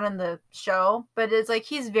later on in the show, but it's like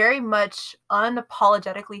he's very much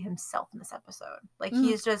unapologetically himself in this episode. Like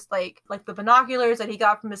he's just like the binoculars that he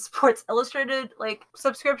got from his Sports Illustrated like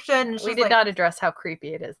subscription. We did not address how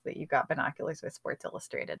creepy it is that you got binoculars with Sports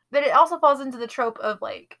Illustrated. But it also falls into the trope of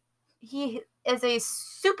like, he is a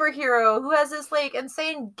superhero who has this like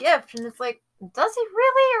insane gift, and it's like, does he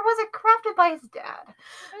really, or was it crafted by his dad?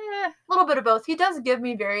 A little bit of both. He does give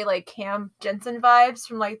me very like Cam Jensen vibes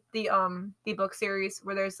from like the book series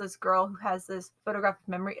where there's this girl who has this photographic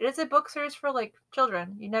memory. It is a book series for like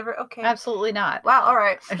children. You never Absolutely not. Wow, all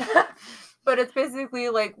right. But it's basically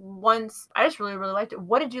like once I just really, really liked it.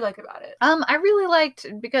 What did you like about it? I really liked,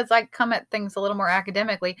 because I come at things a little more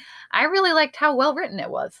academically, I really liked how well written it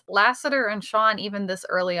was. Lassiter and Sean, even this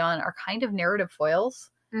early on, are kind of narrative foils.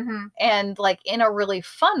 Mm-hmm. And like in a really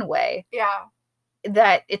fun way. Yeah.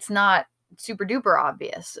 That it's not super duper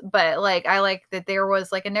obvious. But like I like that there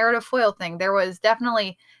was like a narrative foil thing. There was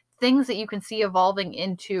definitely things that you can see evolving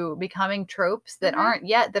into becoming tropes that aren't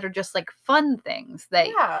yet, that are just like fun things that,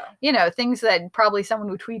 you know, things that probably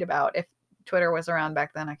someone would tweet about if Twitter was around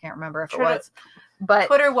back then. I can't remember if it was. But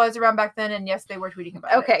Twitter was around back then, and yes, they were tweeting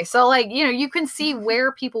about it. Okay, so like, you know, you can see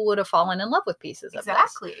where people would have fallen in love with pieces of this.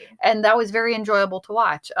 And that was very enjoyable to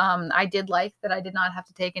watch. I did like that I did not have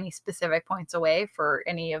to take any specific points away for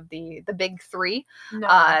any of the big three.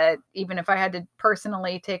 No. Even if I had to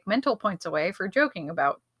personally take mental points away for joking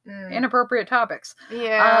about inappropriate topics.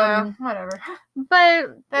 Yeah, whatever. But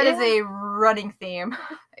that is a running theme.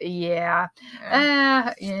 Yeah.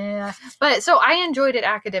 But so I enjoyed it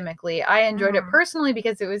academically. I enjoyed it personally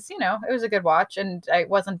because it was, you know, it was a good watch, and it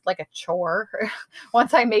wasn't like a chore.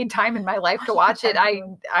 Once I made time in my life to watch it, I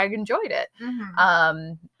enjoyed it.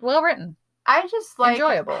 Well written. I just like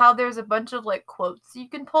how there's a bunch of like quotes you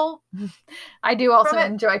can pull. I do also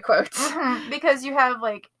enjoy quotes. Because you have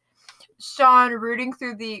like Sean rooting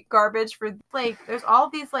through the garbage for like there's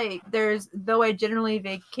all these like there's though I generally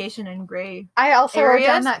vacation in gray. I also wrote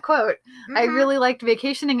down that quote. I really liked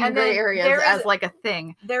vacationing in gray areas as like a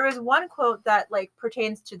thing. There is one quote that like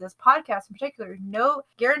pertains to this podcast in particular. No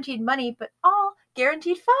guaranteed money, but all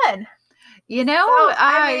guaranteed fun. You know, so,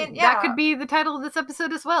 that could be the title of this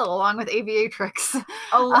episode as well, along with Aviatrix.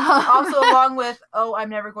 Also along with, oh, I'm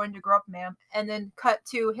never going to grow up, ma'am. And then cut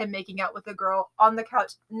to him making out with a girl on the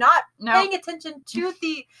couch, not paying attention to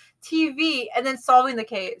the TV, and then solving the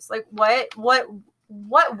case. Like, what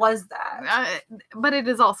was that? But it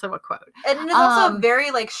is also a quote. And it is also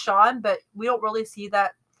very like Sean, but we don't really see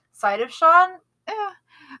that side of Sean.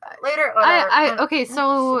 Later. Okay,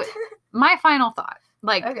 so my final thought.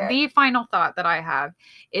 The final thought that I have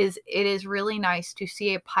is it is really nice to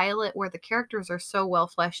see a pilot where the characters are so well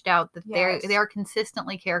fleshed out that they are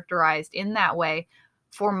consistently characterized in that way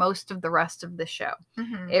for most of the rest of the show.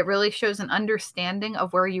 It really shows an understanding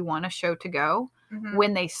of where you want a show to go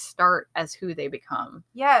when they start as who they become.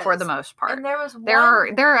 For the most part. And there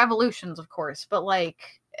are evolutions, of course, but like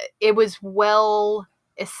it was well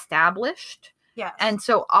established. Yes. And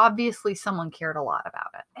so obviously someone cared a lot about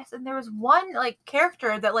it. Yes, and there was one like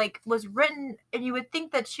character that like was written and you would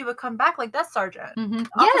think that she would come back, like that's Sergeant.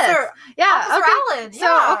 Officer Allen.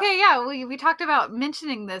 So we talked about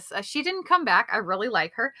mentioning this. She didn't come back. I really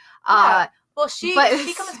like her. Well, she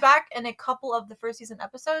comes back in a couple of the first season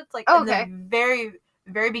episodes, like in the very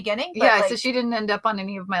very beginning. But so she didn't end up on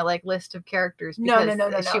any of my like list of characters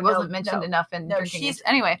because she wasn't mentioned enough in Drinking.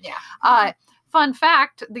 Anyway. Fun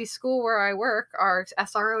fact, the school where I work, our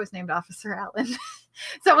SRO is named Officer Allen.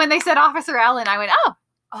 So when they said Officer Allen, I went,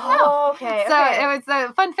 okay. So it was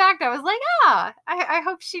a fun fact. I was like, I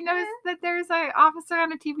hope she knows that there's an officer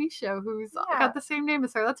on a TV show who's got the same name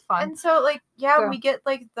as her. That's fun. And so like, we get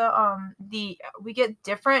like we get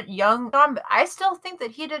different young John, but I still think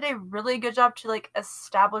that he did a really good job to like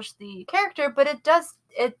establish the character, but it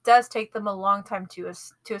does take them a long time to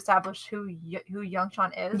establish who young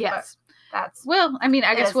Sean is. Yes. But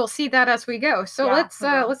I guess we'll see that as we go. So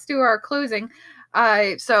let's do our closing.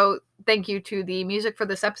 So thank you to the music for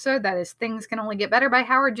this episode. That is Things Can Only Get Better by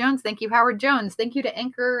Howard Jones. Thank you, Howard Jones. Thank you to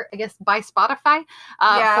Anchor, I guess, by Spotify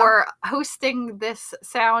for hosting this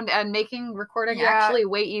sound and making recording actually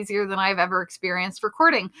way easier than I've ever experienced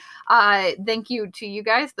recording. Thank you to you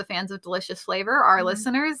guys, the fans of Delicious Flavor, our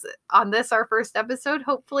listeners on this, our first episode.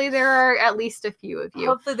 Hopefully there are at least a few of you.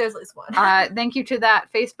 Hopefully there's at least one. Thank you to that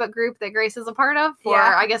Facebook group that Grace is a part of for,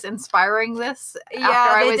 I guess, inspiring this.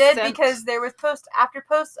 Because there was posts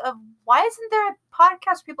of why isn't there a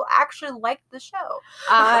podcast where people actually like the show?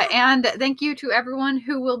 And thank you to everyone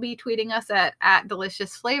who will be tweeting us at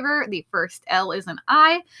Delicious Flavor. The first L is an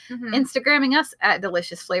I. Instagramming us at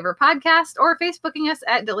Delicious Flavor Podcast, or Facebooking us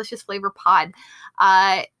at Delicious Flavor Pod.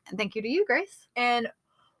 Thank you to you, Grace. And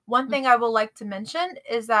one thing I would like to mention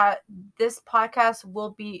is that this podcast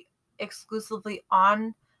will be exclusively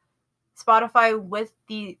on Spotify with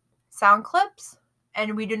the sound clips.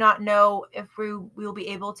 And we do not know if we will be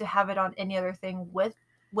able to have it on any other thing with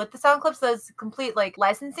with the sound clips, there's a complete like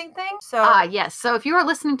licensing thing. So yes. So if you are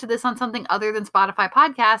listening to this on something other than Spotify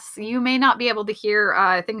podcasts, you may not be able to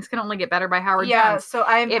hear Things Can Only Get Better by Howard Jones. So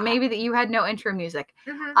it may be that you had no intro music.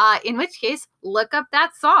 In which case, look up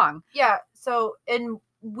that song. Yeah. So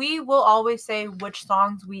we will always say which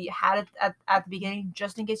songs we had at the beginning,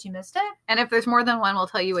 just in case you missed it. And if there's more than one, we'll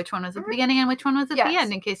tell you which one was at the beginning and which one was at the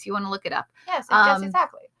end, in case you want to look it up. Yes, yes,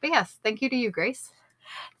 exactly. But yes, thank you to you, Grace.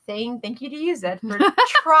 Thank you to you, Zed, for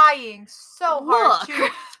trying so hard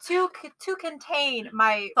to contain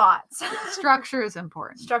my thoughts. Structure is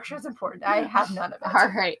important. Structure is important. I have none of it. All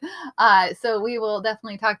right. So we will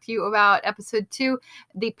definitely talk to you about episode 2.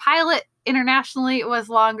 The pilot internationally was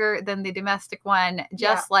longer than the domestic one,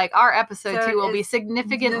 just like our episode 2 will be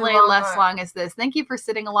significantly less long as this. Thank you for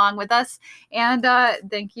sitting along with us, and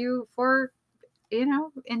thank you for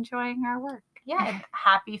enjoying our work. Yeah, and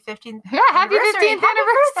happy 15th. Yeah, happy 15th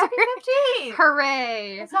anniversary. Happy 15th.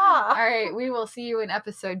 Hooray. Huzzah. All right, we will see you in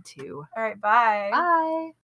episode 2. All right, bye. Bye.